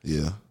aggressor.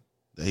 Yeah,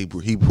 he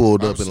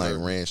pulled up and like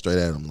ran straight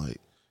at him. Like,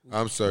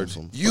 I'm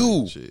certain.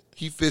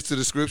 He fits the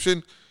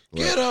description.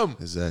 Right. Get him.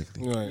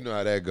 Exactly. Right. You know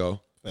how that go.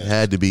 It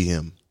had to be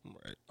him.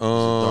 Right. The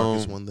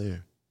darkest one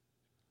there.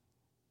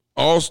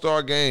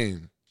 All-Star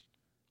game.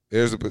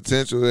 There's a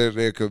potential that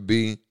there could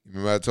be.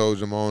 Remember I told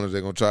them owners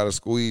they're going to try to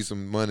squeeze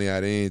some money out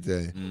of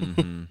anything.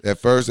 Mm-hmm. At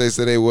first they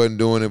said they wasn't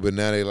doing it, but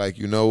now they like,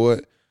 you know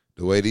what?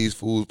 The way these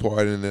fools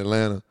party in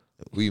Atlanta,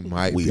 we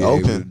might be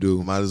able to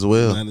do. Might as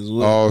well.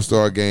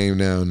 All-Star game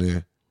down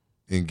there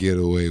and get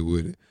away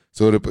with it.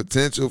 So the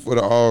potential for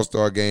the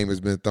All-Star game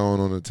has been thrown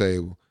on the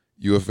table.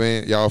 You a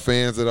fan? Y'all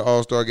fans of the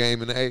All-Star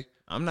game in the A?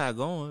 I'm not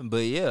going,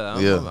 but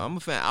I'm a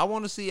fan. I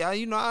want to see. I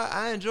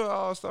enjoy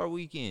All-Star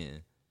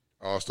weekend.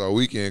 All-Star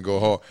weekend go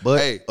hard. But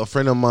hey, a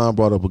friend of mine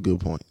brought up a good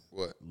point.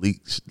 What?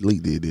 Leak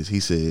did this. He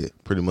said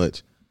pretty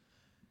much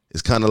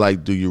it's kind of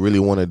like, do you really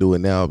want to do it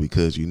now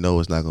because you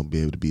know it's not going to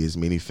be able to be as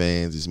many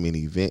fans, as many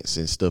events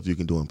and stuff you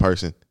can do in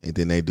person, and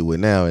then they do it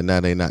now, and now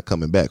they're not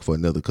coming back for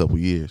another couple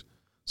years.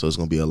 So it's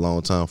going to be a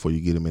long time before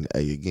you get them in the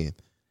A again.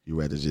 You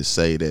rather just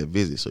save that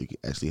visit so you can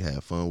actually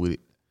have fun with it.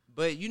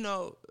 But you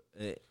know,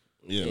 I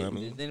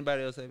mean, does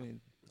anybody else have any?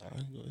 All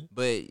right, go ahead.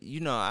 But you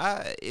know,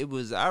 I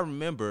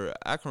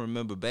can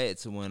remember back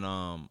to when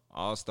the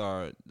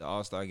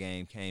All-Star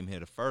game came here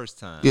the first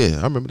time. Yeah,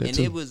 I remember that and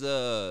too. It was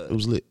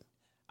lit.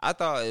 I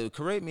thought,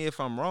 correct me if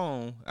I'm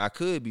wrong, I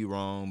could be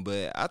wrong,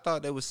 but I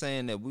thought they were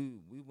saying that we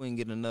wouldn't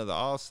get another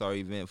All-Star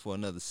event for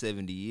another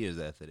 70 years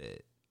after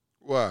that.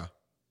 Why?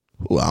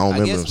 Well, I don't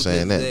remember them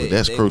saying that, but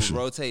that's crucial.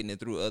 Were rotating it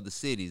through other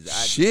cities.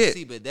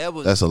 Shit. But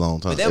that's a long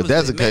time. If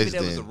that's the case,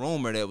 maybe then was a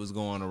rumor that was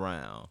going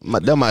around.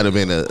 That might have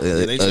been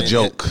a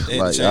joke.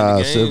 Like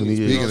 70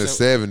 years. Speaking of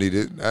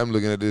 70, I'm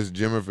looking at this.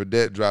 Jimmy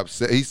Fredette dropped.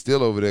 He's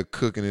still over there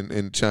cooking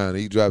in China.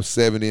 He dropped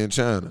 70 in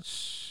China.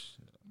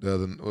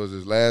 Was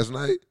his last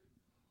night?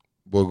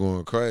 Boy,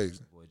 going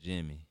crazy. Boy,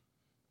 Jimmy.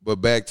 But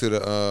back to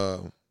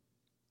the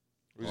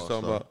what you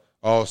talking about?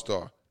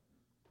 All-Star.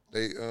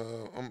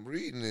 I'm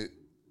reading it.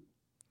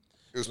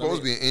 It was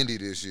supposed to be in Indy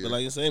this year. But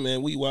like I say,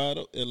 man,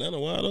 Atlanta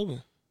wide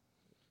open.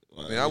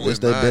 I mean, I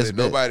wouldn't mind it.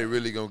 Nobody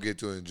really going to get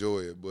to enjoy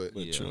it, but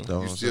you're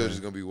still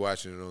just going to be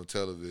watching it on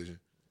television.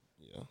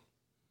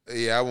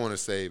 Yeah, I want to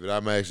save it.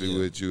 I'm actually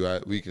with you.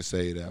 We can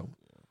save that one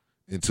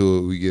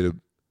until we get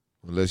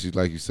unless you,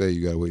 like you say,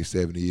 you got to wait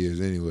 70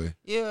 years anyway.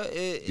 Yeah.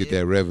 Get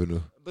that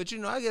revenue. But, you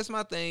know, I guess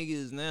my thing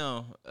is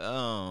now.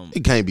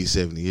 It can't be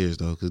 70 years,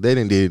 though, because they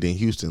didn't did it in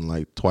Houston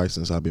like twice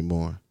since I've been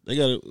born. They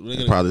got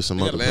probably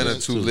some other Atlanta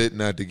places too lit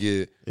not to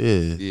get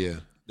it. Yeah.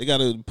 They got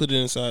to put it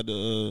inside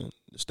the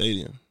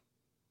stadium.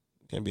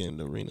 Can't be in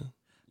the arena.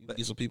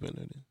 Get some people in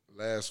there. Then.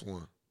 Last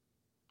one.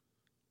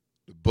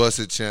 The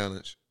Busset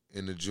Challenge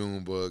and the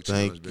Junebug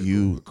Challenge. Thank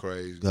you,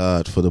 crazy.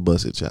 God, for the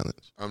Busset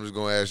Challenge. I'm just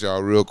going to ask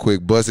y'all real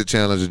quick. Busset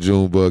Challenge or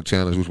Junebug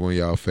Challenge, which one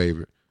y'all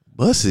favorite?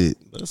 Busset.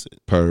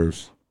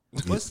 Pervs.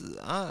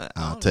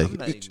 I'll take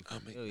it.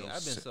 I've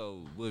been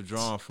so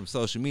withdrawn from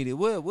social media.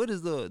 What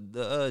is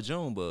the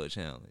Junebug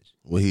Challenge?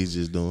 What he's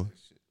just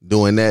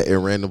doing that at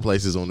random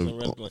places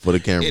for the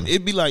camera.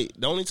 It'd be like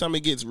the only time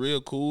it gets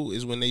real cool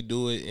is when they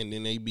do it and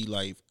then they be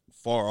like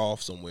far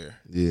off somewhere.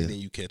 Yeah. And then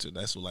you catch it.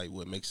 That's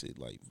what makes it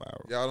like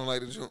viral. Y'all don't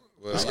like the Junebug?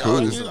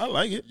 Well, I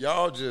like it.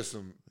 Y'all just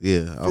some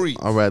freaks.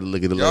 I'd rather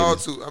look at the y'all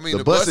ladies. too. I mean,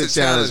 the Busset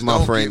Challenge,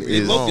 my friend,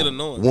 is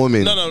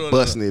woman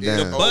busting it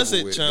down. The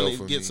Busset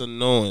Challenge gets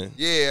annoying.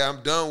 Yeah,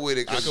 I'm done with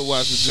it. I could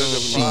watch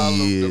the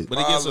problem, but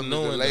it gets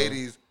annoying. The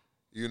ladies,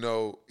 you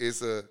know,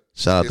 it's a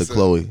shout out to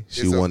Chloe.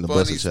 She won the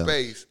Busset Challenge.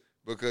 Space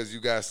because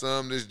you got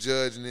some that's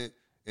judging it,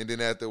 and then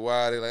after a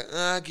while they're like,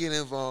 I get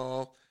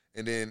involved,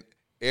 and then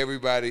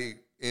everybody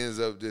ends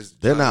up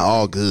just. They're not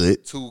all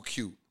good. Too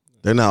cute.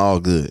 They're not all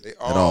good. They at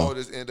all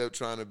just end up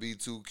trying to be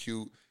too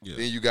cute. Yeah.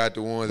 Then you got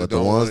the ones that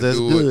don't want to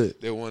do good.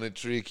 it. They want to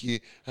trick you.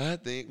 I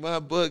think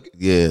my book.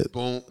 Yeah.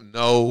 Boom.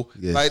 No.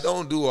 Yes. Like,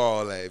 don't do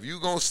all that. If you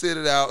gonna sit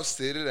it out,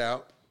 sit it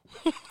out.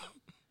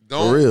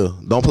 Don't. For real.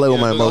 Don't play with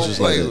my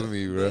emotions like that. Don't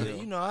play with me, bro.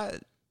 You know,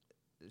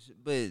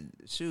 but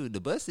shoot, the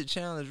Busted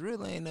Challenge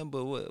really ain't nothing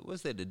but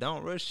what's that? The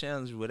Don't Rush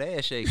Challenge with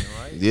ass shaking,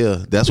 right?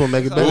 Yeah, that's what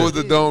make it better. What was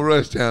the Don't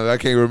Rush Challenge? I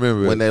can't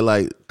remember. When they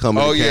like come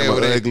in the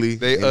camera ugly,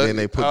 and then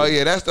they put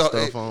that's the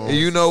stuff on. And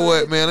you know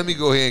what, man? Let me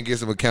go ahead and get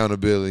some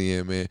accountability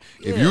in, man.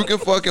 If you can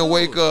fucking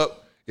wake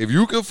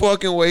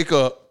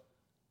up,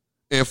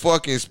 and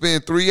fucking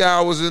spend 3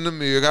 hours in the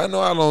mirror, I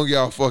know how long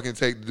y'all fucking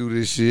take to do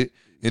this shit,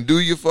 and do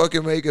your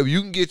fucking makeup,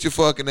 you can get your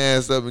fucking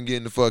ass up and get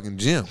in the fucking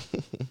gym.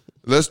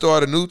 Let's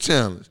start a new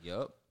challenge.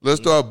 Yep. Let's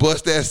start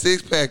bust that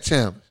 6-pack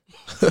challenge.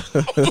 You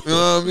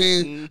know what I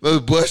mean?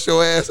 Let's bust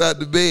your ass out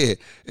the bed.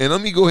 And let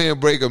me go ahead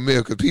and break a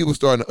myth because people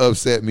starting to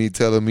upset me,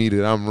 telling me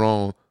that I'm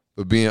wrong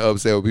for being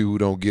upset with people who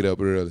don't get up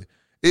early.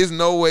 There's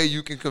no way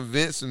you can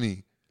convince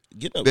me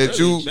that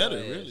you better,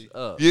 really.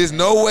 There's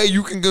no way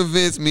you can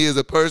convince me as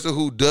a person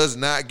who does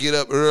not get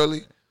up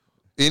early,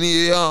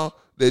 any of y'all,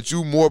 that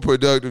you more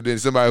productive than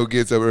somebody who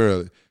gets up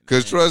early.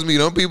 Because trust me,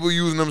 them people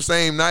using them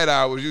same night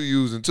hours you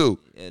using too.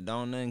 Yeah,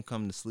 don't nothing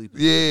come to sleep.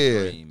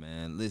 Yeah.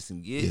 Man.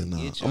 Listen, get Yeah, nah.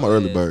 your I'm an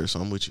early ass bird, so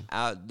I'm with you.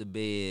 out the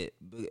bed.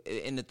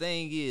 And the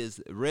thing is,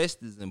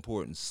 rest is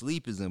important.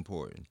 Sleep is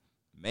important.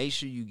 Make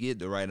sure you get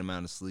the right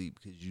amount of sleep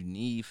because you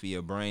need for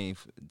your brain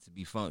to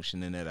be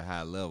functioning at a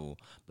high level.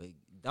 But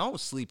don't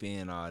sleep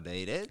in all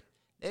day.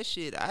 That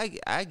shit,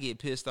 I get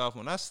pissed off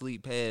when I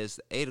sleep past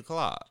 8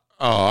 o'clock.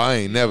 Oh, I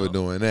ain't never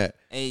doing that.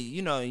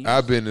 And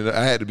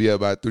I had to be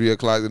up by 3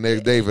 o'clock the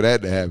next day for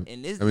that to happen.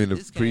 And this, the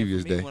this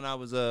previous came from me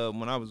day.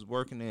 when I was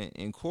working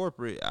in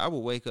corporate, I would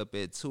wake up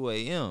at 2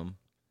 a.m.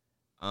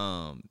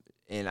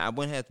 And I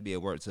wouldn't have to be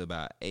at work till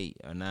about 8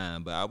 or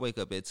 9, but I wake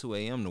up at 2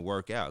 a.m. to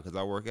work out because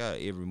I work out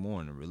every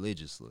morning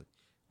religiously.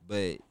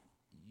 But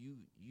you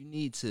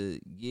need to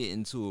get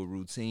into a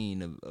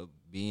routine of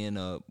being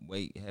up,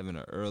 having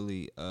an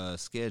early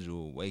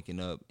schedule, waking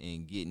up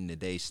and getting the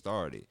day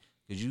started.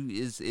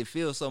 Because it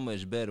feels so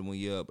much better when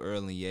you're up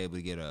early and you're able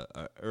to get a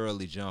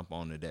early jump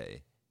on the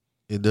day.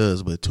 It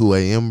does, but 2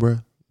 a.m., bro,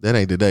 that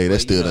ain't the day.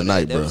 That's still the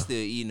night, bro. That's still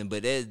eating,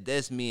 but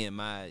that's me and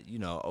my,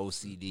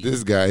 OCD.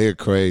 This guy here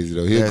crazy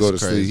though. He'll That's go to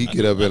crazy. sleep. He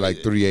get up at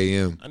like 3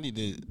 a.m. I need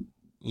to,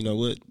 you know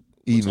what?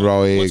 eating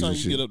raw eggs What time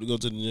and you get shit. up to go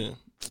to the gym?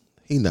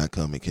 He not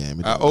coming,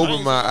 Cam. I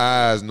open my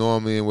eyes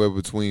normally anywhere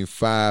between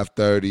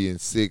 5:30 and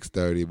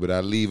 6:30, but I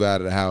leave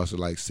out of the house at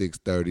like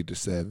 6:30 to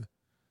 7.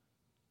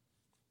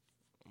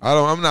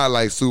 I'm not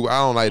like super. I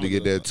don't like to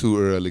get there too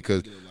early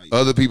because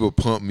other people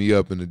pump me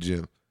up in the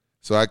gym,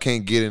 so I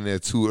can't get in there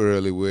too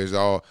early. Where it's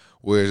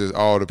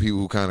all the people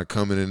who kind of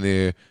coming in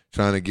there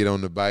trying to get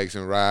on the bikes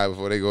and ride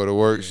before they go to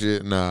work.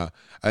 Shit, nah.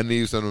 I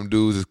need some of them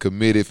dudes that's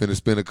committed, finna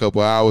spend a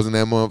couple hours in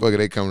that motherfucker.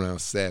 They come around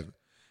 7,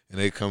 and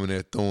they come in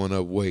there throwing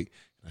up weight.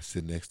 I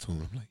sit next to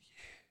them. I'm like,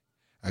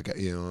 yeah, I got.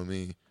 You know what I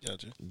mean?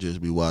 Gotcha.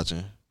 Just be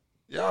watching.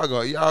 Y'all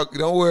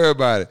don't worry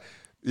about it.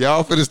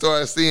 Y'all finna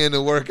start seeing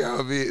the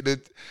workout vid.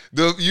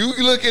 You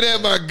looking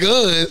at my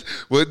guns,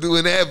 but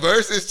when that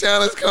versus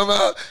challenge come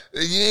out,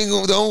 you ain't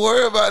gonna. Don't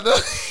worry about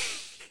nothing.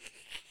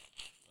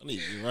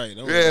 You're right.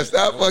 Yeah,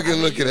 stop fucking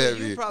looking at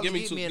me. You probably Give me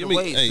get two. me in Give the me.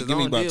 weights, Hey, 'cause give I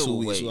me don't about deal 2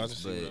 with weeks so I can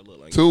weights, see what I but- look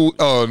like. 2.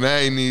 Oh, now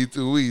you need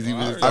 2 weeks. He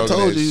was I I talking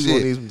told that you you gonna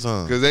shit. need some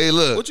time. Cause they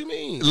look. What you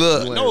mean?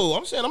 Look. No,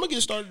 I'm saying I'm gonna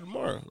get started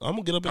tomorrow. I'm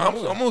gonna get up. I'm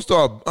gonna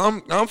start.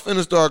 I'm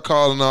finna start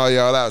calling all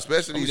y'all out,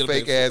 especially I'm these gonna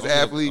fake get up ass at-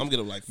 athletes. I'm gonna get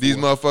up like these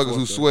 4, motherfuckers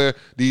who 4:30. swear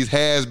these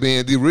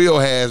has-beens, the real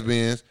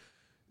has-beens.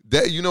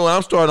 That you know what?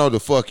 I'm starting off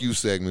the fuck you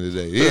segment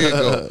today. Here you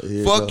go. Here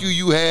you Fuck go.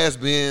 you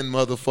has-been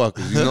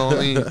motherfuckers. You know what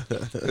I mean?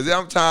 Because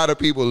I'm tired of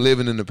people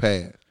living in the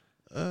past.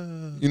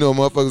 You know,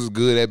 motherfuckers was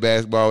good at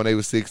basketball when they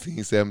were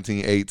 16,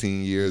 17,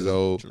 18 years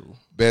old. True.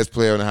 Best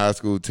player on the high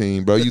school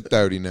team. Bro, you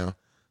 30 now.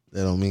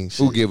 That don't mean shit.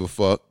 Who give a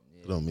fuck?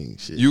 That don't mean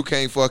shit. You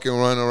can't fucking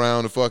run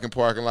around the fucking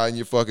parking lot in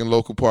your fucking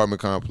local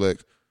apartment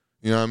complex.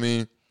 You know what I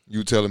mean?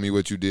 You telling me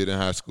what you did in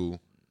high school.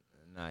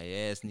 Nah,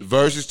 your ass The needs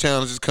versus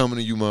challenge is coming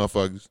to you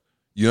motherfuckers.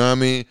 You know what I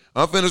mean?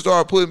 I'm finna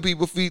start putting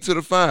people's feet to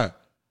the fire.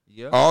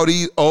 Yeah. All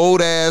these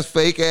old ass,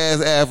 fake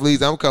ass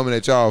athletes, I'm coming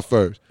at y'all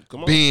first.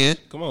 Come on. Ben,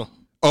 Come on.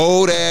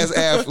 old ass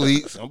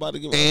athletes, I'm about to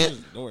get.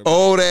 and Don't worry about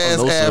old ass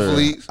No, sir.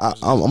 athletes.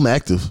 I'm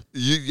active. I'm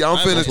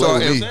I finna ain't start. gonna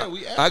play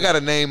with me. I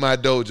gotta name my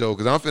dojo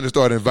because I'm finna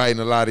start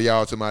inviting a lot of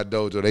y'all to my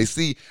dojo. They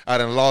see I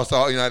done lost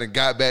all. I done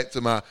got back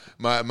to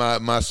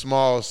my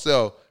small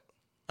self.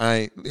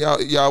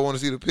 Y'all want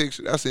to see the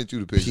picture? I sent you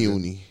the picture.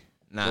 Puny.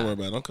 Don't worry Nah.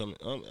 about it. I'm coming.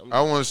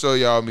 I want to show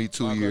y'all me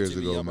 2 I'm years on TV,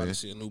 ago, y'all about man. to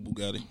see a new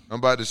Bugatti. I'm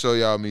about to show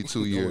y'all me 2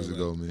 Don't years worry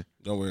ago, about man.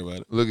 Don't worry about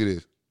it. Look at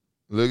this.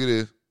 Look at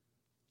this.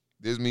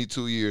 This me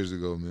 2 years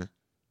ago, man.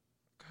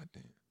 God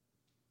damn.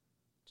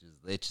 Just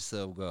let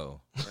yourself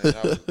go. Man,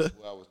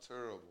 I was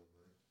terrible,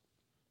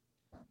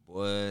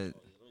 Boy,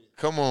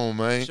 Come on,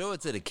 man. show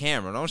it to the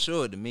camera. Don't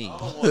show it to me.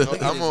 want no- Look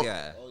at I'm this on-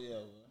 guy. You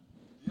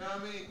know what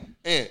I mean?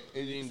 Ant.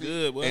 Eating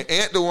good, boy. And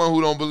Ant the one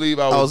who don't believe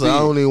I I was was like, I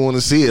big. don't even want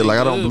to see it. Like,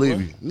 I don't good, believe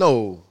bro. you.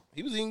 No.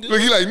 He was eating good.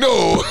 Look, he like,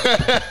 no.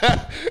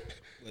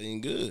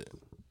 Eating good.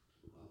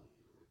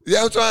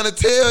 Yeah, I'm trying to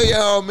tell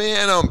y'all,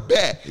 man, I'm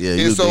back. Yeah, and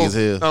you so big as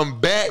hell. I'm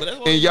back, But that's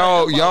what and I'm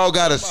y'all saying. About-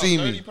 gotta about see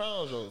 30 me.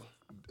 pounds, though.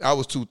 I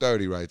was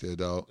 230 right there,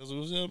 dog. That's what it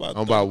was about.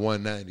 I'm about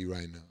 190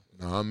 right now.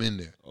 No, I'm in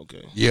there.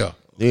 Okay. Yeah.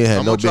 You ain't had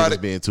I'm no gonna try business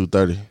to- being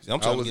 230. I'm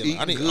trying was to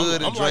get, eating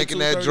good and drinking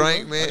that 230,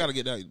 drink, bro. man. I gotta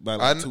get that by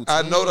I like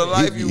I know the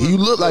life you. You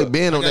look like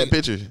Ben on I that gotta-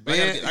 picture.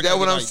 Man, I gotta that's what get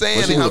I'm like-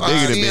 saying. But you look I'm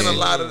bigger than seeing a Ben.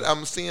 lot of.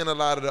 I'm seeing a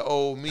lot of the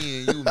old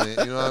me and you, man.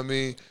 You know what I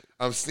mean?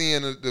 I'm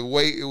seeing the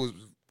weight. It was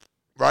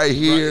right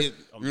here. here.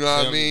 I'm You know what I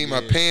telling mean? you, My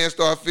yeah. pants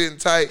start fitting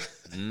tight.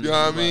 You know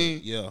what I mean?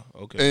 Yeah.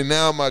 Okay. And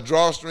now my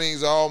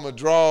drawstrings, all my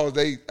drawers,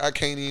 I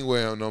can't even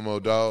wear them no more,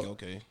 dog.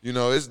 Okay. You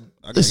know, it's.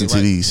 I gotta Listen get to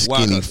right. these Why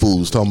skinny not?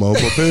 fools talking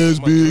about my pants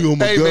big. Oh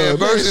my Hey God. man,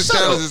 versus shut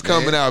challenge up, is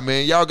coming man. out,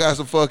 man. Y'all got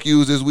some fuck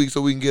yous this week,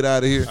 so we can get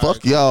out of here.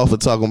 Fuck y'all for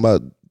talking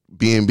about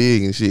being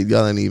big and shit.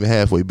 Y'all ain't even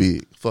halfway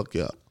big. Fuck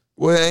y'all.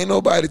 Well, ain't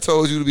nobody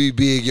told you to be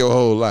big your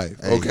whole life,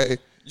 Hey. okay?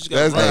 You just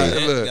gotta That's run.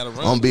 not. You Look, gotta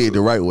run. I'm big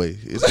the right way.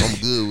 I'm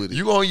good with it.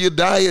 you on your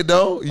diet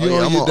though? You Oh, yeah,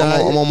 on I'm your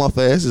diet? I'm on my fast.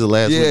 This is the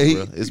last Yeah, week,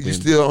 bro. It's you been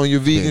still on your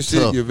vegan been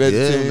shit, tough. your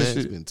vegetarian Yeah, man, shit.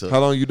 it's been tough. How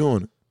long you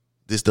doing it?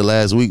 this the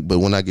last week, but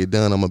when I get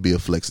done, I'm gonna be a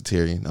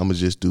flexitarian. I'm gonna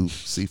just do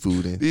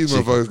seafood and These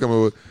chicken. motherfuckers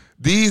coming with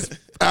these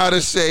out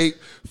of shape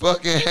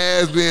fucking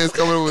has-beens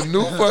coming up with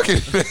new fucking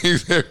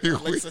things every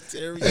week.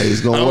 Hey, it's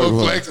gonna I'm work. a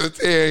bro.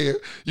 flexitarian.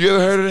 You ever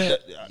heard of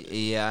that?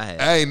 Yeah, I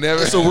have. I ain't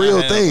never. It's a real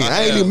I have, thing. I I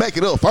ain't have. even make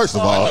it up. First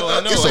of all,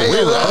 I know, it's a I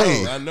real know.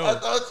 thing. I know. I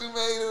thought you made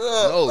it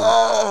up. No.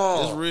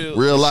 Oh. It's real.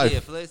 Real life. Yeah,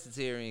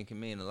 flexitarian can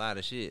mean a lot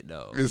of shit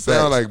though. It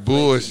sounds like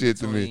bullshit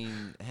to me.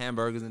 Between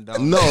hamburgers and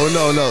donuts.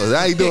 No.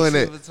 I ain't doing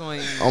that.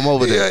 Between I'm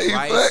over there. Yeah,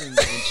 rice and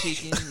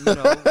chicken, you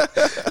know.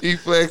 He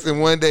flexing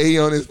one day he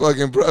on his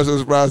fucking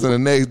Brussels sprouts and the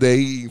next day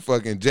he eating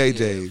fucking Yeah,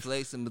 JJ's.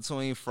 flexing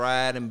between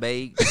fried and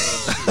baked.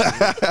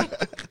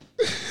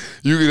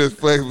 You can just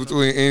flex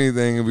between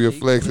anything and be a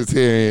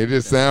flexitarian. It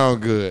just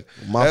sound good.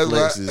 My That's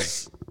flex why-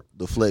 is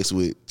the flex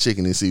with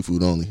chicken and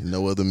seafood only.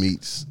 No other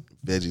meats,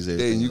 veggies, everything.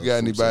 Hey, you else, got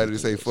fruits, anybody to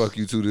say everything else. fuck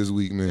you to this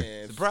week,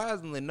 man?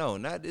 Surprisingly, no,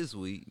 not this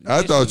week.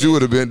 I thought you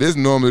would have been. This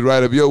normally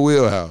right up your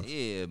wheelhouse.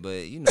 Yeah,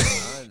 but you know,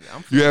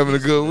 I'm You having a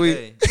feeling good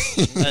week?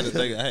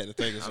 today. I had to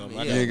think of something.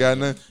 I mean, You ain't got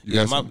nothing. You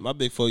Yeah, got my, something? my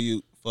big fuck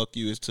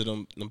you is to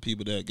them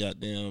people that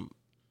goddamn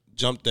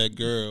jumped that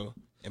girl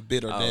and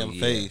bit her damn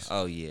yeah. face.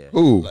 Oh yeah.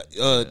 Ooh,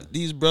 Like,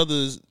 these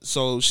brothers.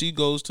 So she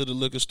goes to the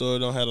liquor store.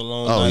 Don't have a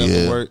long Oh, night yeah.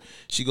 after work.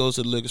 She goes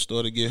to the liquor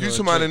store to get her. you a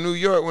somebody drink. in New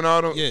York when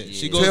all them? Yeah,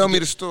 she goes. Tell to me get-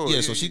 the story.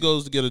 Yeah, so she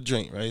goes to get a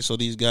drink, right? So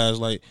these guys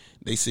like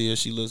they see her,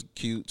 she looks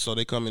cute, so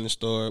they come in the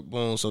store,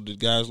 boom. So the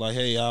guy's like,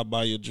 "Hey, I'll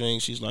buy you a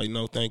drink." She's like,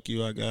 "No, thank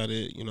you, I got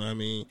it." You know what I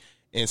mean?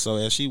 And so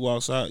as she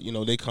walks out, you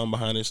know, they come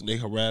behind us and they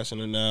harassing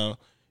her now.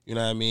 You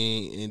know what I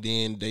mean? And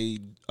then they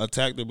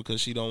attacked her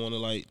because she don't want to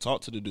like talk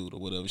to the dude or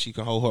whatever. She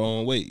can hold her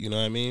own weight. You know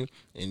what I mean?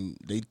 And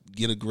they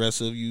get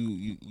aggressive.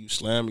 You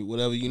slam me,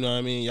 whatever. You know what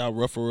I mean? Y'all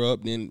rough her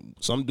up. Then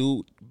some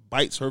dude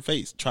bites her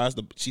face.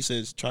 She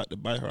says tried to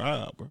bite her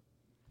eye out, bro.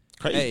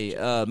 Crazy.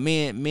 Hey,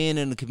 men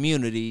in the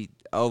community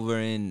over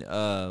in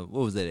what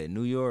was that at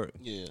New York?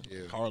 Yeah.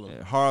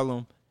 Harlem.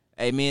 Harlem.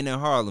 Hey, men in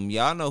Harlem,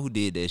 y'all know who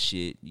did that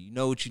shit. You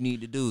know what you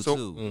need to do So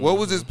too. what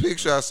was this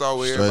picture I saw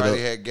where Straight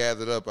everybody up. had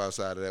gathered up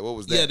outside of that? What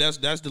was that? Yeah, that's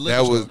the liquor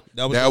that was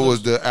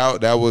store.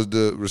 that was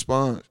the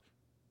response.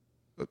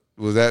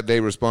 Was that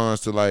their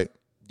response to like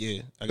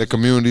yeah. I the guess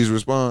community's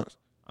response?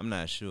 I'm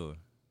not sure.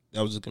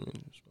 that was the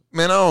community.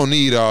 Man, I don't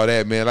need all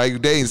that, man.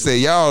 Like they say,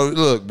 y'all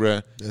look,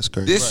 bruh. That's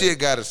crazy. This shit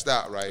got to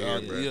stop right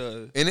here, bruh.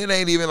 Yeah. And it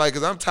ain't even like,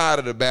 cause I'm tired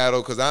of the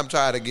battle, cause I'm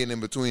tired of getting in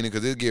between it,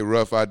 cause it get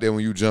rough out there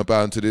when you jump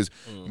out into this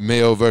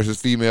male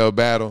versus female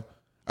battle.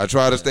 I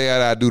try to stay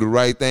out. I do the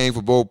right thing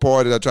for both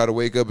parties. I try to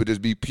wake up and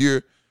just be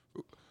pure.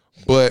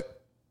 But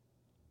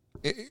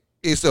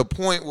it's a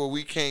point where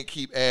we can't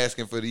keep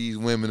asking for these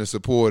women to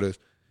support us,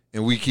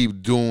 and we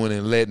keep doing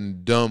and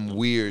letting dumb,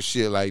 weird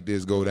shit like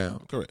this go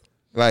down. Correct.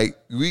 Like,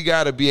 we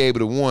got to be able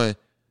to, one,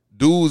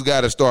 dudes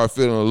got to start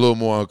feeling a little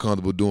more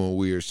uncomfortable doing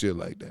weird shit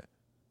like that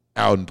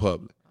out in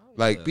public.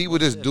 Like, people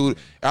just do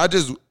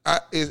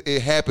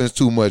it happens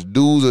too much.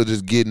 Dudes are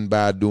just getting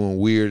by doing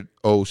weird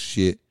old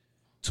shit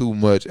too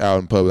much out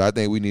in public. I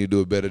think we need to do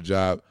a better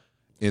job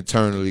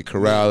internally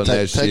corralling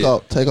that shit.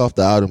 Take off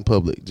the out in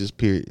public, just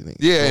period.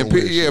 Yeah, and Don't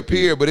wear shit,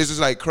 period. But it's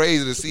just like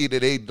crazy to see that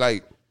they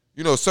like,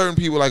 you know, certain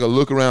people like a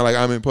look around like,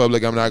 I'm in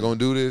public, I'm not gonna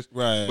do this.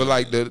 Right. But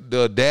like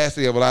the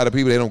audacity of a lot of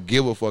people, they don't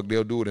give a fuck.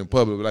 They'll do it in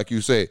public. But like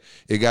you say,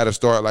 it got to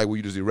start like where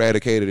you just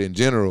eradicate it in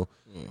general,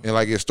 and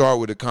like it start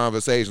with the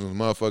conversations with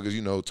motherfuckers,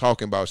 you know,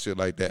 talking about shit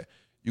like that.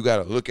 You got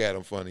to look at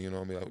them funny, you know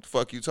what I mean? Like, what the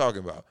fuck you talking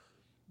about?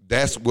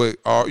 That's what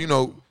you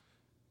know.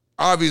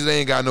 Obviously, they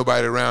ain't got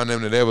nobody around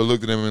them that ever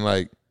looked at them and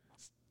like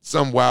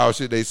some wild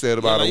shit they said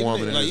about a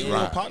woman in like this you know,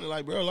 ride. partner,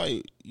 like bro,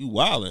 like you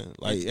wilding.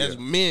 Like as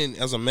men,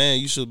 as a man,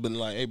 you should have been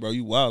like, hey, bro,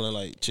 you wilding.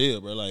 Like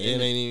chill, bro. Like it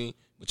ain't even.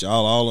 But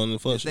y'all all on the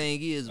fuck The shit.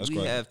 thing is, That's we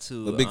crazy. have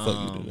to. A big fuck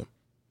you to them.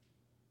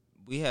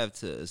 We have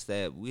to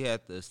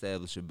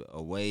establish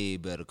a way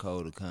better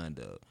code of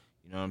conduct.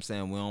 You know what I'm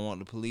saying? We don't want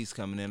the police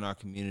coming in our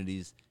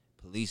communities,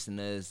 policing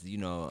us, you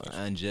know,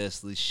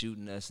 unjustly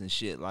shooting us and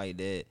shit like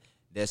that.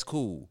 That's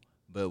cool.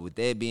 But with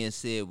that being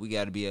said, we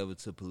got to be able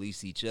to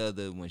police each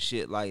other. When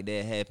shit like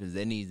that happens,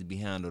 that needs to be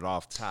handled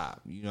off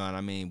top. You know what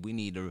I mean? We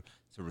need to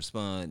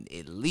respond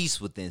at least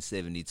within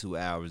 72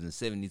 hours. And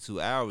 72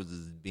 hours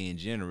is being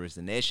generous.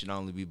 And that should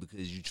only be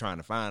because you're trying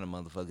to find a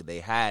motherfucker they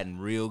hiding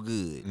real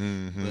good.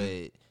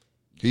 But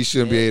He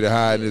shouldn't be able to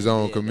hide in his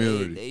own yeah,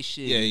 community. They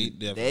should. Yeah, he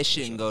definitely, That for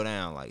shouldn't sure. go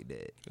down like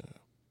that.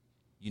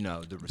 You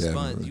know, the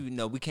response. Definitely. You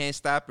know, we can't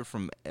stop it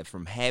from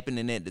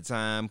happening at the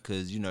time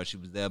because you know she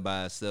was there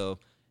by herself.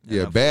 And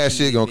Yeah, bad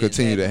shit gonna unfortunately,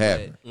 continue to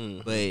events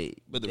happen.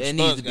 But the there response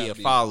needs to be gotta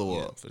a follow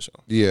yeah, up. for sure.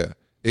 Yeah.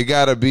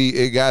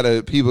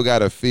 People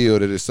gotta feel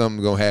that it's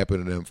something gonna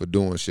happen to them for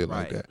doing shit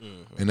like Right. that.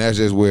 And that's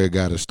just where it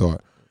gotta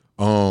start.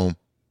 Let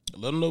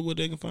them know where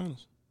they can find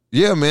us.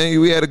 Yeah, man,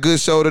 we had a good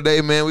show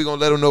today, man. We're gonna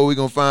let them know where we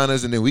gonna find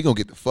us, and then we gonna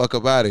get the fuck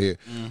up out of here.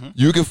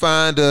 You can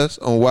find us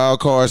on Wild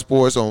Card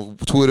Sports on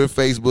Twitter,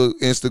 Facebook,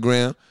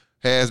 Instagram,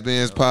 Has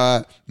Beens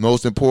Pod.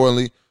 Most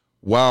importantly,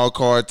 Wild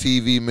Card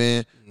TV,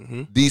 man.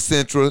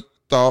 Decentral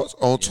Thoughts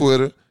on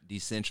Twitter.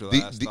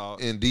 Decentralized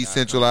thoughts. And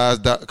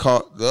decentralized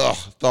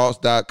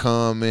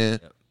thoughts.com, man.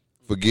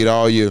 Forget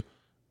all your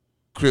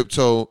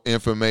crypto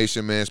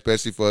information, man,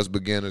 especially for us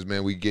beginners,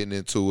 man. We getting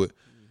into it.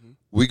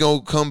 We going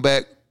to come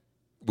back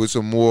with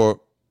some more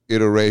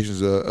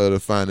iterations of the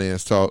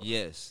finance talk.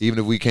 Yes. Even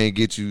if we can't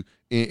get you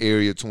in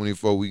Area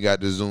 24, we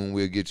got the Zoom.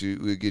 We'll get you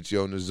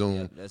on the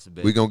Zoom. Yeah, that's a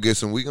bet. We gonna get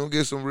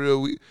some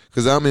real,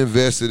 because I'm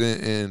invested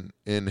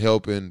in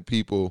helping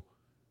people,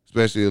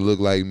 especially that look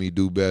like me,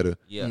 do better.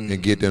 Yeah.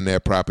 And get them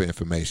that proper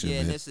information.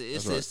 Yeah, man. and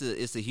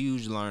it's a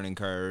huge learning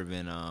curve,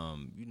 and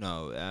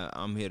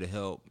I'm here to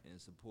help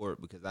and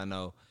support, because I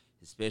know,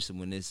 especially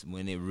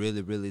when it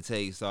really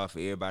takes off,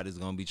 everybody's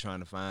gonna be trying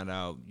to find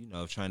out,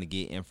 trying to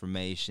get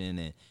information,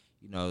 and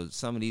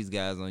some of these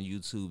guys on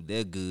YouTube,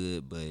 they're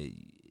good, but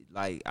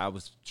like I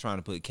was trying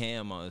to put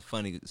Cam on a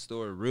funny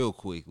story real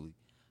quickly.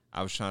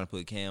 I was trying to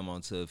put Cam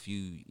onto a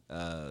few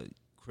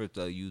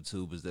crypto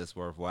YouTubers that's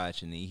worth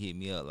watching, and he hit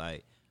me up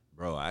like,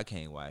 bro, I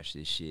can't watch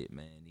this shit,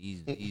 man.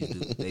 These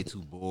dudes, they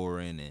too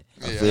boring, and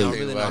they don't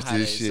really know how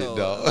they. So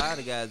dog. a lot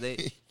of guys, they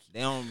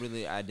don't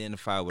really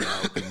identify with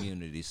our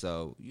community.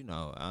 So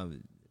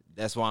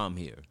that's why I'm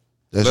here.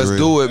 Let's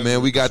do it,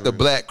 man. We got the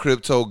Black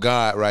Crypto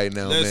God right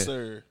now, man. Yes,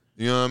 sir.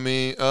 You know what I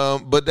mean?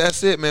 But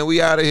that's it, man.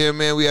 We out of here,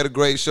 man. We had a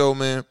great show,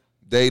 man.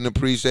 Dayton,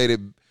 appreciate it.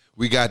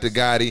 We got the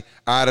Gotti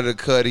out of the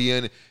cut. He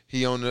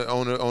on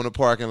the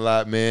parking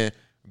lot, man.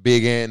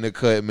 Big Ant in the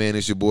cut, man.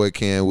 It's your boy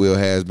Cam Will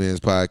Has Been's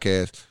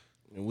podcast.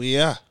 We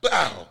are.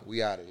 Bow.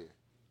 We out of here.